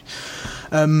on, sorry.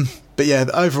 But yeah,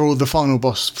 overall, the final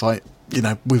boss fight,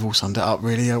 we've all summed it up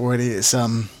really already. It's a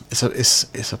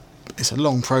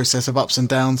long process of ups and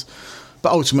downs,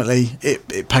 but ultimately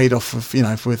it paid off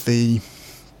with the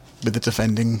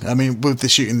defending. I mean, with the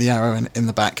shooting the arrow in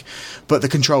the back, but the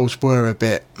controls were a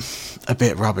bit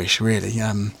rubbish, really.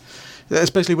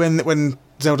 Especially when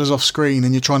Zelda's off screen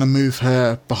and you're trying to move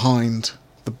her behind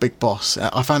the big boss.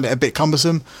 I found it a bit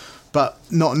cumbersome, but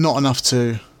not enough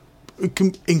to,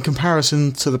 in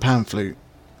comparison to the pan flute,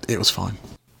 it was fine.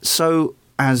 So,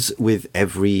 as with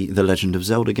every The Legend of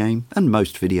Zelda game, and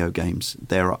most video games,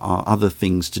 there are other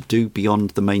things to do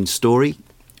beyond the main story.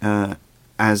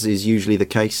 As is usually the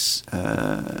case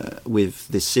with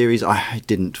this series, I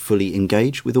didn't fully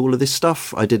engage with all of this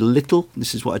stuff. I did a little.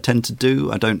 This is what I tend to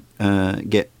do. I don't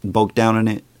get bogged down in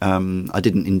it. I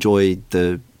didn't enjoy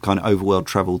the kind of overworld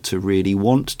travel to really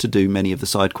want to do many of the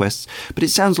side quests. But it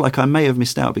sounds like I may have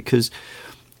missed out because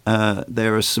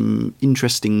there are some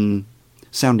interesting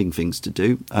sounding things to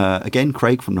do. Again,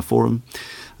 Craig from the forum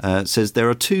says there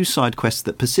are 2 side quests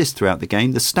that persist throughout the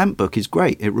game. The stamp book is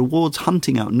great. It rewards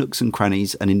hunting out nooks and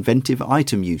crannies and inventive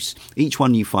item use. Each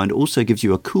one you find also gives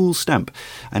you a cool stamp,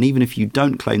 and even if you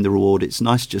don't claim the reward, it's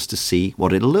nice just to see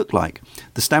what it'll look like.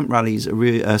 The stamp rallies are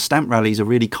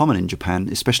really common in Japan,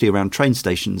 especially around train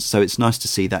stations, so it's nice to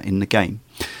see that in the game.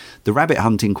 The rabbit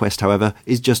hunting quest, however,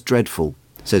 is just dreadful,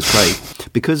 says Craig.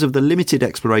 Because of the limited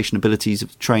exploration abilities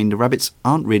of the train, the rabbits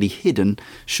aren't really hidden.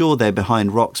 Sure, they're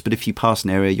behind rocks, but if you pass an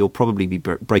area, you'll probably be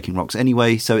breaking rocks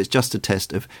anyway, so it's just a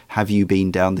test of, have you been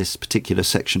down this particular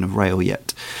section of rail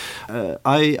yet?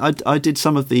 I did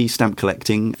some of the stamp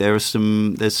collecting. There's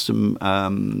some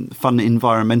fun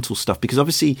environmental stuff, because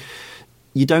obviously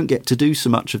you don't get to do so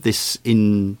much of this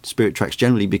in Spirit Tracks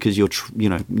generally because you're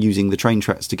using the train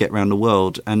tracks to get around the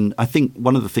world. And I think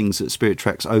one of the things that Spirit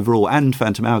Tracks overall, and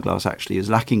Phantom Hourglass actually, is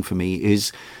lacking for me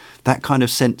is that kind of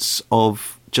sense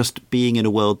of just being in a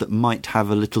world that might have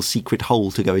a little secret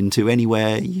hole to go into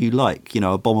anywhere you like, a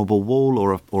bombable wall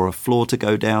or a floor to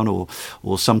go down or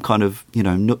some kind of,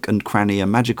 nook and cranny, a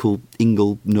magical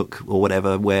ingle nook or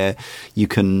whatever, where you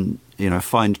can,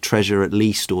 find treasure at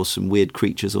least, or some weird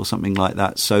creatures or something like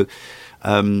that. So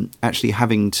actually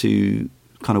having to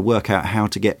kind of work out how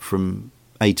to get from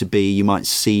A to B, you might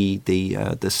see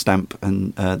the stamp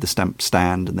and the stamp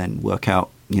stand, and then work out,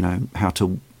 how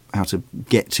to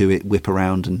get to it, whip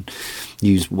around and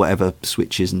use whatever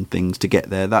switches and things to get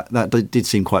there. That did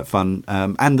seem quite fun,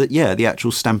 and that the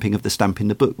actual stamping of the stamp in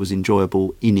the book was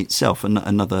enjoyable in itself, and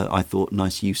another, I thought,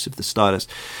 nice use of the stylus.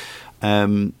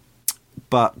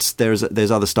 But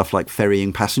there's other stuff like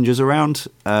ferrying passengers around,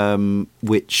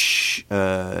 which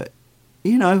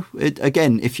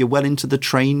again, if you're well into the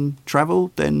train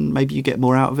travel, then maybe you get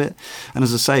more out of it. And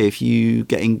as I say, if you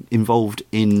get involved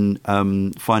in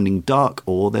finding dark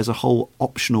ore, there's a whole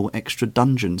optional extra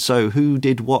dungeon. So who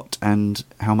did what and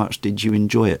how much did you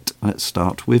enjoy it? Let's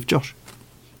start with Josh.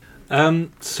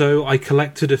 So I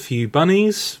collected a few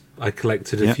bunnies, I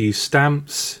collected a few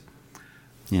stamps,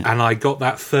 and I got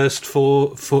that first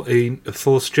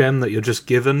force gem that you're just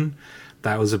given.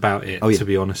 That was about it, to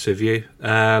be honest with you.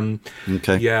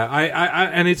 Okay. Yeah, I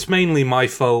and it's mainly my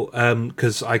fault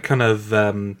because I kind of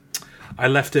I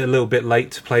left it a little bit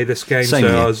late to play this game, Same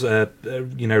here. I was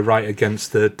right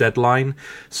against the deadline,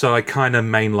 so I kind of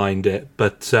mainlined it.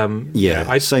 But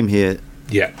same here.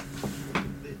 Yeah,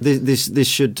 we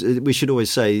should always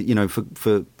say,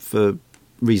 for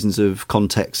reasons of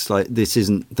context, like this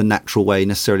isn't the natural way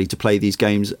necessarily to play these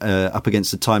games up against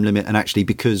the time limit, and actually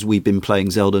because we've been playing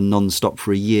Zelda non-stop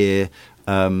for a year,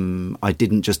 I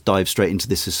didn't just dive straight into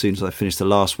this as soon as I finished the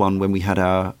last one. When we had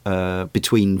our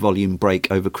between volume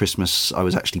break over Christmas, I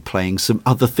was actually playing some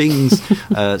other things.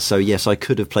 So yes, I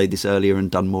could have played this earlier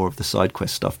and done more of the side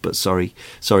quest stuff, but sorry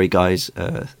guys,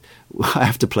 I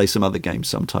have to play some other games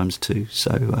sometimes too.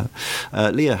 So,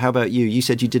 Leah, how about you? You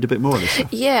said you did a bit more of this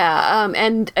stuff. Yeah,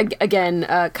 and again,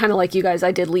 kind of like you guys,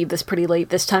 I did leave this pretty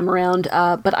late this time around.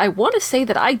 But I want to say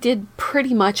that I did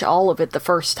pretty much all of it the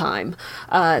first time.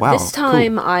 Wow, this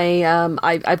time, cool.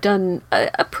 I've done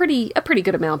a pretty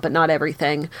good amount, but not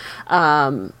everything.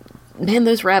 Man,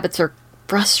 those rabbits are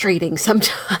frustrating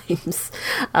sometimes,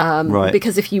 right.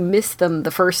 Because if you miss them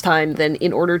the first time, then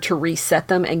in order to reset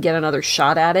them and get another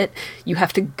shot at it, you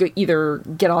have to either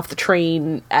get off the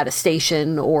train at a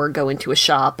station or go into a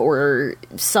shop or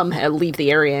somehow leave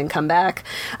the area and come back.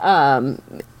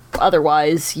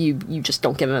 Otherwise, you just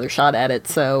don't get another shot at it.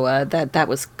 So that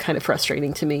was kind of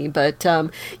frustrating to me. But I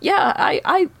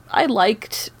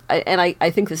liked, and I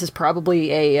think this is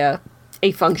probably a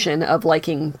function of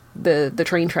liking the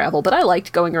train travel, but I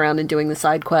liked going around and doing the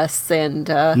side quests, and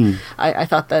I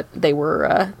thought that they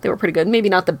were pretty good. Maybe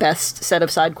not the best set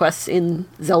of side quests in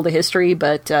Zelda history,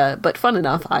 but fun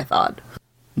enough, I thought.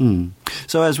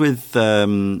 So as with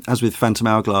Phantom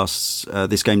Hourglass,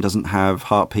 this game doesn't have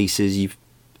heart pieces. You've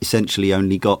essentially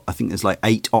only got, I think there's like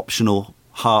 8 optional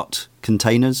heart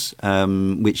containers,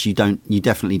 which you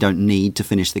definitely don't need to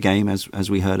finish the game,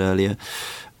 as we heard earlier.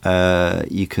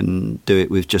 You can do it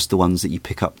with just the ones that you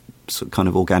pick up sort of kind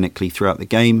of organically throughout the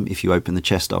game. If you open the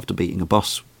chest after beating a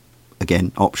boss,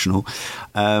 again, optional.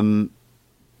 And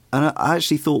I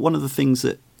actually thought one of the things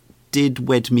that did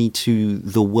wed me to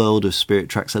the world of Spirit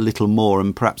Tracks a little more,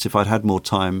 and perhaps if I'd had more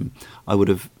time, I would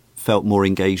have felt more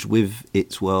engaged with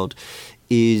its world,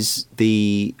 is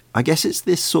I guess it's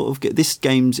this sort of this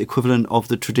game's equivalent of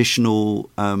the traditional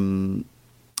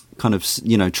kind of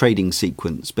trading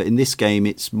sequence, but in this game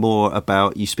it's more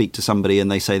about you speak to somebody and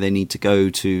they say they need to go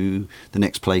to the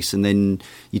next place, and then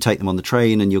you take them on the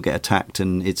train and you'll get attacked,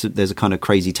 and there's a kind of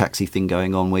crazy taxi thing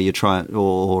going on where you're trying,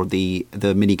 or the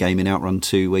mini game in Outrun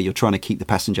 2 where you're trying to keep the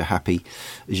passenger happy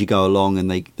as you go along,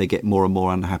 and they get more and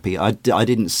more unhappy. I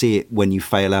didn't see it when you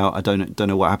fail out. I don't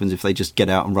know what happens if they just get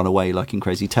out and run away like in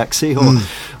Crazy Taxi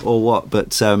or what,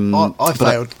 but I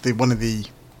failed one of the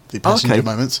passenger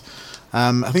moments.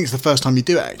 I think it's the first time you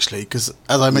do it, actually, because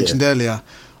as I mentioned earlier,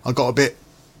 I got a bit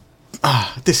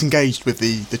disengaged with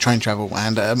the train travel,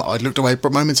 and I looked away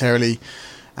momentarily,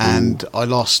 and I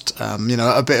lost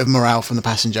a bit of morale from the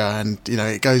passenger, and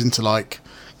it goes into kind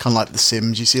of like The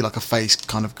Sims. You see like a face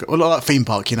kind of, like theme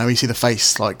park, you see the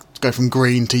face like go from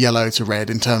green to yellow to red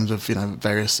in terms of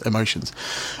various emotions,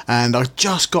 and I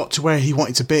just got to where he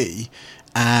wanted to be,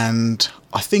 and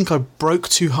I think I broke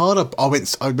too hard. I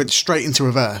went straight into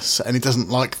reverse, and he doesn't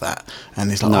like that. And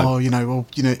he's like,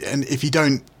 and if you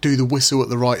don't do the whistle at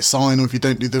the right sign, or if you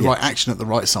don't do the right action at the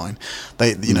right sign,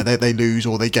 they lose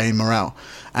or they gain morale.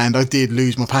 And I did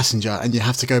lose my passenger, and you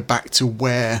have to go back to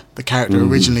where the character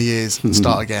originally is and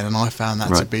start again. And I found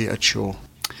that to be a chore.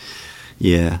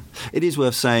 Yeah, it is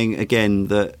worth saying again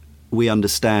that we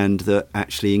understand that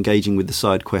actually engaging with the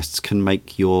side quests can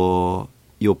make your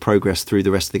progress through the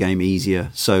rest of the game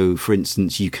easier. So, for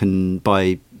instance, you can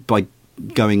by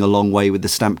going a long way with the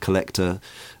stamp collector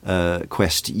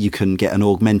quest, you can get an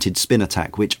augmented spin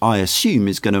attack, which I assume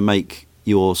is going to make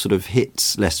your sort of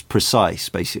hits less precise,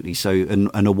 basically, so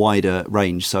and a wider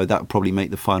range. So that would probably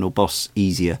make the final boss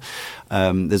easier.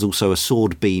 There's also a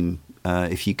sword beam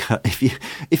if you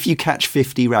catch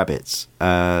 50 rabbits.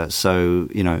 So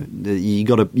you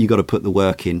got to put the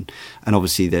work in, and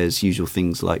obviously there's usual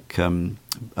things like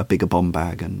a bigger bomb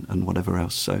bag and whatever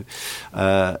else. So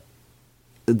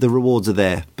the rewards are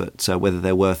there, but whether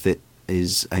they're worth it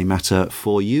is a matter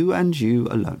for you and you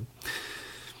alone.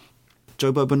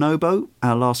 Jobo Bonobo,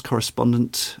 our last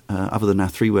correspondent, other than our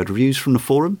 3-word reviews from the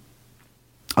forum.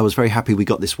 I was very happy we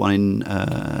got this one in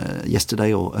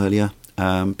yesterday or earlier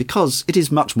because it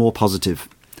is much more positive.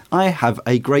 I have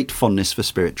a great fondness for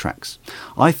Spirit Tracks.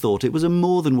 I thought it was a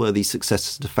more than worthy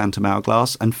successor to Phantom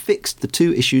Hourglass and fixed the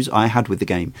 2 issues I had with the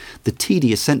game: the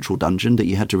tedious central dungeon that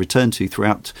you had to return to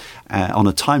throughout on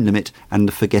a time limit, and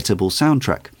the forgettable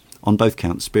soundtrack. On both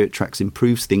counts, Spirit Tracks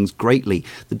improves things greatly.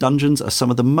 The dungeons are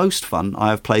some of the most fun I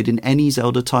have played in any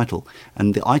Zelda title,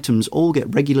 and the items all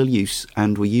get regular use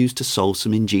and were used to solve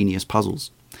some ingenious puzzles.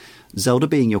 Zelda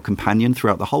being your companion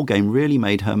throughout the whole game really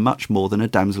made her much more than a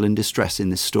damsel in distress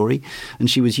in this story, and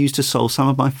she was used to solve some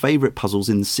of my favourite puzzles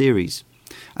in the series.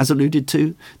 As alluded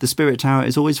to, the Spirit Tower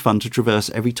is always fun to traverse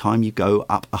every time you go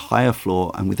up a higher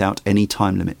floor and without any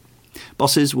time limit.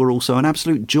 Bosses were also an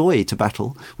absolute joy to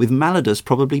battle, with Malladus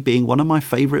probably being one of my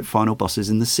favourite final bosses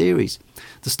in the series.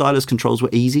 The stylus controls were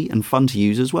easy and fun to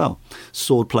use as well.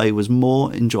 Swordplay was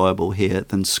more enjoyable here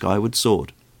than Skyward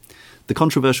Sword. The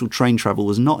controversial train travel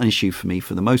was not an issue for me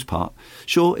for the most part.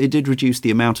 Sure, it did reduce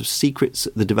the amount of secrets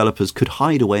the developers could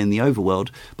hide away in the overworld,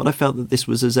 but I felt that this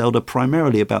was a Zelda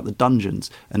primarily about the dungeons,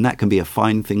 and that can be a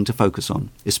fine thing to focus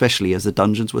on, especially as the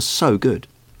dungeons were so good.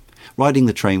 Riding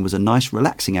the train was a nice,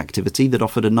 relaxing activity that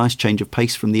offered a nice change of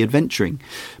pace from the adventuring,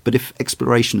 but if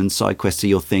exploration and side quests are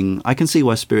your thing, I can see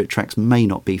why Spirit Tracks may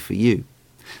not be for you.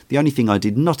 The only thing I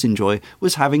did not enjoy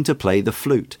was having to play the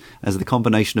flute, as the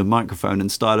combination of microphone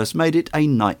and stylus made it a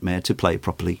nightmare to play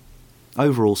properly.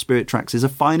 Overall, Spirit Tracks is a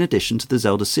fine addition to the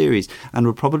Zelda series, and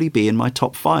would probably be in my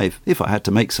top 5 if I had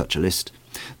to make such a list.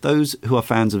 Those who are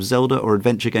fans of Zelda or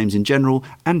adventure games in general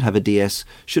and have a DS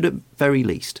should at very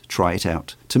least try it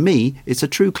out. To me, it's a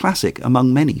true classic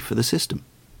among many for the system.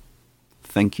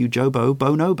 Thank you, Jobo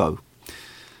Bonobo.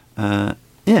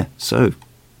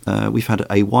 We've had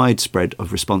a wide spread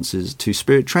of responses to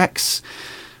Spirit Tracks.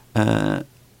 So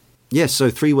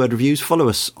 3-word reviews. Follow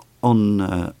us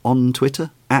on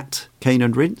Twitter at Kane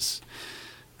and Rince.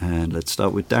 And let's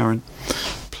start with Darren.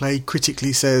 Play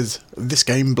Critically says, this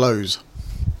game blows.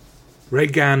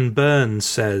 Regan Burns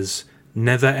says,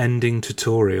 never-ending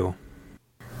tutorial.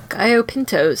 Gaio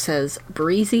Pinto says,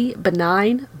 breezy,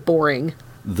 benign, boring.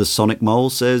 The Sonic Mole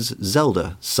says,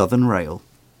 Zelda, Southern Rail.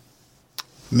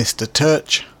 Mr.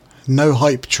 Turch, no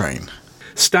hype train.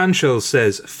 Stanshell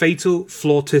says, fatal,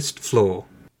 flautist flaw.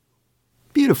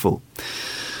 Beautiful.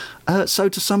 So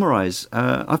to summarise,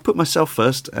 I've put myself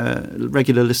first.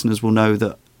 Regular listeners will know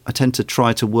that I tend to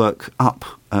try to work up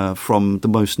from the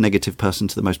most negative person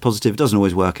to the most positive. It doesn't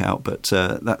always work out, but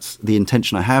that's the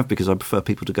intention I have, because I prefer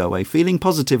people to go away feeling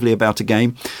positively about a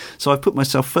game. So I've put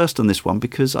myself first on this one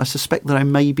because I suspect that I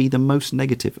may be the most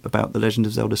negative about The Legend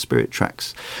of Zelda Spirit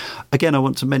Tracks. Again, I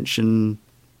want to mention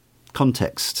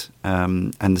context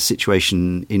and the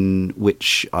situation in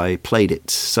which I played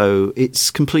it. So it's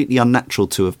completely unnatural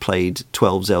to have played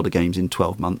 12 Zelda games in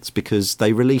 12 months, because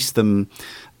they release them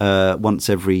once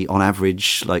every, on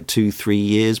average, like 2-3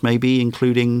 years, maybe,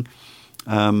 including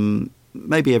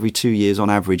maybe every 2 years on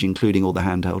average, including all the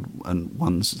handheld and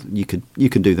ones. You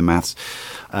can do the maths.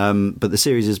 But the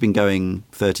series has been going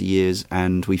 30 years,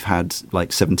 and we've had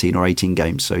like 17 or 18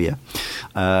 games. So yeah.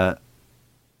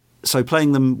 So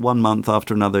playing them 1 month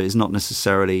after another is not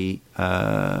necessarily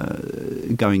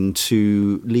going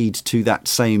to lead to that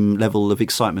same level of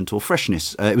excitement or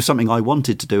freshness. It was something I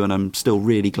wanted to do, and I'm still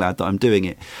really glad that I'm doing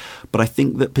it. But I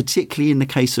think that particularly in the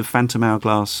case of Phantom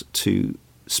Hourglass to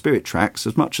Spirit Tracks,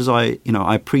 as much as I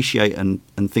appreciate and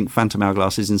think Phantom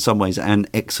Hourglass is in some ways an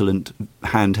excellent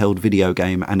handheld video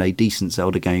game and a decent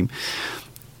Zelda game,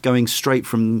 going straight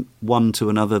from one to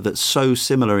another that's so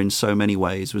similar in so many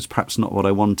ways was perhaps not what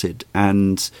I wanted.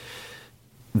 And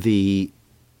the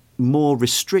more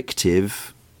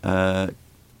restrictive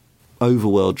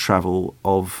overworld travel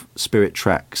of Spirit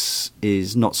Tracks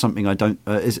is not something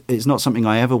it's not something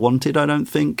I ever wanted, I don't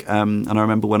think. And I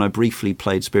remember when I briefly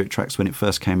played Spirit Tracks when it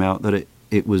first came out, that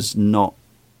it was not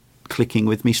clicking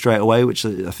with me straight away, which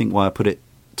I think why I put it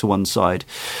to one side.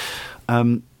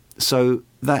 So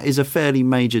that is a fairly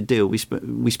major deal. We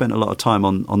spent a lot of time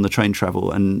on the train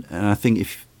travel, and I think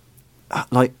if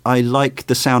I like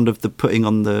the sound of the putting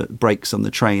on the brakes on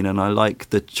the train, and I like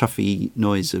the chuffy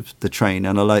noise of the train,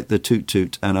 and I like the toot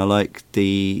toot, and I like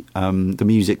the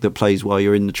music that plays while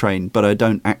you're in the train. But I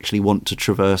don't actually want to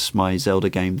traverse my Zelda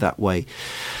game that way.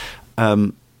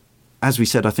 As we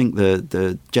said, I think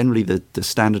generally the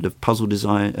standard of puzzle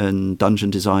design and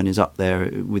dungeon design is up there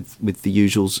with the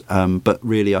usuals. But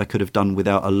really, I could have done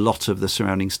without a lot of the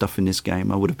surrounding stuff in this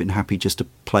game. I would have been happy just to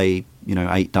play,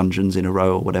 8 dungeons in a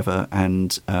row or whatever,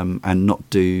 and not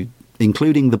do,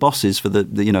 including the bosses for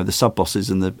the sub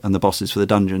bosses and the bosses for the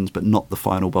dungeons, but not the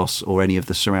final boss or any of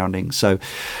the surroundings. So,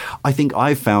 I think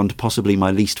I've found possibly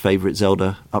my least favourite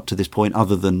Zelda up to this point,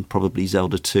 other than probably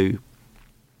Zelda 2.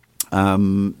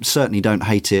 Certainly don't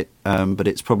hate it, but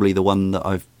it's probably the one that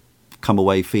I've come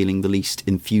away feeling the least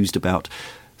enthused about.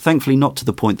 Thankfully not to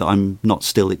the point that I'm not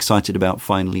still excited about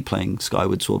finally playing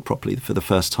Skyward Sword properly for the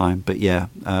first time. But yeah,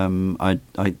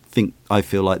 I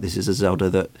feel like this is a Zelda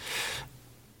that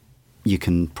you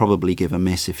can probably give a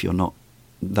miss if you're not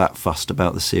that fussed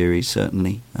about the series,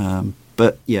 certainly.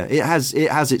 But yeah, it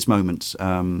has its moments,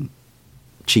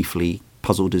 chiefly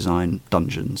puzzle design,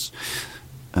 dungeons.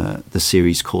 The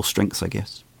series' core strengths, I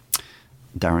guess.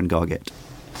 Darren Gargett.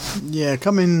 Yeah,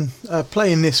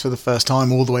 playing this for the first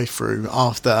time all the way through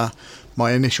after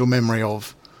my initial memory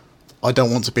of I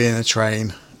don't want to be in a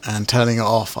train and turning it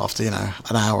off after,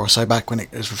 an hour or so back when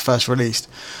it was first released.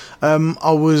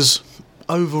 I was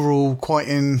overall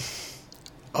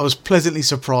I was pleasantly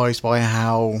surprised by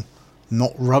how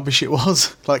not rubbish it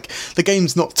was. Like, the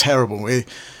game's not terrible.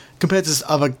 Compared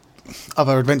to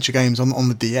other adventure games on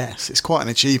the DS, it's quite an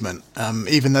achievement,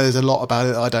 even though there's a lot about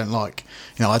it that I don't like.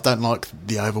 I don't like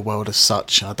the overworld as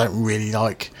such. I don't really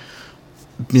like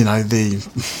the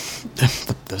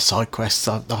side quests.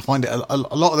 I find it a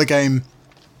lot of the game,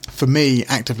 for me,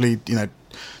 actively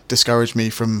discouraged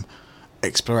me from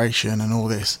exploration and all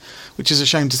this, which is a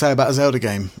shame to say about a Zelda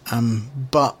game.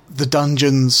 But the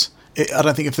dungeons, I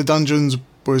don't think if the dungeons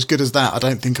were as good as that, I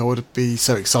don't think I would be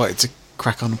so excited to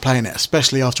crack on and playing it,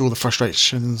 especially after all the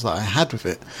frustrations that I had with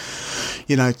it.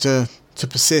 To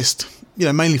persist,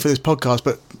 mainly for this podcast,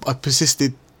 but I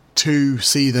persisted to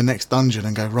see the next dungeon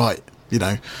and go, right,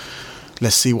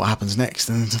 let's see what happens next.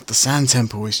 And the Sand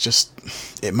Temple is just,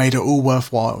 it made it all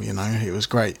worthwhile. It was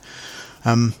great.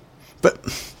 But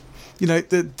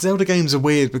the Zelda games are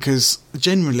weird because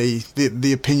generally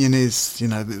the opinion is,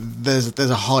 there's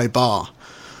a high bar,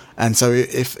 and so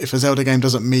if a Zelda game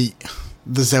doesn't meet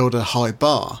the Zelda high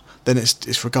bar, then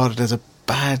it's regarded as a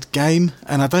bad game.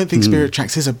 And I don't think Spirit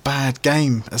Tracks is a bad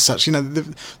game as such.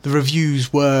 The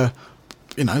reviews were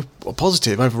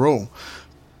positive overall,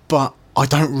 but I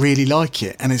don't really like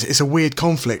it, and it's a weird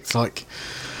conflict. Like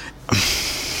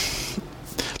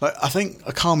I think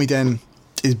Akami Den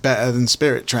is better than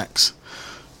Spirit Tracks,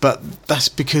 but that's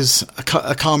because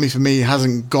Akami for me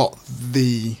hasn't got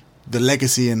the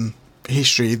legacy and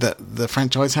history that the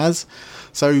franchise has.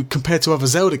 So compared to other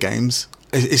Zelda games,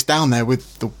 it's down there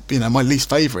with the my least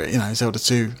favourite, Zelda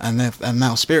 2 and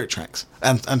now Spirit Tracks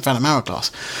and Phantom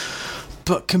Hourglass.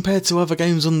 But compared to other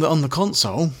games on the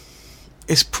console,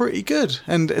 it's pretty good.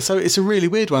 And so it's a really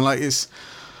weird one. Like it's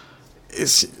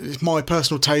my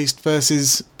personal taste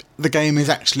versus the game is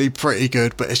actually pretty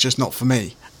good, but it's just not for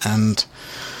me. And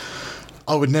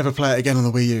I would never play it again on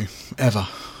the Wii U ever.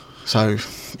 So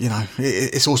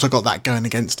it's also got that going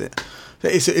against it.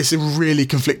 It's a really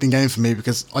conflicting game for me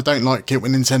because I don't like it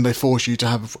when Nintendo force you to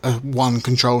have one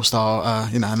control style,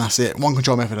 and that's it. One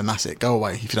control method and that's it. Go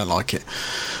away if you don't like it.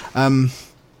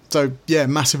 So yeah,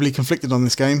 massively conflicted on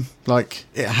this game. Like,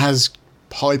 it has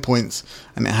high points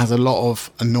and it has a lot of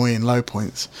annoying low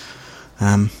points.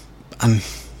 And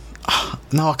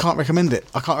no, I can't recommend it.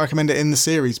 I can't recommend it in the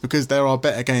series because there are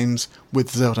better games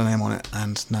with the Zelda name on it.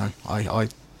 And no, I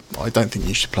don't think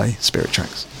you should play Spirit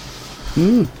Tracks.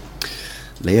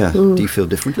 Leah, do you feel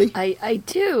differently? I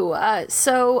do.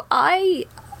 So I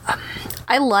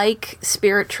like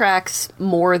Spirit Tracks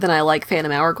more than I like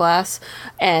Phantom Hourglass,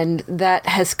 and that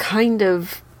has kind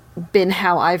of been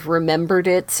how I've remembered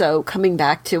it. So coming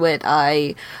back to it,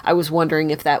 I was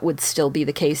wondering if that would still be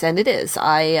the case, and it is.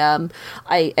 I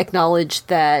acknowledge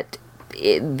that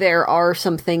there are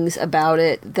some things about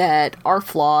it that are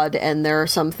flawed, and there are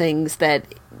some things that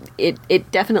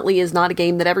it definitely is not a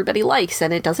game that everybody likes,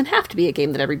 and it doesn't have to be a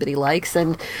game that everybody likes,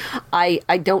 and I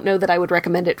don't know that I would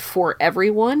recommend it for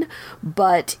everyone,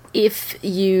 but if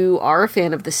you are a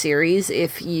fan of the series,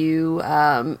 if you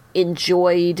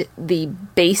enjoyed the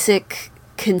basic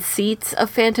conceits of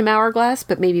Phantom Hourglass,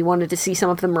 but maybe wanted to see some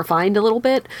of them refined a little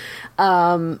bit,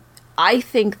 I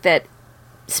think that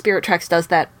Spirit Tracks does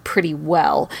that pretty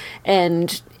well,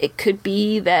 and it could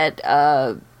be that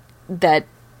that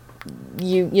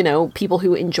you know, people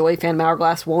who enjoy Phantom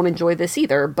Hourglass won't enjoy this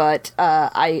either, but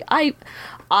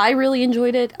I really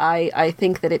enjoyed it. I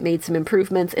think that it made some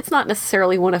improvements. It's not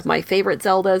necessarily one of my favorite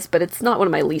Zeldas, but it's not one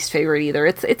of my least favorite either.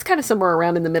 It's kind of somewhere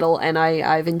around in the middle, and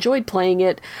I've enjoyed playing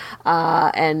it,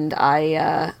 and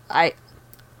I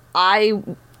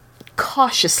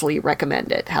cautiously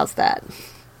recommend it. How's that?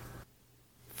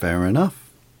 Fair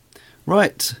enough.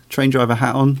 Right, train driver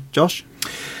hat on, Josh?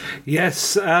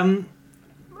 Yes,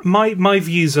 my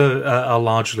views are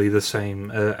largely the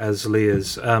same as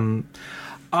Leah's.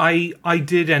 I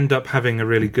did end up having a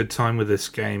really good time with this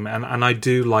game, and I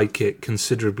do like it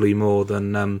considerably more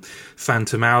than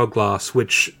Phantom Hourglass,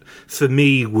 which for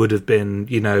me would have been,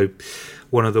 you know,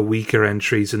 one of the weaker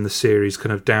entries in the series,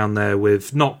 kind of down there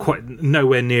with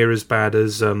nowhere near as bad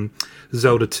as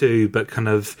Zelda 2, but kind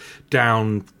of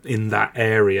down in that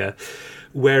area.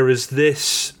 Whereas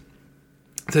this,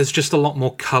 there's just a lot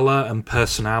more colour and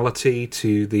personality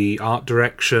to the art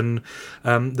direction.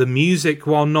 The music,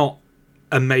 while not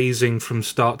amazing from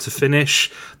start to finish,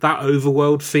 that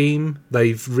overworld theme,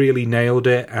 they've really nailed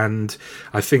it, and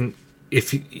I think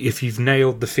if you've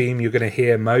nailed the theme, you're going to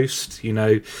hear most. You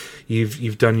know,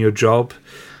 you've done your job.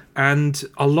 And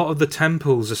a lot of the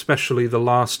temples, especially the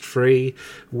last 3,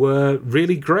 were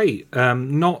really great.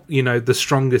 Not, you know, the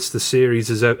strongest the series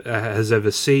has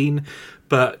ever seen,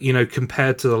 but, you know,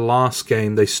 compared to the last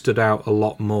game, they stood out a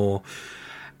lot more.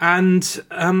 And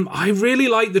I really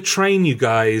like the train, you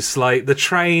guys. Like, the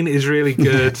train is really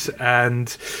good,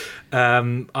 and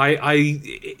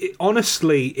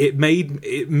honestly, it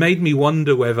made me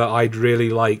wonder whether I'd really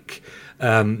like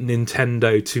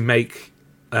Nintendo to make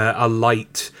a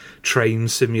light train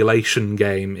simulation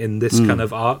game in this kind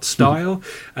of art style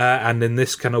and in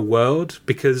this kind of world,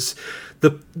 because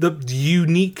the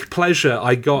unique pleasure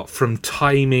I got from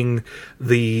timing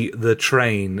the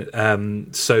train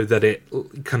so that it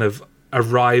kind of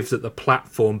arrived at the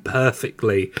platform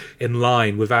perfectly in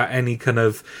line without any kind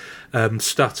of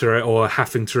stutter or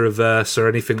having to reverse or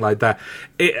anything like that.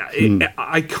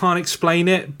 I can't explain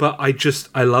it, but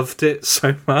I loved it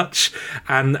so much,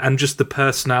 and just the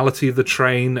personality of the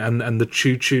train and the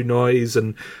choo-choo noise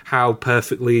and how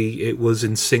perfectly it was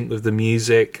in sync with the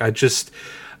music.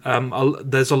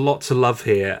 There's a lot to love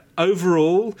here.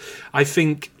 Overall, I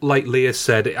think, like Leah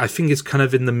said, I think it's kind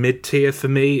of in the mid-tier for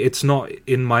me. It's not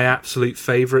in my absolute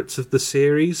favourites of the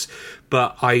series,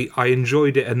 but I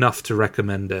enjoyed it enough to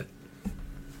recommend it.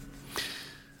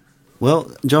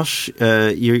 Well, Josh,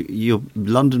 you're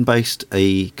London-based.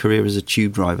 A career as a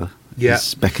tube driver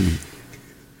is beckoning.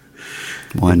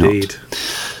 Why Indeed.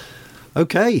 not?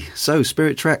 Okay, so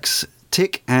Spirit Tracks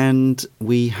tick, and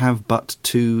we have but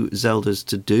 2 Zeldas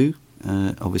to do.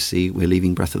 Obviously, we're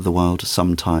leaving Breath of the Wild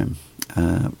sometime.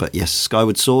 But yes,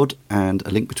 Skyward Sword and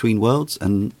A Link Between Worlds,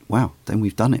 and wow, then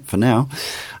we've done it for now.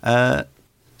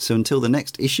 So until the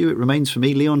next issue, it remains for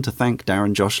me, Leon, to thank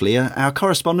Darren, Josh, Leah, our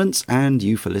correspondents, and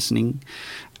you for listening,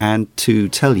 and to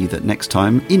tell you that next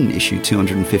time, in issue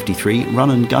 253, Run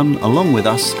and Gun, along with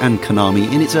us and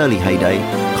Konami in its early heyday,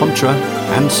 Contra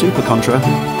and Super Contra,